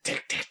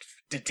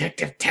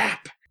 Detective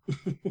Tap.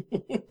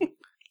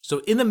 So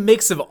in the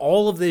mix of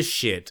all of this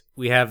shit,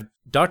 we have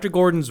Dr.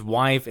 Gordon's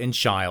wife and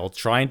child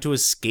trying to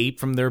escape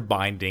from their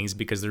bindings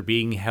because they're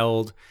being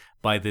held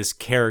by this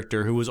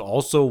character who was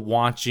also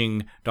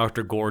watching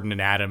Dr. Gordon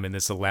and Adam in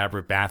this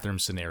elaborate bathroom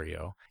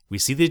scenario. We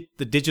see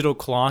the digital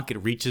clock,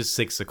 it reaches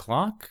 6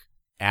 o'clock.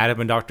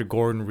 Adam and Dr.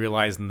 Gordon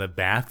realize in the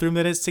bathroom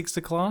that it's 6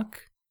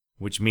 o'clock,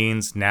 which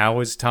means now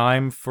it's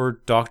time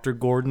for Dr.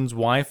 Gordon's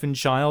wife and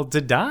child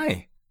to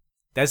die.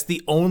 That's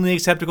the only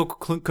acceptable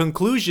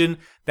conclusion.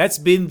 That's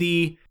been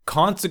the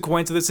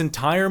consequence of this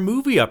entire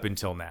movie up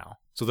until now.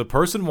 So the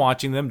person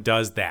watching them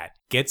does that,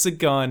 gets a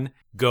gun,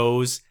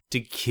 goes to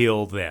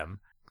kill them.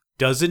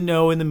 Doesn't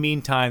know in the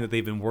meantime that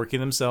they've been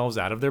working themselves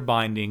out of their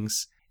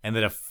bindings and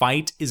that a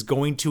fight is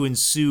going to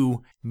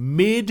ensue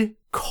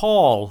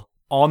mid-call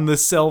on the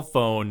cell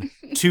phone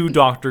to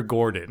Dr.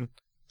 Gordon.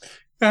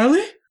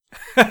 Allie?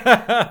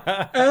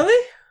 Allie?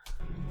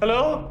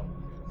 Hello?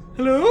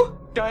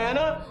 Hello?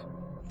 Diana?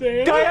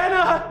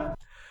 Diana!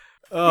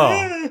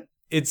 Oh,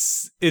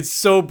 it's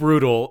so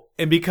brutal.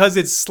 And because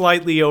it's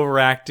slightly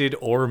overacted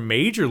or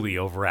majorly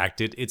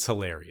overacted, it's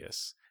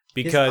hilarious.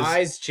 Because his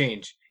eyes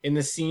change. In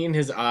the scene,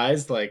 his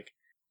eyes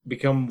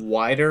become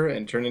wider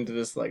and turn into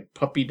this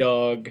puppy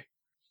dog,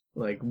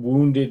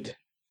 wounded,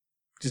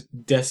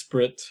 just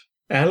desperate.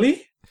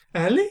 Allie?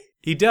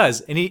 He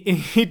does. And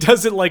he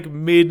does it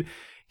mid.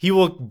 He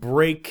will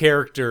break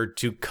character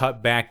to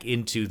cut back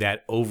into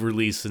that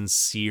overly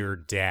sincere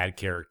dad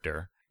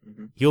character.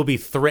 Mm-hmm. He'll be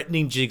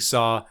threatening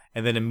Jigsaw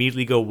and then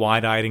immediately go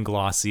wide-eyed and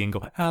glossy and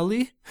go,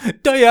 Allie?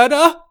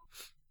 Diana?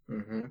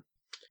 Mm-hmm.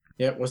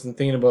 Yeah, wasn't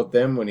thinking about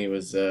them when he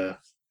was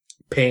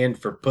paying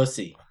for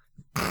pussy.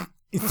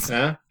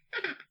 Huh?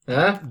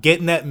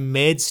 Getting that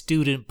med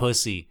student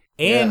pussy.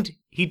 And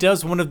he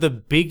does one of the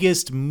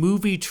biggest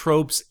movie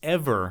tropes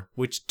ever,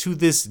 which to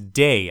this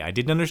day, I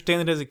didn't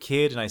understand it as a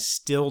kid and I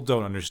still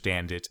don't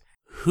understand it.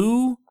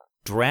 Who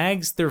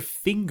drags their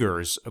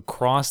fingers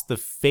across the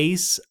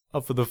face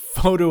of the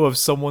photo of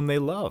someone they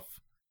love?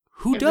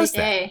 Who does that?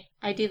 Every day.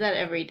 I do that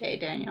every day,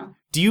 Daniel.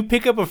 Do you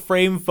pick up a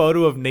frame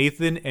photo of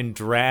Nathan and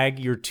drag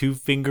your 2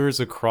 fingers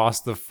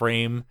across the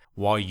frame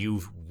while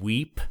you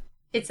weep?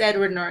 It's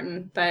Edward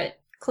Norton, but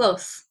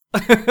close.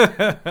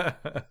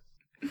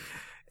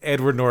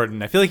 Edward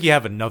Norton. I feel like you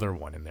have another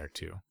one in there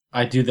too.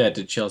 I do that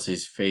to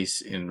Chelsea's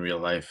face in real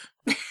life.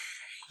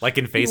 Like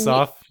in Face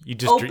Off? You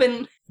just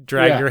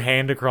drag your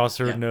hand across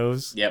her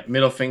nose? Yep,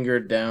 middle finger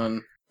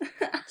down,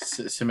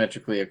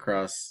 symmetrically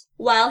across.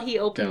 While he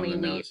openly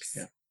weeps.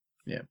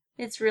 Yeah.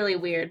 It's really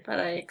weird, but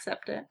I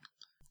accept it.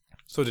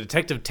 So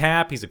Detective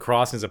Tapp, he's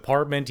across his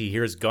apartment. He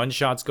hears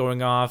gunshots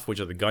going off,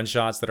 which are the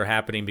gunshots that are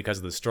happening because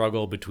of the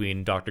struggle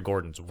between Dr.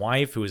 Gordon's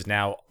wife, who is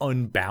now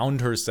unbound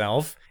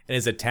herself and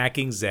is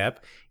attacking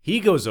Zepp. He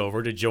goes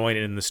over to join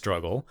in the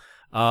struggle.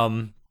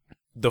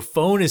 The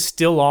phone is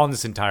still on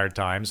this entire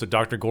time, so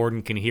Dr.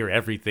 Gordon can hear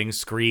everything,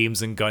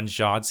 screams and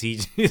gunshots.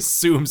 He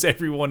assumes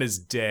everyone is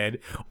dead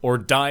or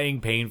dying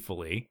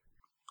painfully.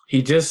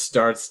 He just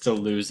starts to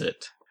lose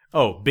it.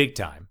 Oh, big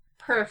time.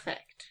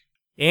 Perfect.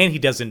 And he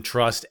doesn't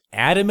trust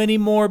Adam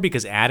anymore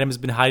because Adam's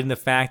been hiding the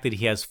fact that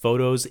he has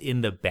photos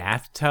in the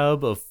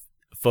bathtub of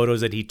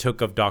photos that he took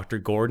of Dr.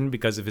 Gordon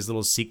because of his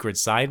little secret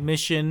side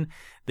mission.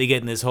 They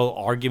get in this whole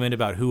argument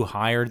about who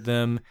hired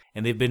them,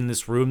 and they've been in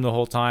this room the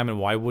whole time, and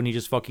why wouldn't he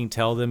just fucking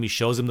tell them? He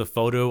shows them the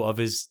photo of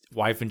his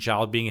wife and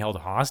child being held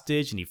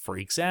hostage, and he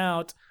freaks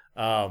out.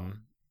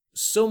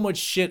 So much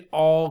shit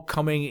all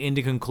coming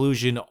into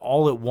conclusion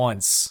all at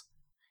once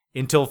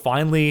until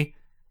finally...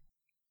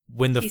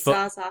 when the he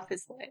saws off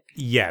his leg.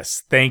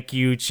 Yes, thank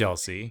you,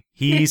 Chelsea.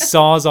 He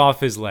saws off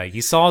his leg.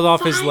 He saws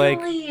off his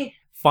leg.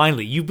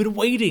 Finally, you've been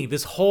waiting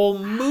this whole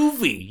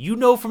movie. You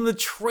know from the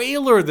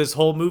trailer this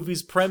whole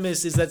movie's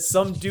premise is that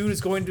some dude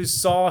is going to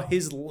saw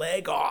his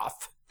leg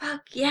off.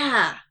 Fuck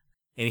yeah.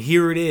 And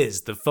here it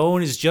is. The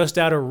phone is just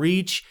out of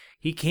reach.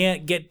 He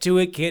can't get to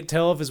it, can't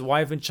tell if his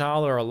wife and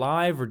child are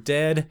alive or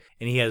dead,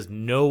 and he has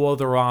no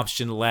other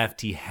option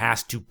left. He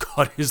has to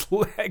cut his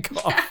leg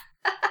off.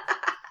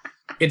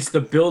 It's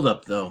the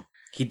buildup, though.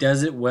 He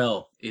does it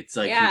well. It's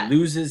like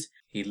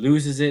he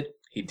loses it,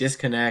 he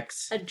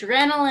disconnects.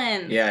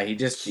 Adrenaline. Yeah, he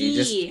just,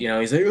 you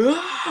know, he's like,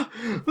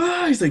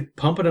 he's like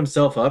pumping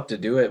himself up to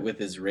do it with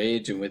his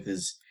rage and with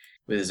his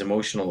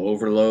emotional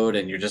overload,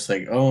 and you're just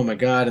like, oh my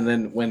god. And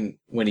then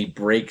when he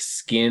breaks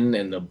skin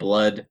and the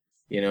blood,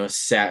 you know,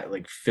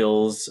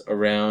 fills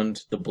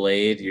around the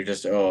blade, you're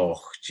just, oh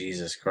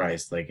Jesus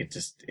Christ! Like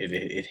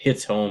it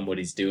hits home what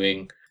he's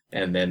doing.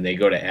 And then they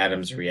go to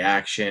Adam's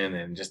reaction,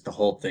 and just the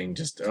whole thing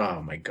just,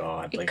 oh my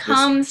god. It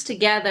comes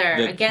together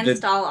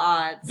against all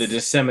odds. The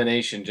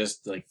dissemination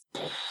just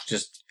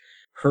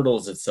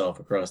hurtles itself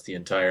across the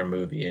entire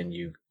movie, and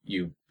you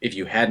if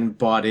you hadn't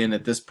bought in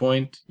at this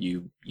point,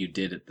 you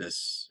did at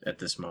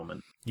this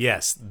moment.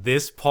 Yes,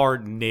 this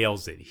part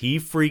nails it. He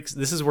freaks.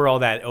 This is where all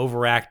that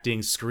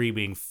overacting,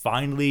 screaming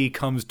finally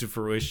comes to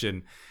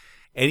fruition.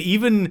 And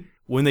even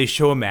when they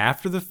show him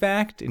after the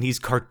fact and he's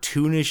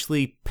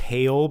cartoonishly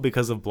pale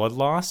because of blood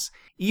loss,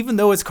 even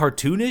though it's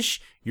cartoonish,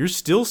 you're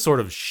still sort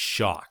of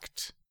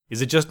shocked.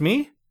 Is it just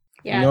me?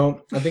 Yeah.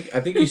 No, I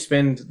think you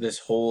spend this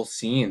whole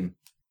scene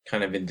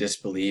kind of in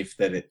disbelief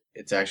that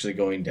it's actually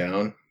going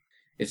down.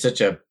 It's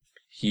such a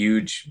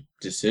huge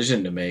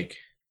decision to make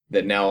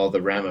that now all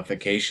the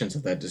ramifications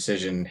of that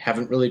decision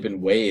haven't really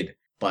been weighed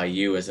by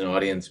you as an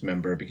audience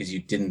member because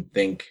you didn't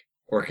think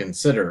or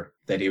consider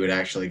that he would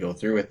actually go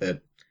through with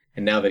it.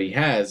 And now that he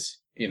has,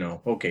 you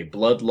know, okay,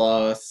 blood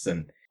loss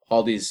and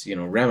all these, you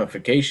know,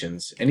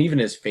 ramifications, and even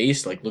his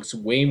face like looks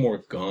way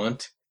more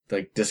gaunt,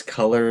 like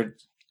discolored.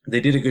 They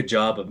did a good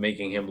job of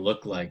making him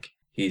look like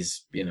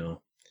he's, you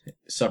know,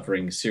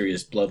 suffering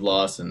serious blood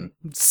loss and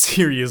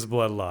serious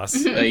blood loss.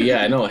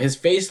 Yeah, I know. His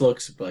face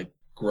looks like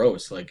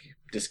gross, like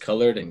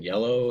discolored and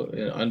yellow,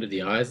 you know, under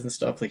the eyes and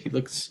stuff. Like he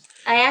looks.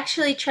 I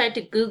actually tried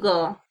to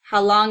Google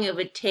how long it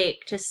would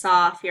take to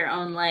saw off your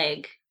own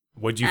leg.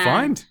 What'd you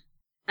find?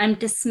 I'm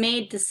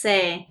dismayed to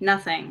say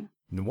nothing.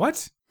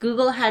 What?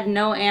 Google had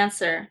no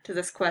answer to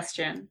this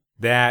question.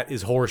 That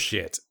is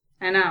horseshit.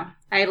 I know.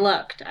 I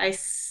looked. I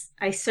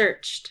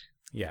searched.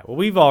 Yeah, well,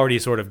 we've already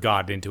sort of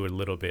gotten into it a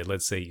little bit.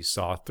 Let's say you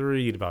saw through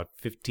it about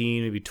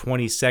 15, maybe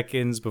 20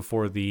 seconds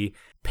before the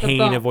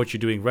pain of what you're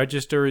doing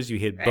registers. You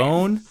hit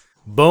bone.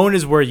 Bone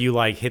is where you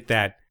like hit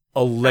that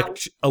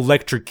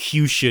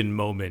electrocution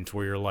moment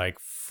where you're like,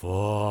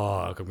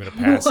 fuck, I'm going to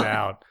pass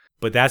out.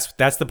 But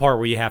that's the part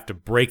where you have to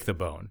break the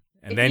bone.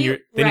 And then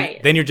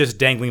you're just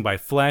dangling by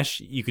flesh.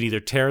 You could either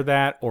tear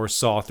that or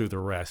saw through the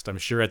rest. I'm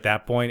sure at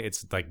that point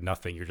it's like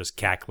nothing. You're just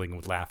cackling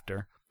with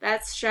laughter.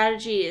 That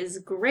strategy is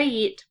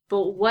great,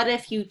 but what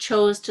if you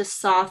chose to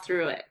saw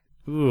through it?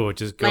 Ooh,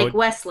 just go like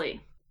Wesley.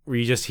 Where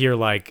you just hear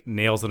like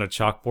nails on a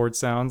chalkboard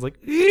sounds like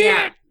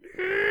yeah.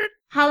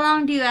 How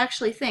long do you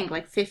actually think?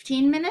 Like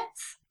 15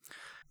 minutes?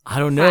 I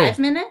don't know. 5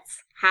 minutes?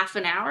 Half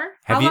an hour?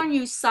 How long are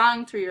you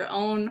sawing through your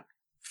own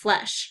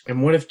flesh?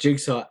 And what if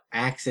Jigsaw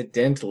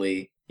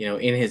accidentally, you know,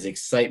 in his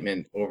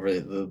excitement over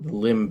the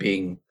limb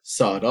being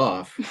sawed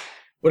off,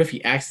 what if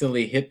he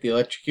accidentally hit the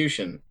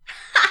electrocution?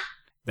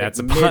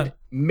 That's like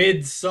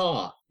mid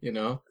saw, you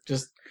know,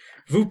 just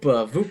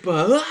voopa,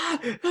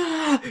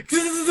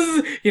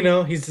 you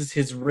know,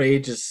 his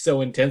rage is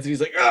so intense.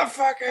 He's like, oh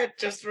fuck it,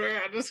 just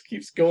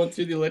keeps going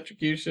through the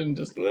electrocution,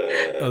 just.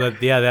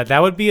 That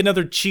would be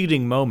another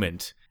cheating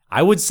moment.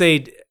 I would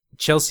say,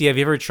 Chelsea, have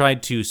you ever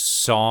tried to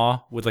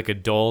saw with like a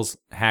dull's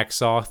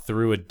hacksaw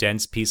through a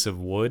dense piece of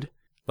wood?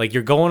 Like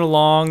you're going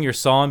along, you're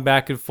sawing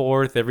back and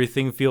forth,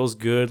 everything feels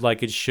good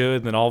like it should,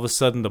 and then all of a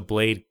sudden the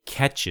blade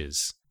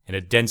catches in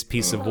a dense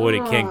piece of wood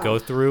it can't go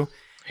through.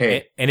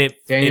 Hey, and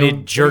it Daniel, and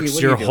it jerks what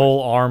are you your doing?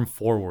 whole arm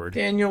forward.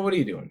 Daniel, what are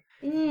you doing?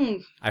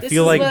 I This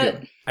feel is like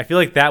what- I feel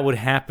like that would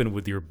happen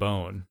with your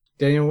bone.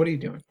 Daniel, what are you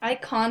doing? I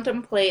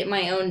contemplate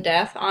my own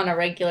death on a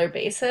regular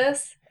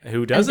basis. Who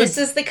And doesn't? this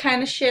is the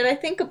kind of shit I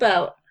think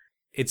about.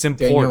 It's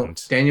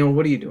important. Daniel,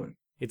 what are you doing?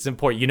 It's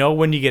important. You know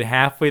when you get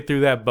halfway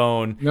through that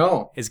bone,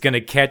 No. it's gonna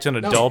catch on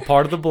a No. dull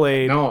part of the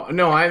blade. No,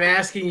 I'm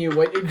asking you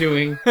what you're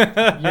doing.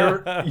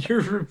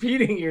 You're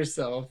repeating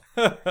yourself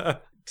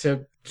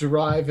to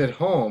drive it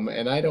home,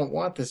 and I don't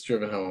want this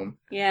driven home.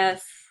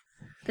 Yes.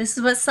 This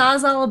is what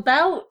Saw's all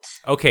about.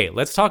 Okay,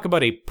 let's talk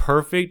about a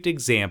perfect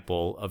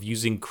example of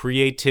using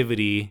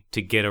creativity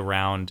to get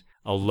around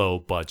a low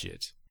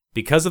budget.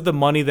 Because of the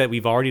money that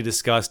we've already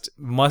discussed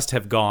must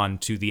have gone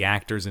to the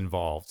actors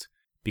involved.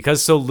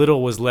 Because so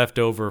little was left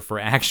over for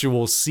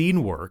actual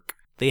scene work,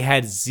 they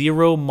had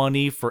zero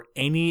money for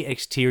any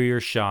exterior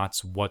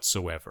shots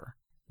whatsoever.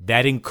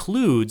 That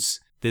includes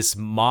this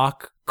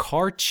mock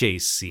car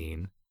chase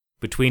scene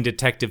between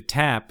Detective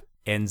Tapp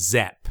and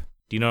Zepp.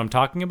 Do you know what I'm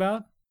talking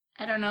about?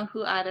 I don't know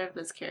who either of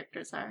those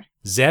characters are.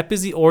 Zepp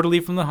is the orderly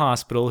from the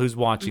hospital who's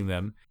watching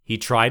them. He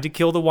tried to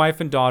kill the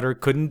wife and daughter,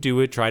 couldn't do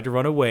it, tried to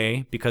run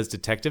away because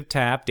Detective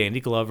Tapp,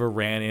 Danny Glover,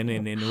 ran in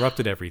and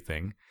interrupted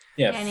everything.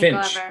 Yeah, Danny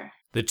Finch. Glover.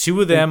 The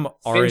two of them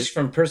are... Finch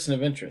from Person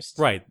of Interest.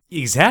 Right,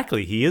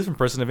 exactly. He is from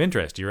Person of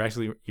Interest.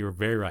 You're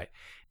very right.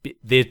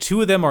 The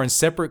two of them are in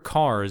separate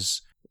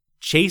cars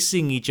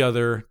chasing each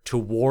other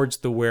towards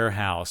the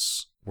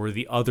warehouse where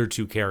the other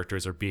two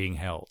characters are being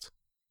held.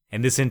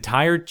 And this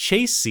entire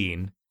chase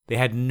scene, they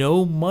had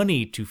no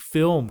money to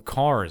film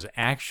cars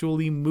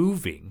actually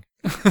moving.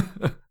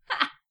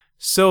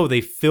 So they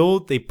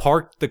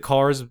parked the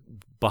cars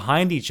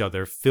behind each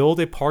other, filled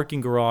a parking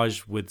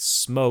garage with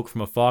smoke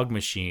from a fog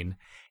machine,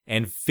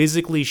 and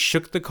physically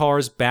shook the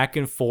cars back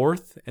and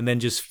forth, and then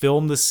just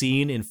filmed the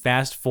scene in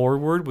fast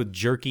forward with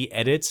jerky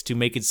edits to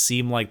make it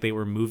seem like they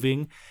were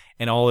moving.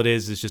 And all it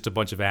is just a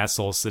bunch of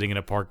assholes sitting in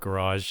a parked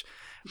garage,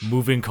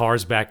 moving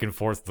cars back and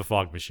forth with the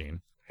fog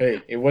machine.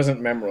 Hey, it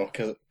wasn't memorable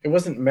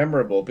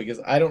because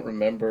I don't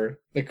remember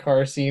the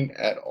car scene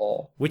at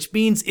all. Which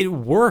means it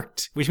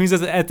worked. Which means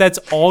that's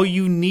all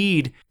you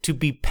need to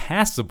be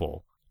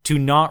passable. To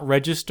not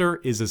register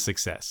is a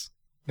success.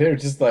 They're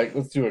just like,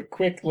 let's do a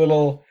quick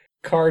little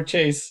car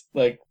chase,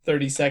 like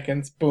 30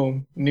 seconds,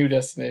 boom, new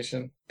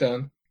destination,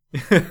 done.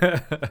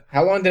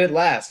 How long did it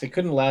last? It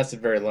couldn't last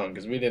very long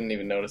because we didn't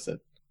even notice it.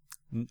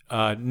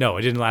 No,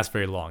 it didn't last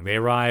very long. They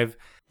arrive,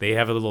 they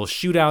have a little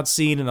shootout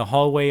scene in the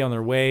hallway on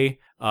their way.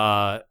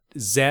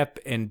 Zepp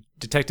and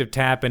Detective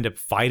Tapp end up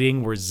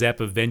fighting where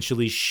Zepp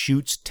eventually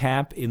shoots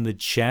Tapp in the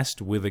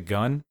chest with a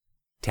gun.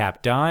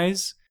 Tapp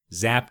dies.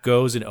 Zapp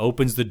goes and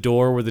opens the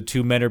door where the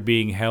two men are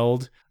being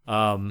held. What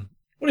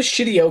a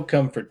shitty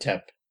outcome for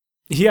Tapp.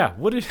 Yeah,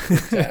 what did...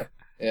 Tapp.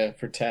 Yeah,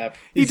 for Tapp.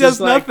 He He's does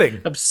just, like,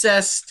 nothing.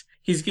 Obsessed.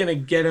 He's gonna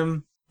get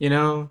him, you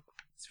know?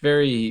 It's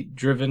very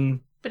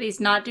driven. But he's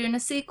not doing a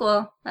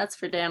sequel. That's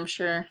for damn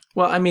sure.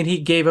 Well, I mean, he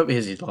gave up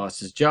he lost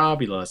his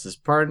job, he lost his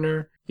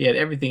partner, he had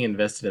everything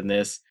invested in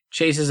this,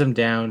 chases him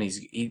down,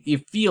 you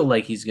feel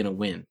like he's gonna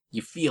win.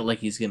 You feel like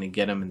he's gonna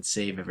get him and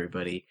save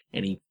everybody,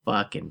 and he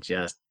fucking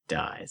just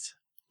dies.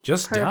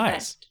 Just Perfect.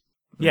 dies.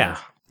 Yeah.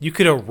 You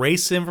could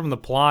erase him from the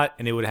plot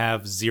and it would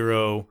have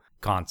zero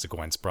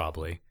consequence,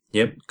 probably.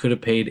 Yep, could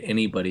have paid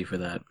anybody for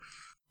that.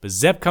 But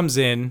Zepp comes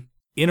in,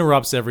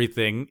 interrupts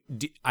everything.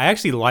 I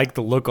actually like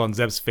the look on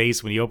Zepp's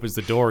face when he opens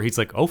the door. He's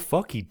like, oh,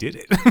 fuck, he did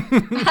it.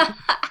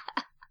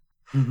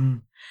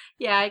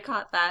 Yeah, I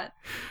caught that.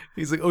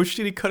 He's like, oh,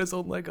 shit, he cut his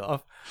own leg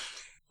off.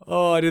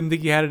 Oh, I didn't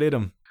think he had it in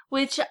him.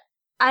 Which,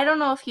 I don't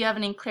know if you have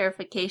any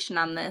clarification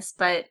on this,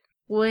 but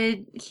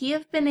would he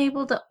have been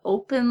able to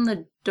open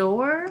the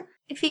door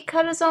if he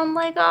cut his own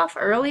leg off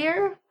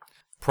earlier? 'Cause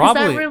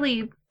Probably. that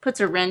really puts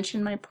a wrench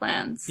in my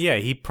plans. Yeah,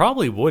 he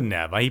probably wouldn't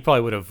have. He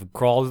probably would have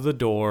crawled to the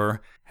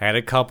door, had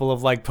a couple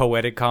of like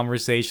poetic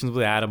conversations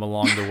with Adam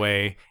along the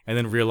way, and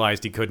then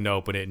realized he couldn't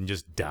open it and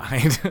just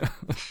died.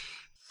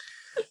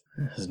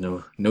 There's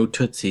no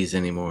Tootsies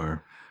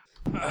anymore.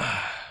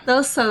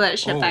 They'll sew that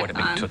shit Oh, back what a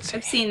big on. tootsie.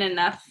 I've seen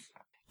enough.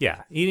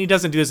 Yeah, he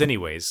doesn't do this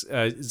anyways.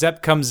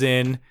 Zepp comes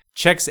in,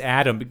 checks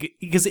Adam,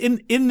 because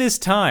in this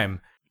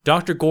time,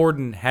 Dr.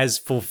 Gordon has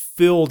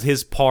fulfilled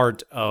his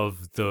part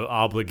of the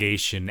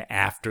obligation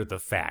after the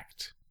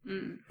fact.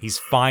 He's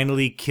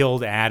finally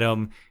killed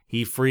Adam.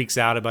 He freaks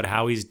out about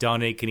how he's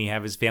done it. Can he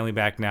have his family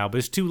back now? But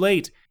it's too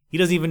late. He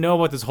doesn't even know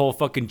about this whole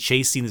fucking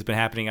chase scene that's been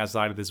happening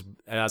outside of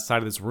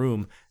this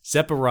room.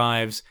 Zepp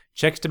arrives,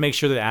 checks to make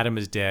sure that Adam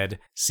is dead,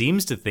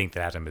 seems to think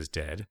that Adam is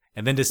dead,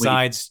 and then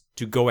decides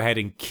to go ahead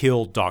and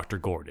kill Dr.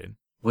 Gordon.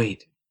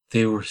 Wait,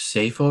 they were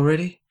safe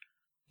already?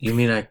 You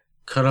mean I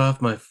cut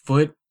off my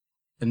foot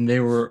and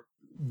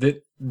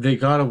they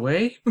got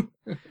away?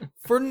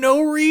 For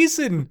no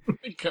reason.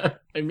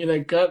 I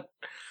got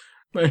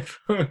my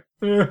foot.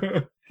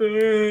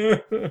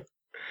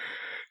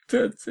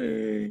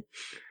 Tootsie.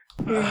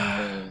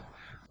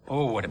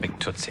 Oh, what a big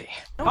tootsie.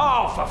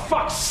 Oh, for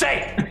fuck's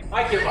sake!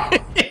 I give up.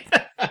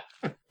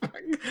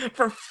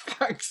 For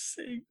fuck's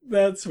sake,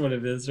 that's what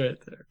it is right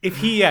there. If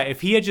he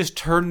had just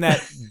turned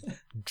that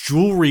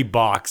jewelry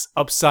box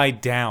upside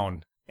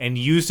down and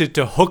used it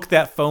to hook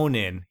that phone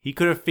in, he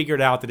could have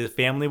figured out that his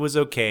family was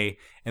okay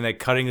and that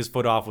cutting his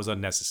foot off was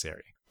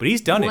unnecessary. But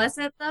he's done it. Was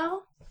it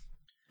though?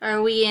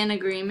 Are we in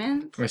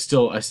agreement? I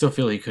still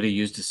feel he could have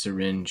used a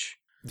syringe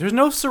There's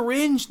no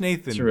syringe,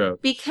 Nathan.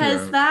 throughout.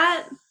 Because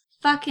that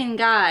fucking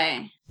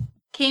guy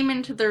came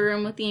into the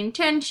room with the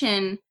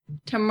intention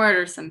to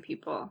murder some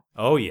people.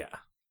 Oh, yeah.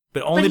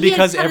 But only But he had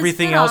because cut his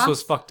everything foot else off.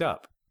 was fucked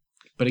up.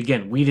 But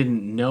again, we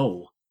didn't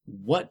know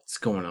what's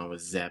going on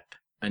with Zepp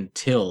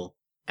until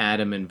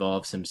Adam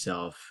involves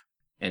himself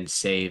and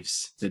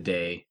saves the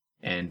day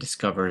and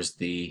discovers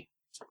the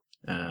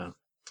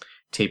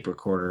tape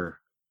recorder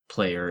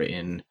player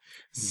in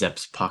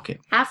Zepp's pocket.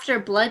 After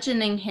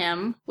bludgeoning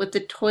him with the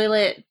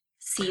toilet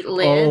seat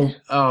lid.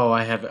 Oh,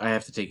 I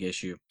have to take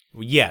issue.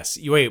 Yes.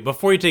 Wait,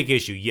 before you take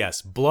issue,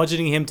 yes.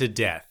 Bludgeoning him to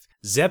death.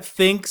 Zepp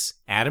thinks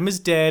Adam is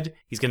dead.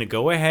 He's going to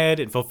go ahead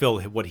and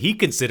fulfill what he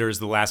considers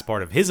the last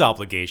part of his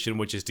obligation,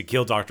 which is to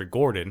kill Dr.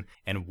 Gordon.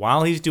 And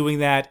while he's doing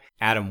that,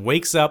 Adam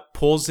wakes up,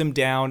 pulls him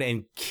down,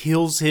 and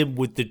kills him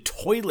with the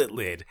toilet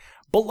lid.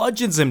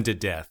 Bludgeons him to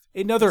death.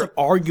 Another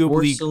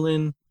arguably...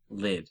 Porcelain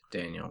lid,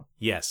 Daniel.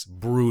 Yes, It's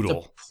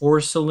brutal. a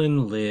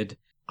porcelain lid.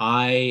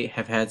 I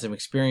have had some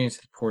experience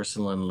with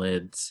porcelain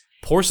lids.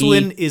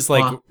 Porcelain He is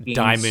like fucking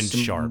diamond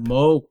sharp.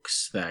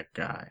 Smokes that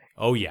guy.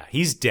 Oh yeah,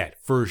 he's dead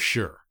for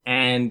sure.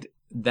 And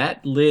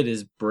that lid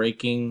is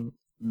breaking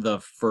the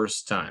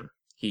first time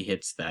he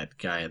hits that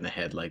guy in the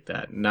head like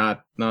that.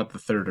 Not the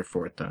third or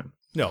fourth time.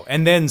 No,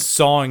 and then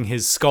sawing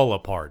his skull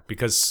apart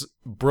because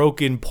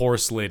broken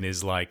porcelain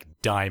is like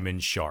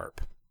diamond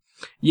sharp.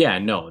 Yeah,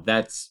 no,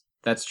 that's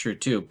true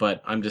too.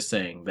 But I'm just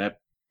saying that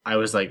I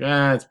was like,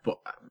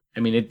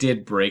 it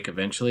did break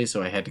eventually,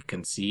 so I had to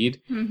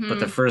concede. Mhm. But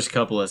the first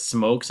couple of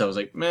smokes, I was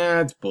like,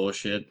 man, it's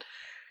bullshit.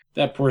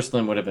 That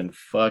porcelain would have been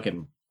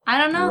fucking I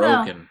don't know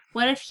though. broken.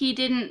 What if he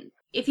didn't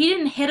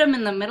hit him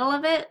in the middle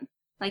of it?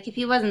 Like if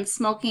he wasn't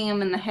smoking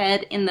him in the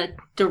head in the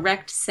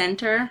direct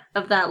center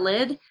of that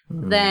lid,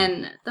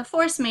 then the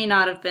force may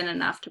not have been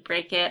enough to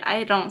break it.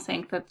 I don't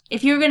think that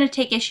if you're going to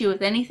take issue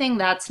with anything,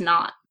 that's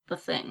not the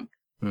thing.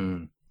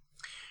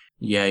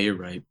 Yeah, you're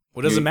right.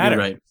 What does it You're matter?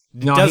 right.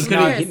 It No, doesn't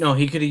matter.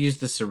 he could have used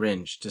the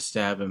syringe to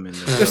stab him in the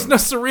There's no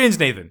syringe,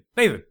 Nathan.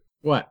 Nathan,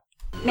 What?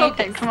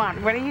 Nathan, come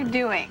on. What are you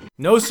doing?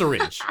 no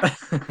syringe.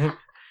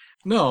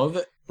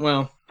 No,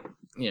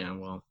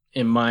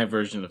 in my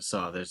version of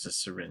Saw, there's a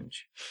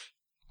syringe.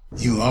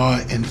 You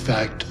are, in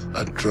fact,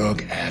 a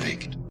drug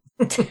addict.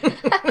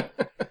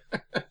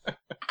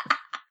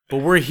 But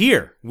we're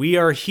here. We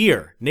are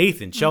here.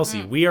 Nathan,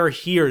 Chelsea, we are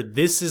here.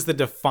 This is the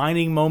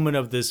defining moment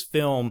of this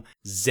film.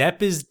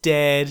 Zepp is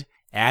dead.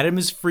 Adam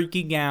is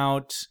freaking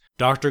out.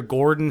 Dr.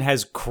 Gordon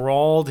has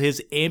crawled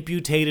his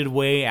amputated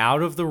way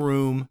out of the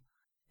room.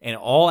 And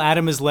all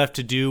Adam is left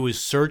to do is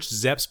search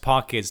Zepp's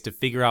pockets to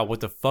figure out what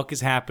the fuck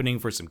is happening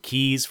for some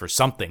keys, for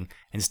something.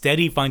 Instead,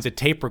 he finds a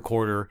tape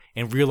recorder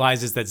and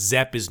realizes that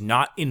Zepp is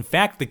not, in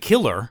fact, the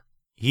killer.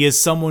 He is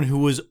someone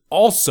who is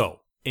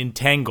also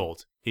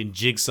entangled in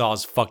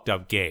Jigsaw's fucked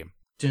up game.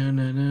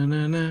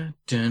 Da-na-na-na-na,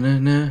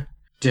 da-na-na,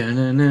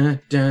 da-na-na,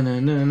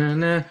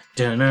 da-na-na-na-na,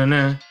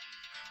 da-na-na,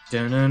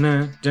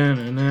 da-na-na,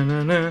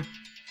 da-na-na-na-na.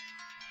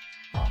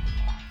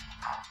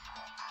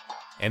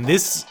 And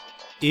this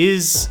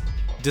is,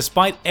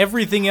 despite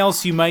everything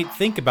else you might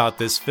think about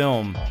this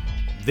film,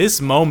 this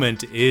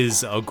moment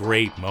is a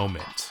great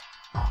moment.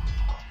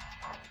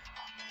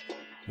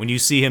 When you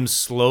see him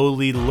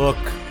slowly look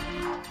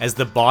as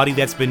the body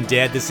that's been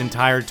dead this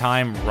entire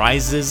time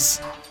rises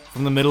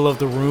from the middle of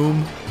the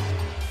room,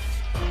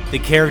 the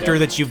character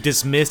that you've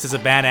dismissed as a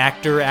bad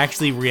actor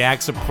actually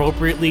reacts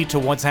appropriately to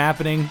what's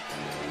happening.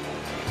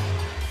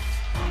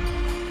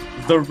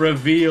 The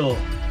reveal.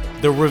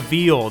 The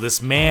reveal, this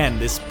man,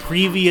 this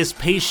previous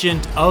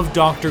patient of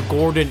Dr.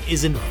 Gordon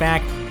is in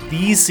fact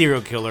the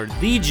serial killer,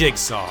 the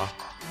Jigsaw,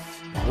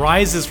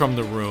 rises from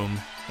the room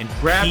and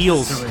Grab the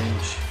peels.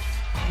 syringe.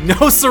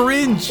 No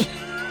syringe!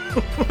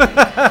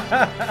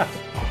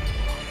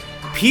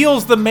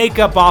 Peels the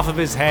makeup off of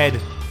his head.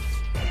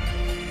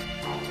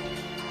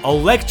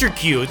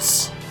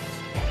 Electrocutes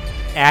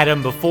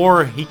Adam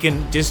before he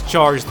can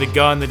discharge the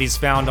gun that he's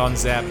found on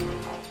Zepp.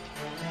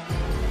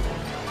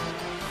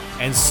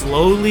 And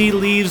slowly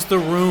leaves the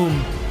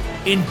room,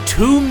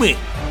 entombing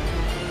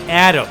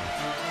Adam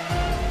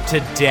to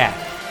death.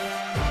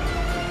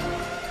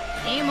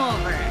 Game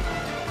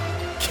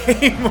over.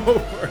 Game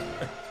over.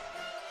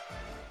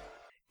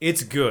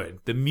 It's good.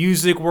 The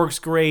music works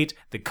great.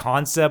 The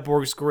concept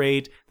works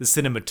great. The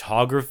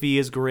cinematography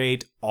is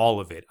great. All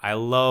of it. I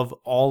love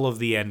all of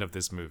the end of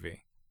this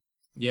movie.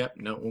 Yep,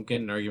 no, won't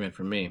get an argument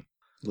from me.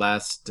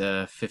 Last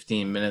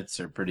 15 minutes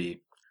are pretty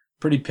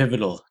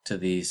pivotal to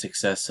the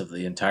success of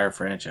the entire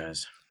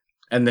franchise.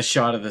 And the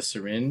shot of the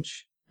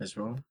syringe as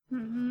well.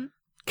 Mm-hmm.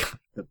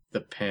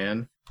 The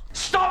pan.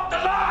 Stop the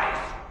lies!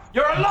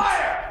 You're a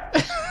liar!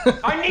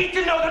 I need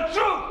to know the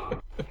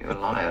truth! You're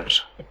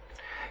liars.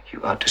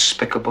 You are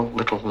despicable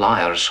little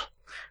liars.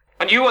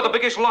 And you are the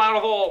biggest liar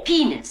of all.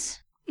 Penis.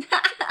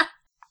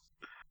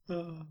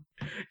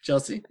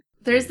 Chelsea?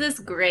 There's this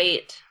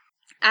great,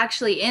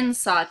 actually in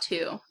Saw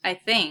 2, I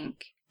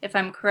think, if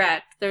I'm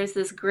correct, there's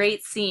this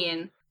great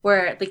scene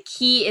where the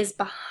key is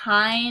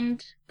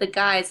behind the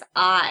guy's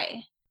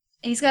eye.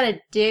 He's got to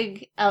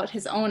dig out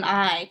his own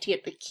eye to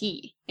get the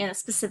key in a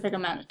specific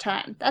amount of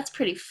time. That's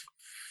pretty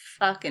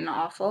fucking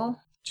awful.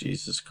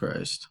 Jesus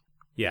Christ.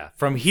 Yeah,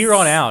 from here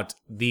on out,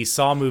 the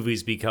Saw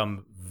movies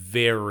become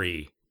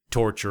very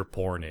torture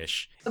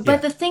pornish.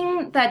 But the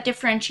thing that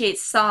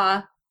differentiates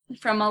Saw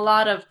from a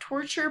lot of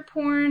torture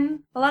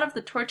porn, a lot of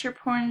the torture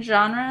porn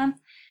genre,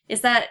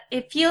 is that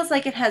it feels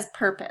like it has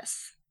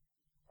purpose.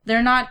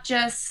 They're not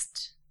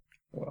just...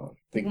 Well,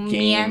 the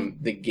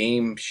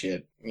game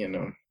shit, you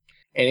know.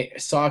 And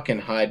Saw can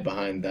hide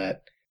behind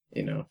that,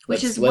 you know.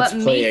 Let's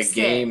play a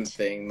game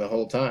thing the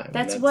whole time.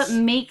 That's what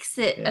makes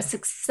it a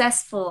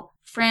successful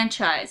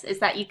franchise, is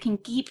that you can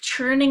keep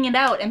churning it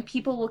out and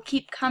people will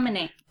keep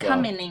coming,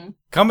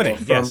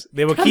 yes.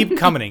 They will keep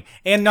coming.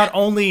 And not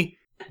only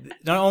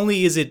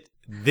is it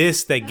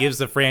this that gives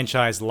the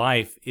franchise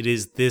life, it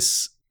is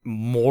this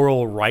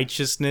moral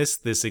righteousness,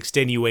 this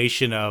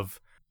extenuation of,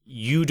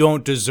 you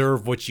don't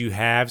deserve what you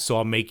have, so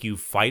I'll make you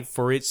fight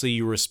for it so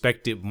you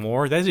respect it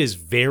more. That is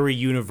very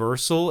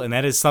universal, and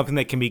that is something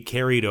that can be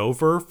carried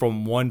over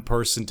from one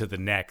person to the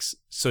next.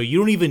 So you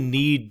don't even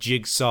need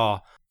Jigsaw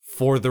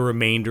for the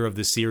remainder of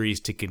the series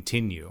to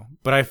continue.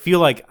 But I feel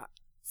like,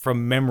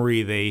 from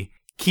memory, they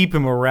keep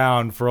him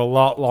around for a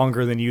lot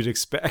longer than you'd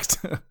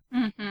expect.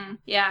 Mm-hmm.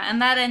 Yeah,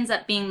 and that ends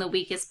up being the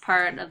weakest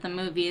part of the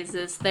movies,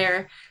 is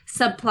their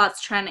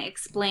subplots trying to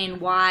explain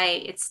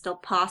why it's still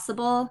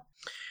possible.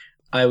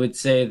 I would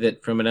say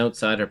that from an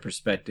outsider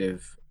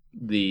perspective,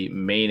 the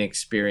main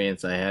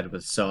experience I had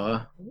with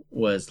Saw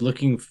was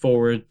looking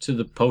forward to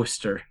the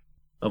poster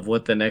of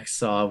what the next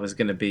Saw was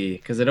going to be,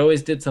 because it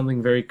always did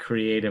something very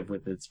creative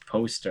with its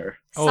poster.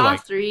 Saw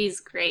 3 is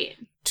great.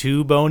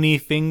 2 bony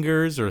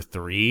fingers or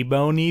 3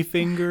 bony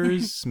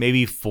fingers,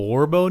 maybe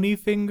 4 bony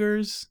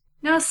fingers.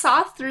 No,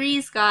 Saw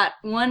 3's got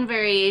one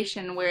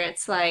variation where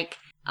it's like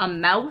a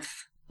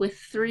mouth with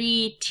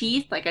 3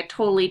 teeth, like a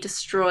totally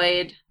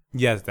destroyed...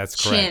 Yes, that's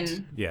correct.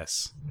 Chin.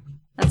 Yes.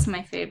 That's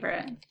my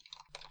favorite.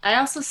 I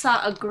also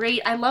saw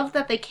I love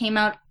that they came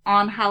out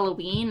on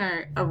Halloween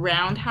or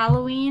around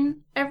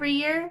Halloween every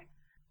year.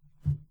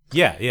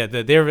 Yeah.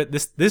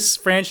 This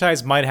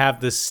franchise might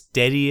have the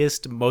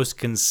steadiest, most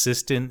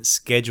consistent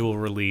schedule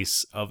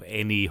release of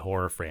any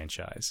horror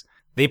franchise.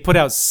 They put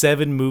out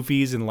 7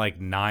 movies in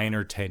like 9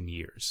 or 10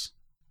 years.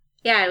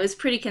 Yeah, it was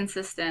pretty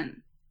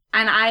consistent.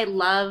 And I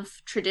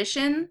love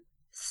tradition,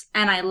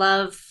 and I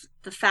love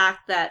the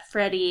fact that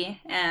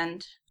Freddy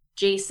and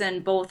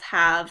Jason both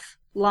have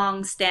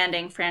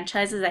long-standing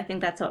franchises. I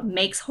think that's what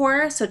makes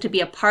horror. So to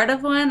be a part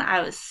of one, I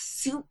was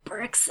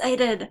super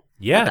excited.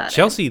 Yeah,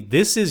 Chelsea,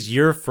 this is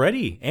your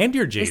Freddy and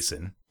your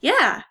Jason.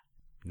 Yeah.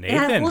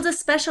 Nathan. It holds a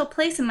special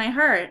place in my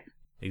heart.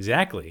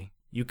 Exactly.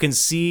 You can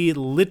see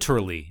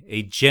literally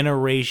a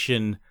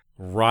generation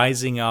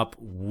rising up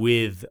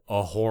with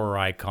a horror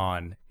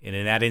icon. And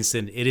in that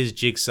instant, it is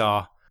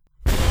Jigsaw.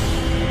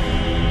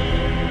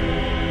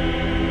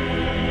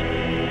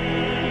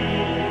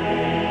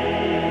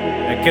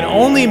 It can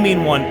only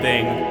mean one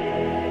thing.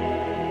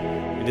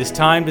 It is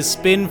time to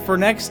spin for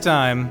next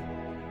time.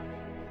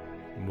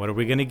 What are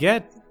we going to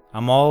get?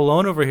 I'm all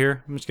alone over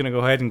here. I'm just going to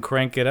go ahead and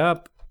crank it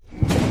up.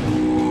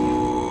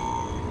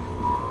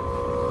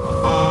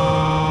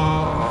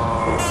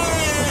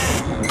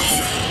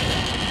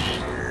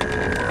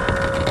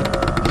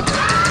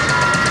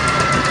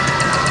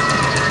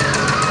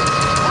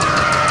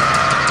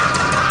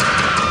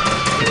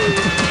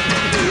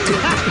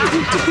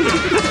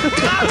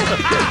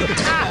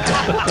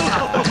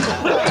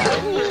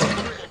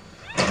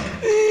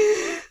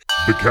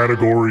 The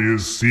category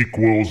is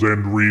sequels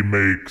and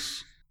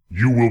remakes.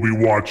 You will be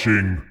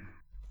watching...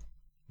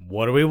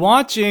 What are we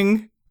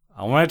watching?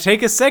 I want to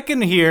take a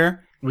second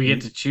here. We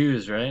get to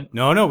choose, right?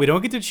 No, we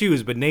don't get to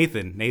choose, but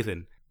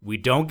Nathan, we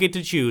don't get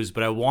to choose,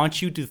 but I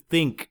want you to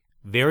think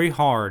very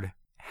hard.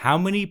 How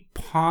many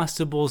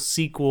possible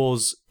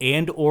sequels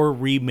and or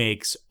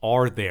remakes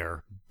are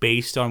there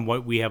based on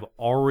what we have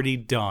already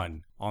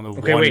done on the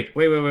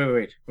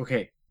wait.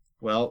 Okay.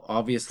 Well,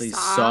 obviously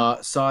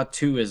Saw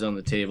 2 is on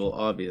the table,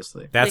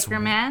 obviously. That's Wicker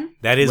Man?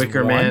 That is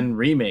Wicker 1. Man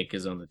remake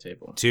is on the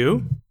table.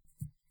 2?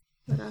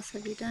 What else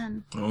have you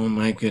done? Oh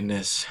my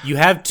goodness. You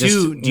have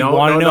 2. Do you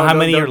want to know how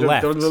many are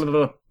left?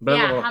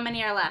 Yeah, how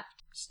many are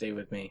left? Stay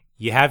with me.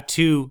 You have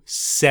 2.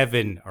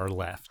 7 are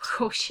left.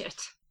 Oh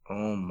shit.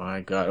 Oh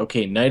my god.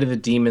 Okay, Night of the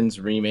Demons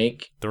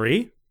remake.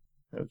 3?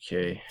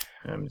 Okay.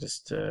 I'm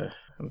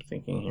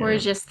thinking here. We're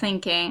just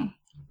thinking.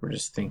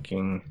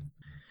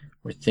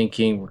 We're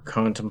thinking, we're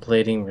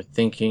contemplating, we're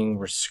thinking,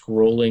 we're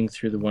scrolling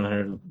through the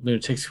 100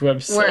 Lunatics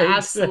website. We're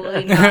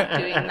absolutely not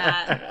doing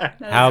that.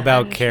 How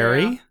about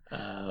Carrie?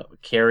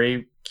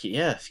 Carrie,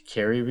 yes.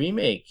 Carrie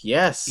remake,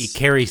 yes.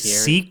 Carrie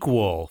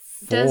sequel,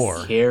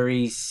 4.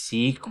 Carrie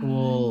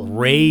sequel.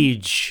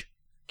 Rage.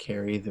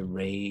 Carrie the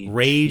Rage.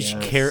 Rage,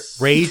 yes.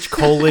 Rage,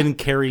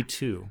 Carrie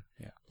 2.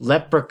 Yeah.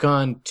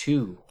 Leprechaun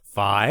 2.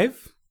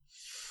 5.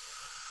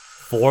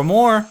 4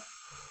 more.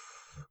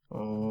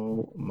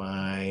 Oh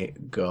my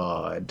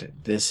god.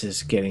 This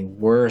is getting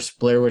worse.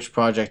 Blair Witch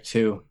Project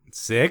 2.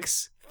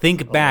 6.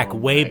 Think back,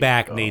 way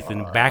back, God.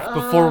 Nathan. Back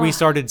before we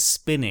started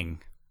spinning.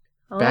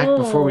 Back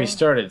before we Oh.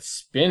 started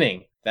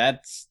spinning.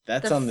 That's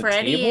on the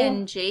Freddy table.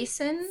 and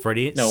Jason.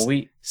 Freddy. No,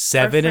 we.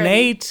 7 and Freddy.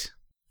 8.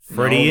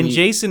 Freddy No, and we-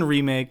 Jason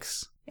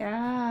remakes.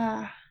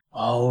 Yeah.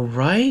 All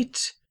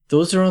right,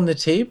 those are on the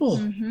table.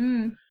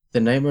 Mm-hmm. The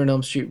Nightmare on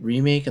Elm Street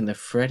remake and the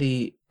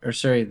Freddy, or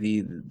sorry,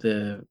 the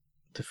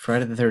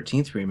Friday the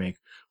 13th remake.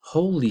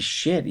 Holy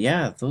shit!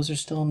 Yeah, those are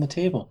still on the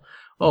table.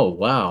 Oh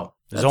wow.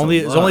 There's That's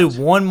a only lot.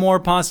 one more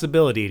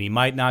possibility, and he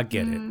might not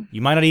get it. You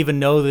might not even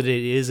know that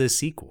it is a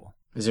sequel.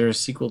 Is there a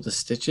sequel to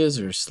Stitches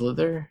or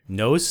Slither?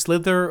 No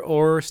Slither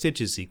or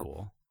Stitches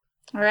sequel.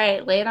 All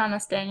right, lay it on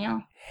us,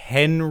 Daniel.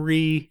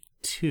 Henry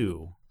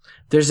 2.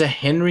 There's a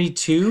Henry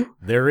 2?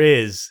 There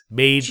is.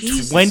 Made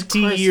Jesus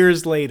 20 Christ.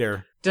 years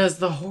later. Does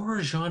the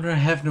horror genre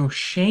have no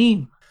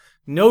shame?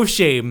 No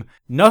shame.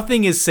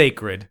 Nothing is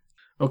sacred.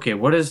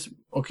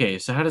 Okay,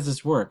 so how does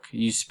this work?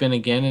 You spin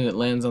again and it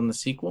lands on the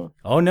sequel?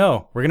 Oh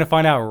no, we're gonna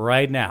find out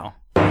right now.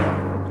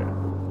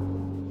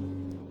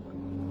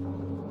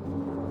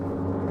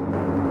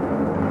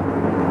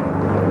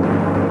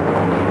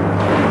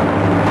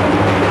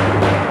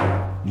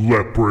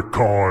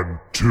 Leprechaun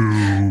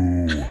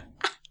 2.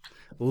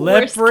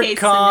 Worst case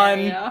Leprechaun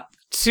scenario.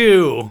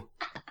 2.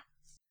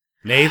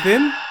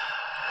 Nathan?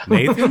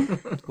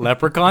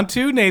 Leprechaun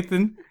 2,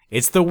 Nathan.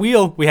 It's the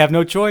wheel. We have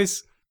no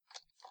choice.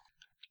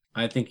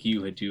 I think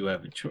you do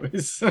have a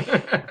choice.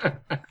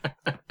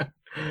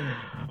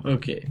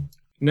 Okay.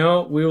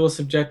 No, we will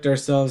subject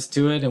ourselves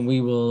to it, and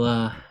we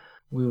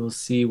will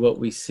see what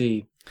we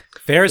see.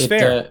 Fair is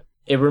fair.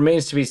 It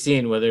remains to be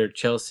seen whether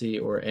Chelsea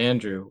or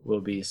Andrew will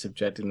be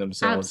subjecting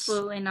themselves.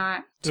 Absolutely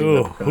not. to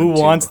Ooh, Leprechaun who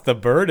 2. wants the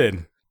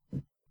burden?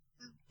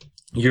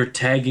 You're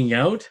tagging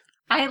out?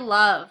 I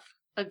love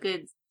a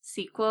good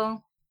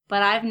sequel,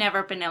 but I've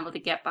never been able to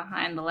get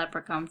behind the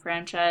Leprechaun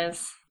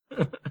franchise.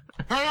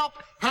 Help!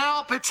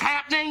 Help! It's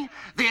happening!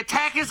 The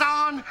attack is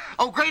on!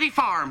 O'Grady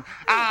Farm!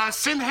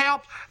 Send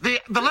help! The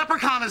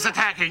leprechaun is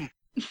attacking!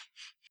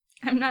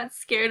 I'm not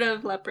scared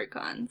of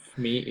leprechauns.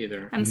 Me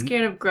either. I'm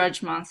scared of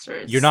grudge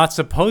monsters. You're not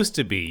supposed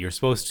to be. You're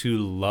supposed to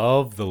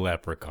love the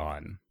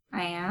leprechaun.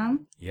 I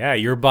am? Yeah,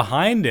 you're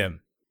behind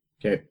him.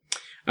 Okay.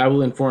 I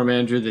will inform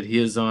Andrew that he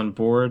is on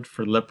board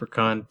for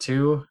Leprechaun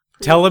 2.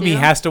 Tell him he do.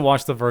 has to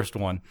watch the first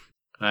one.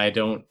 I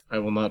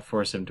will not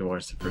force him to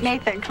watch the first one.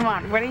 Nathan, come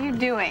on. What are you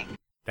doing?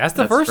 That's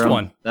the first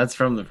one. That's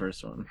from the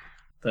first one.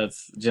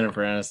 That's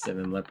Jennifer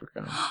Aniston in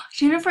Leprechaun.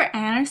 Jennifer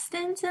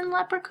Aniston's in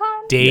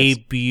Leprechaun?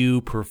 Debut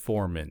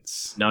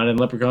performance. Not in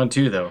Leprechaun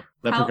 2, though.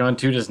 Leprechaun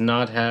 2 does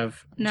not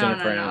have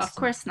Jennifer Aniston. No, of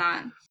course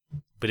not.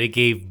 But it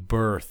gave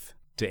birth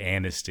to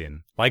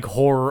Aniston, like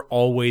horror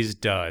always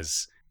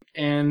does.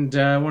 And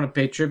I want to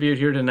pay tribute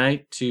here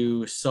tonight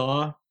to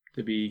Saw,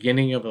 the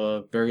beginning of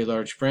a very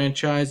large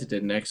franchise. It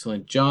did an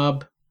excellent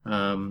job.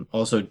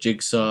 Also,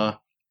 Jigsaw.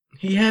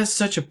 He has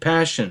such a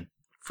passion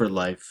for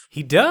life,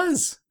 He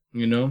does.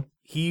 you know?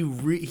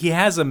 He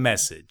has a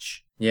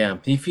message. Yeah,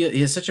 he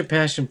has such a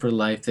passion for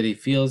life that he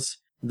feels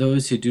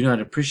those who do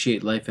not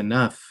appreciate life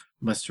enough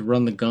must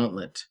run the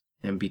gauntlet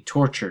and be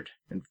tortured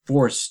and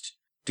forced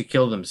to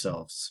kill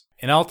themselves.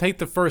 And I'll take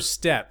the first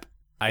step.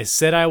 I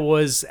said I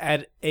was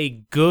at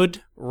a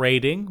good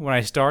rating when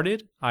I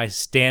started. I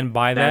stand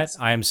by that.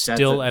 I am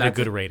still at a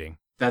good rating.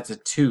 That's a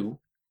 2.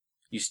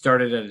 You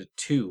started at a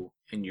 2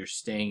 and you're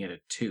staying at a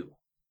 2,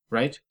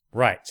 right?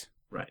 Right.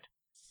 Right.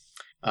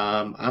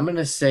 I'm going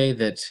to say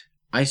that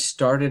I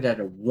started at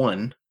a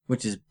 1,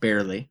 which is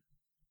barely,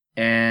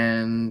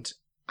 and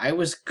I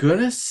was going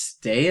to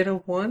stay at a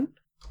 1,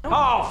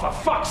 Oh, for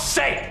fuck's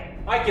sake!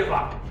 I give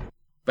up.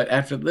 but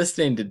after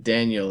listening to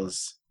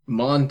Daniel's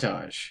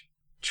montage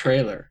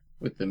trailer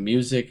with the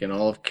music and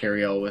all of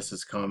Carrie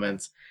Elwes's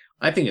comments,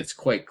 I think it's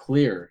quite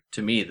clear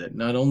to me that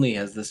not only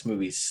has this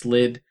movie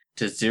slid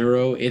to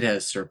 0, it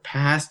has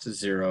surpassed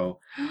 0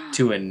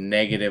 to a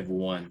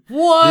 -1.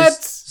 What?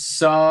 This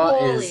Saw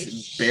Holy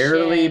is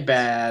barely shit.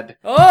 bad.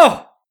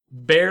 Oh!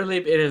 Barely,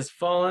 it has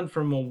fallen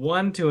from a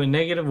 1 to a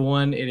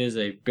 -1. It is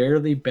a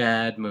barely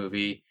bad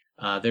movie.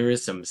 There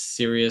is some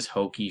serious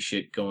hokey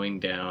shit going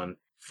down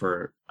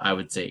for, I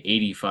would say,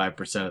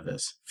 85% of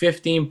this.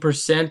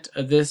 15%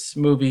 of this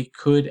movie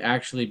could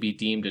actually be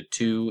deemed a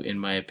 2, in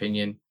my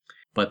opinion,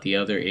 but the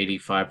other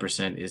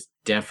 85% is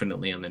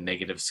definitely on the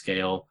negative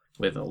scale,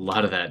 with a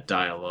lot of that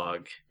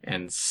dialogue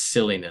and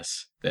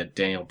silliness that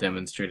Daniel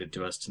demonstrated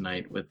to us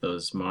tonight with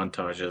those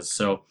montages.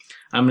 So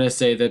I'm going to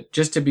say that,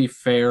 just to be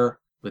fair,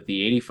 with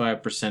the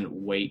 85%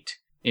 weight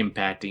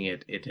impacting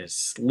it, it has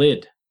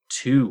slid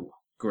 2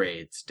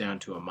 grades down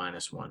to a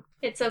 -1.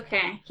 It's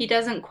okay. He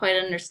doesn't quite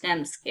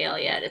understand the scale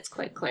yet. It's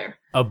quite clear.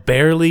 A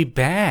barely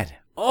bad.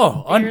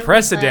 Oh, Barely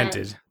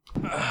unprecedented.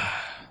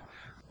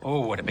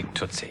 Oh, what a big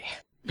tootsie.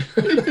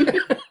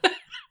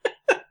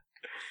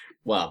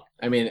 Well,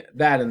 I mean,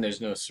 that and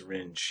there's no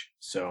syringe,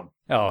 so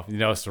Oh,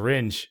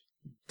 syringe.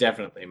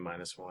 definitely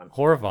 -1.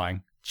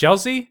 Horrifying.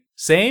 Chelsea,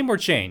 same or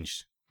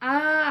changed?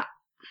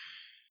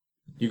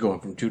 You're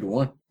going from 2 to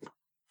 1.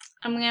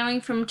 I'm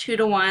going from 2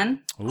 to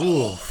 1.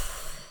 Ooh.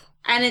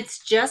 And it's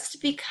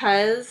just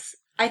because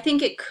I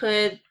think it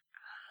could...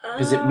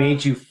 Because it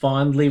made you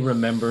fondly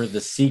remember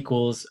the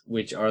sequels,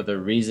 which are the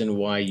reason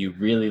why you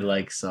really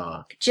like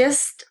Saw.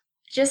 Just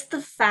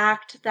the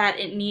fact that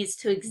it needs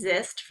to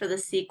exist for the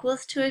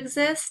sequels to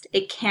exist,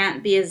 it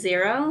can't be a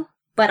 0.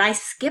 But I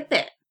skip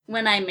it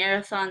when I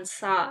marathon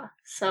Saw.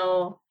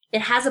 So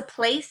it has a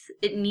place,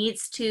 it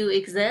needs to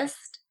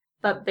exist,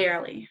 but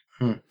barely.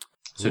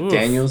 So Oof.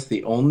 Daniel's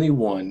the only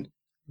one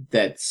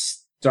that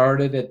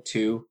started at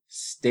 2,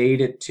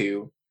 stayed at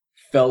 2,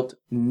 felt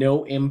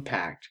no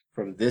impact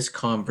from this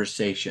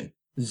conversation.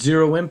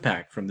 0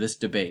 impact from this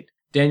debate.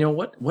 Daniel,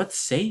 what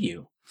say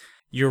you?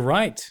 You're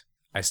right.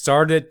 I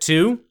started at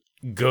 2.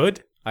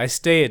 Good. I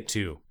stay at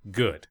 2.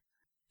 Good.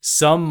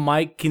 Some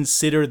might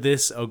consider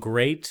this a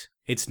great.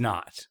 It's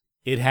not.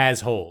 It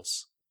has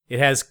holes. It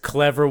has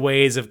clever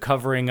ways of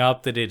covering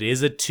up that it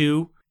is a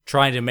 2,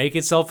 trying to make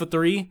itself a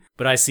 3,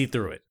 but I see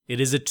through it. It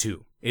is a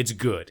 2. It's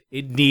good.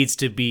 It needs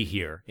to be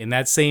here. In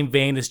that same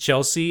vein as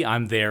Chelsea,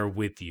 I'm there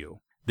with you.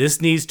 This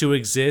needs to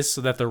exist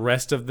so that the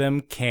rest of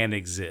them can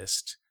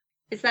exist.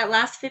 It's that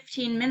last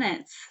 15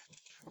 minutes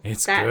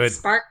It's that good.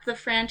 sparked the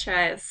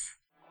franchise.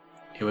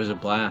 It was a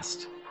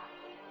blast.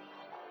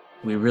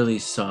 We really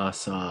saw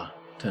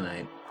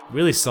tonight.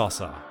 Really Saw.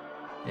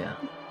 Yeah.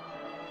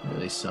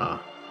 Really saw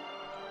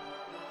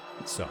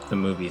So. the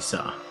movie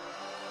Saw.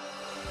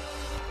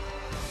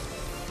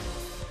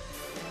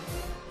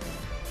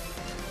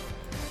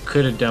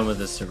 Could have done with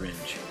a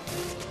syringe.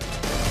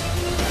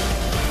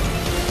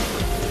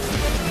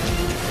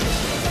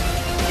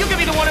 You could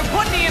be the one who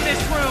put me in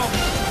this room.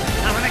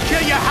 I'm gonna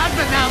kill your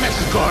husband now,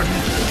 Mrs. Gordon.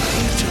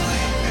 Keep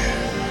laying there,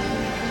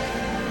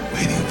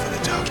 waiting for the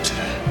doctor.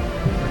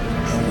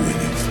 I'm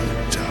waiting for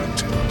the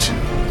doctor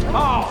too.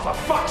 Oh, for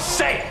fuck's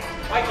sake!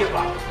 I give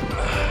up.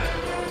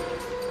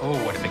 Oh,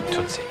 what a big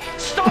tootsie.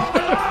 Stop the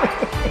lie!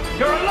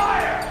 You're a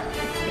liar!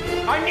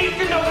 I need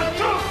to know the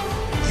truth!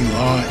 You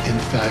are, in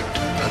fact,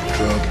 a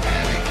drug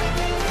addict.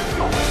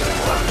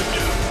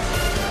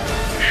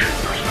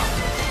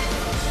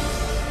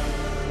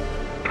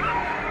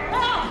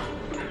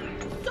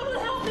 Someone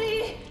help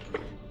me!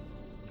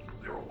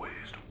 There are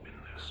ways to win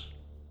this.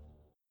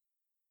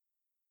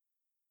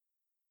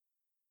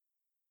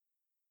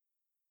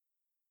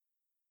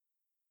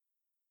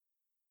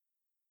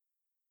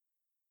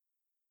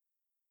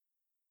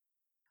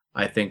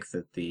 I think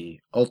that the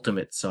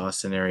ultimate Saw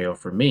scenario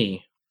for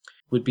me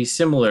would be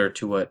similar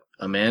to what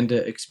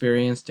Amanda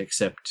experienced,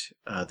 except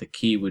the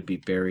key would be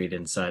buried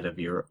inside of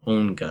your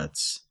own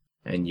guts,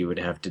 and you would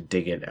have to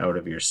dig it out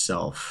of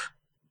yourself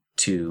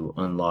to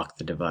unlock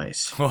the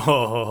device. That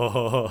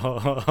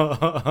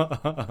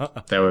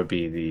would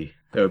be the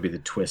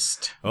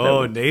twist. That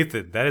Oh, would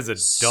Nathan, that is a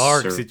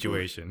dark sur-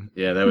 situation.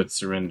 Yeah, that would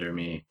surrender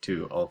me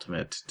to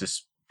ultimate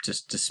just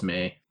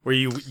dismay. Where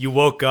you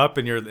woke up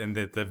and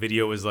the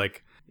video was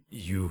like,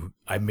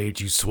 I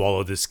made you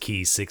swallow this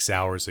key 6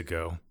 hours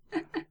ago.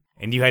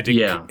 And you had to,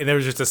 Yeah. and there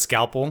was just a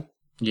scalpel.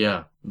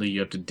 Yeah, you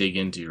have to dig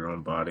into your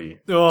own body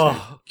Oh,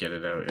 to get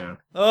it out. Yeah.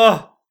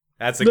 oh,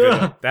 that's a good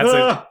one.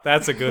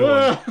 That's a good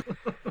one.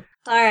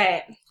 All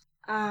right.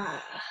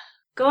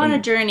 Go on a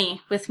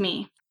journey with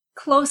me.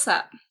 Close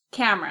up,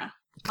 camera,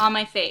 on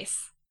my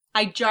face.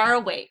 I jar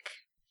awake.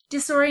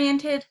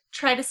 Disoriented,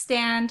 try to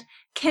stand.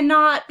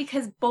 Cannot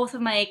because both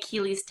of my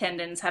Achilles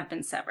tendons have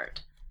been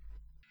severed.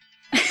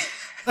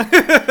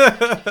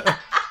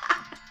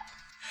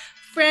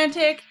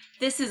 Frantic,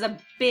 this is a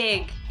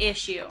big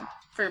issue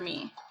for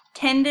me.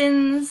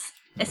 Tendons,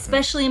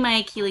 especially my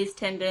Achilles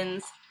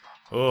tendons,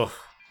 Oh,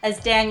 as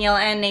Daniel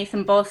and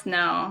Nathan both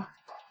know,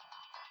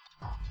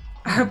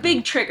 are a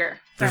big trigger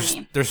for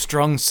me. they're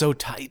strung so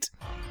tight.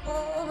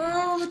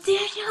 Oh,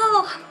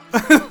 Daniel!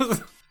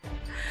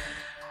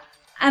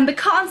 And the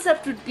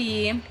concept would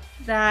be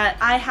that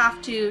I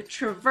have to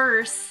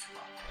traverse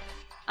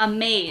a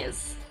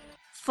maze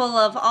full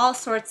of all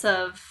sorts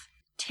of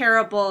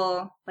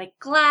terrible, like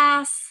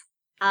glass,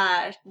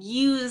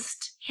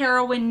 used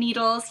heroin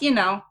needles,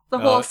 the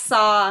whole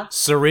Saw.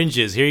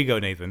 Syringes. Here you go,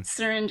 Nathan.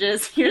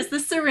 Syringes. Here's the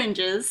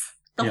syringes.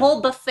 The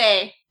whole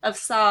buffet of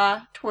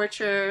Saw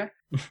torture,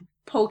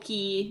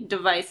 pokey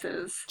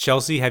devices.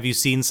 Chelsea, have you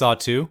seen Saw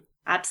 2?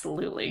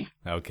 Absolutely.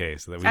 Okay,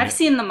 so that we I've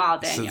seen them all,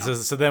 Daniel.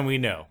 So then we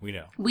know.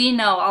 We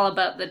know all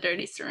about the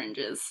dirty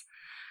syringes.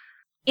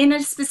 In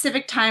a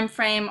specific time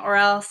frame, or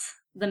else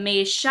the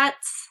maze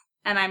shuts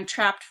and I'm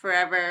trapped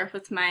forever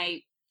with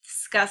my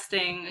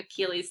disgusting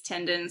Achilles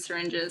tendon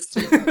syringes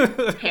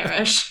to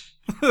perish.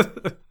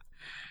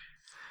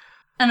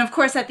 And of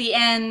course, at the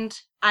end,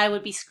 I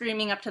would be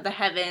screaming up to the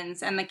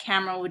heavens and the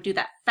camera would do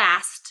that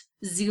fast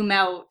zoom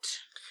out,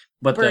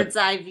 But bird's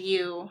eye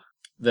view.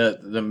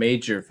 the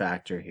major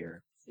factor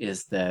here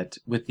is that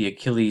with the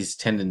Achilles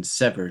tendon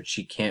severed,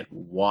 she can't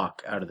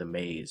walk out of the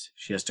maze.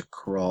 She has to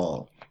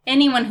crawl.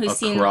 Anyone who's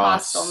seen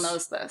across Hostel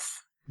knows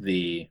this.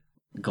 The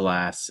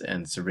glass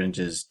and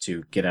syringes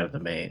to get out of the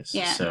maze.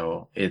 Yeah.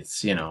 So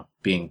it's,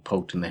 being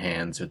poked in the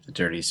hands with the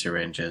dirty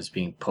syringes,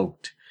 being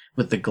poked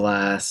with the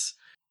glass.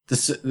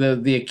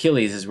 The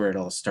Achilles is where it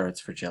all starts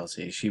for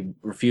Chelsea. She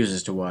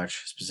refuses to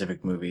watch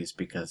specific movies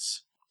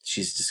because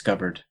she's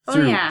discovered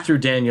through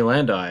Daniel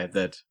and I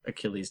that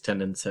Achilles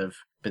tendons have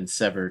been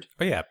severed.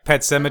 Oh yeah,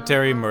 Pet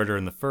Cemetery, Murder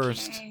in the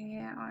First.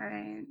 Yeah, all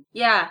right.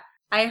 Yeah,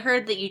 I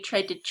heard that you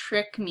tried to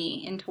trick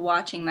me into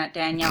watching that,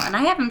 Daniel, and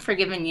I haven't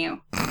forgiven you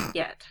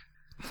yet.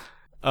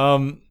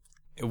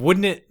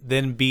 Wouldn't it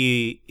then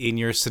be in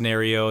your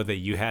scenario that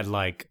you had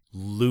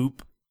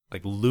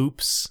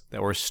loops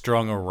that were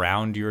strung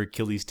around your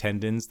Achilles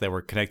tendons that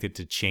were connected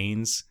to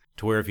chains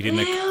to where if you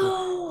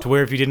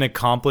didn't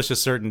accomplish a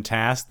certain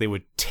task, they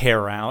would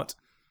tear out?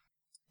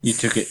 You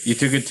took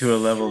it to a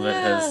level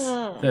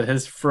that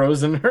has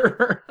frozen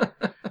her.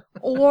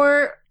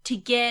 Or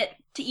to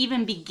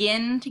even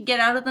begin to get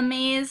out of the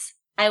maze,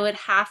 I would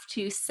have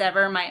to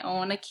sever my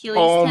own Achilles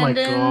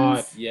tendons. Oh my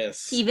god,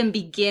 yes. To even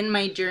begin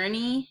my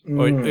journey.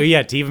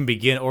 To even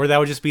begin, or that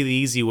would just be the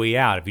easy way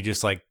out. If you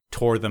just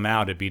tore them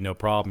out, it'd be no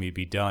problem, you'd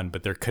be done.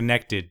 But they're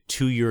connected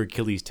to your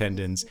Achilles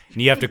tendons,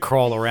 and you have to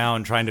crawl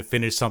around trying to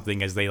finish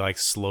something as they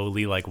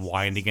slowly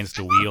wind against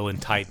the wheel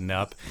and tighten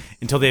up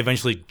until they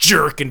eventually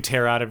jerk and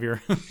tear out of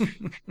your...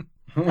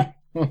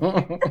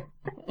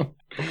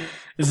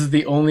 This is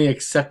the only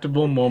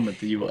acceptable moment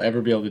that you will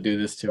ever be able to do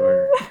this to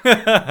her.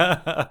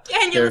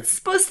 Daniel, it's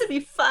supposed to be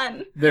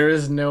fun. There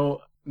is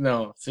no,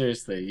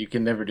 seriously, you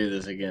can never do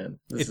this again.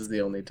 This is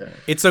the only time.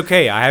 It's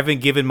okay. I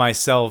haven't given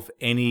myself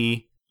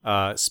any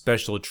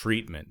special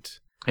treatment.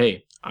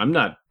 Hey, I'm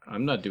not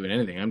doing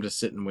anything. I'm just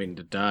sitting waiting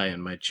to die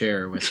in my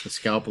chair with the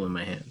scalpel in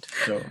my hand.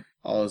 So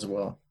all is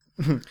well.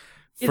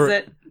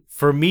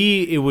 For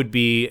me, it would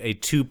be a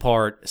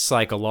 2-part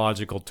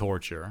psychological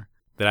torture.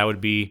 That I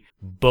would be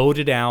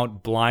boated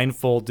out,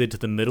 blindfolded to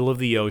the middle of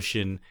the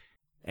ocean,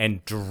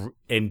 and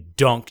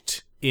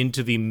dunked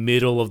into the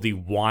middle of the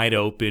wide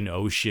open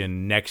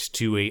ocean next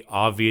to a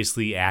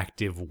obviously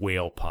active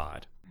whale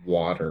pod.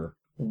 Water.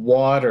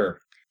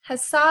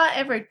 Has Saw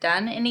ever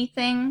done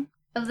anything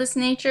of this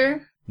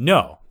nature?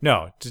 No.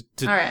 All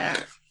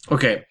right.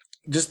 Okay,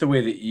 just the way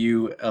that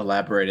you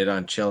elaborated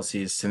on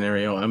Chelsea's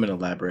scenario, I'm going to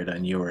elaborate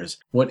on yours.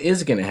 What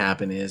is going to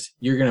happen is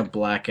you're going to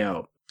black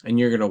out. And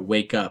you're going to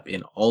wake up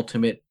in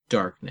ultimate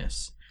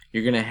darkness.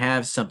 You're going to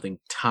have something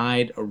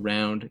tied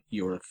around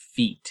your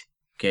feet,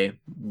 okay?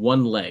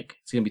 One leg.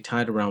 It's going to be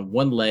tied around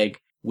one leg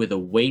with a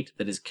weight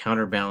that is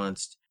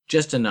counterbalanced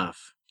just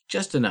enough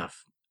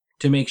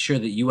to make sure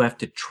that you have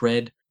to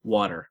tread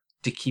water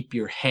to keep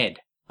your head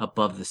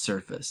above the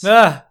surface.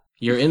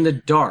 You're in the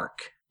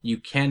dark. You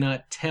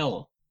cannot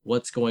tell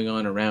what's going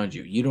on around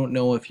you. You don't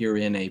know if you're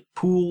in a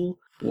pool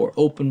or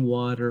open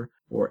water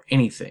or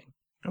anything.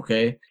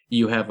 Okay,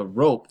 you have a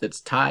rope that's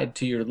tied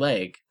to your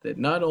leg that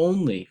not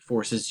only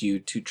forces you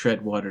to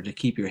tread water to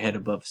keep your head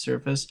above the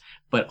surface,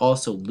 but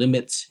also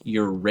limits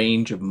your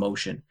range of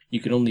motion.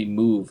 You can only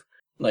move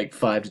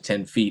 5 to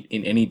 10 feet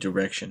in any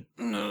direction.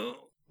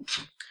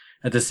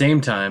 At the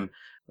same time,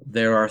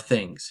 there are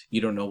things.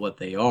 You don't know what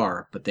they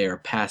are, but they are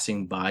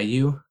passing by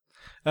you.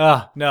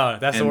 No,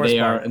 that's the worst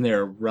part. And they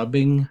are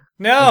rubbing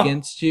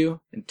against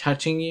you and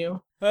touching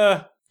you.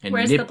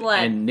 Where's the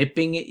blood? And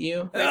nipping at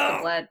you. Where's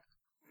the blood?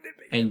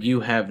 And you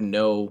have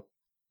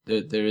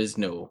there is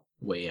no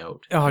way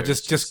out. Oh,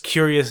 just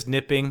curious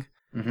nipping.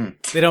 Mm-hmm.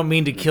 They don't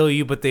mean to kill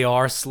you, but they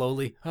are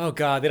slowly. Oh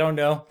God, they don't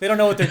know. They don't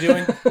know what they're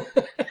doing.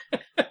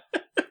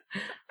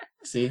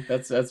 See,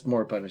 that's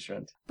more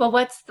punishment. But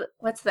what's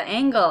the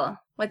angle?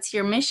 What's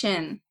your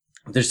mission?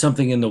 There's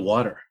something in the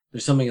water.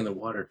 There's something in the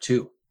water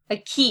too. A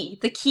key.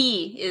 The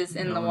key is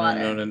in the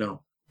water.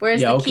 No.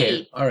 Where's the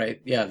key? All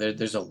right. Yeah,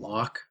 there's a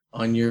lock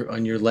on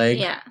your leg.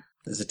 Yeah.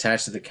 It's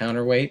attached to the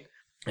counterweight.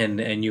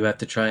 And you have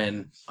to try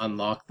and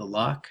unlock the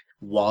lock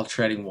while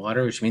treading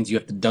water, which means you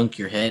have to dunk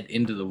your head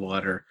into the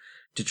water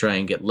to try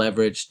and get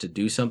leverage to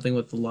do something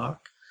with the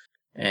lock.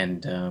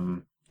 And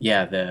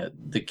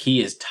the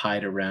key is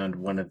tied around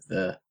one of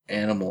the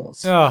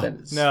animals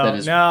that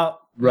is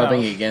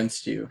rubbing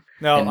against you.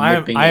 No,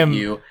 I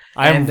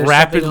am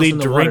rapidly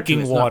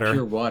drinking water. It's not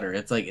pure water.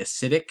 It's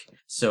acidic.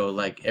 So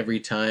every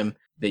time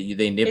that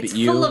they nip at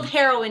you, it's full of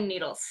heroin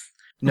needles.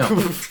 No.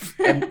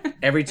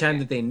 Every time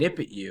that they nip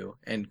at you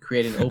and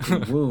create an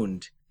open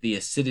wound, the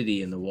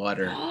acidity in the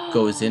water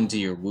goes into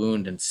your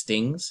wound and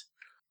stings.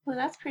 Well,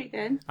 that's pretty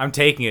good. I'm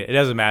taking it. It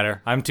doesn't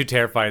matter. I'm too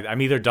terrified.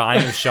 I'm either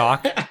dying of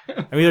shock.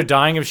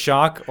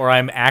 Or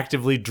I'm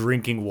actively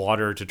drinking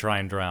water to try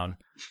and drown.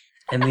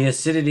 And the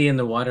acidity in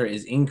the water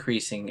is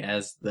increasing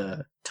as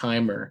the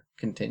timer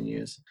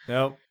continues.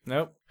 Nope.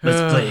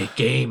 Let's play a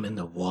game in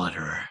the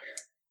water.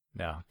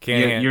 No,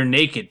 can't. You're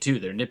naked too.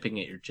 They're nipping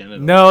at your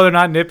genitals. No, they're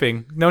not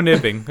nipping. No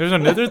nipping. There's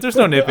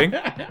no nipping.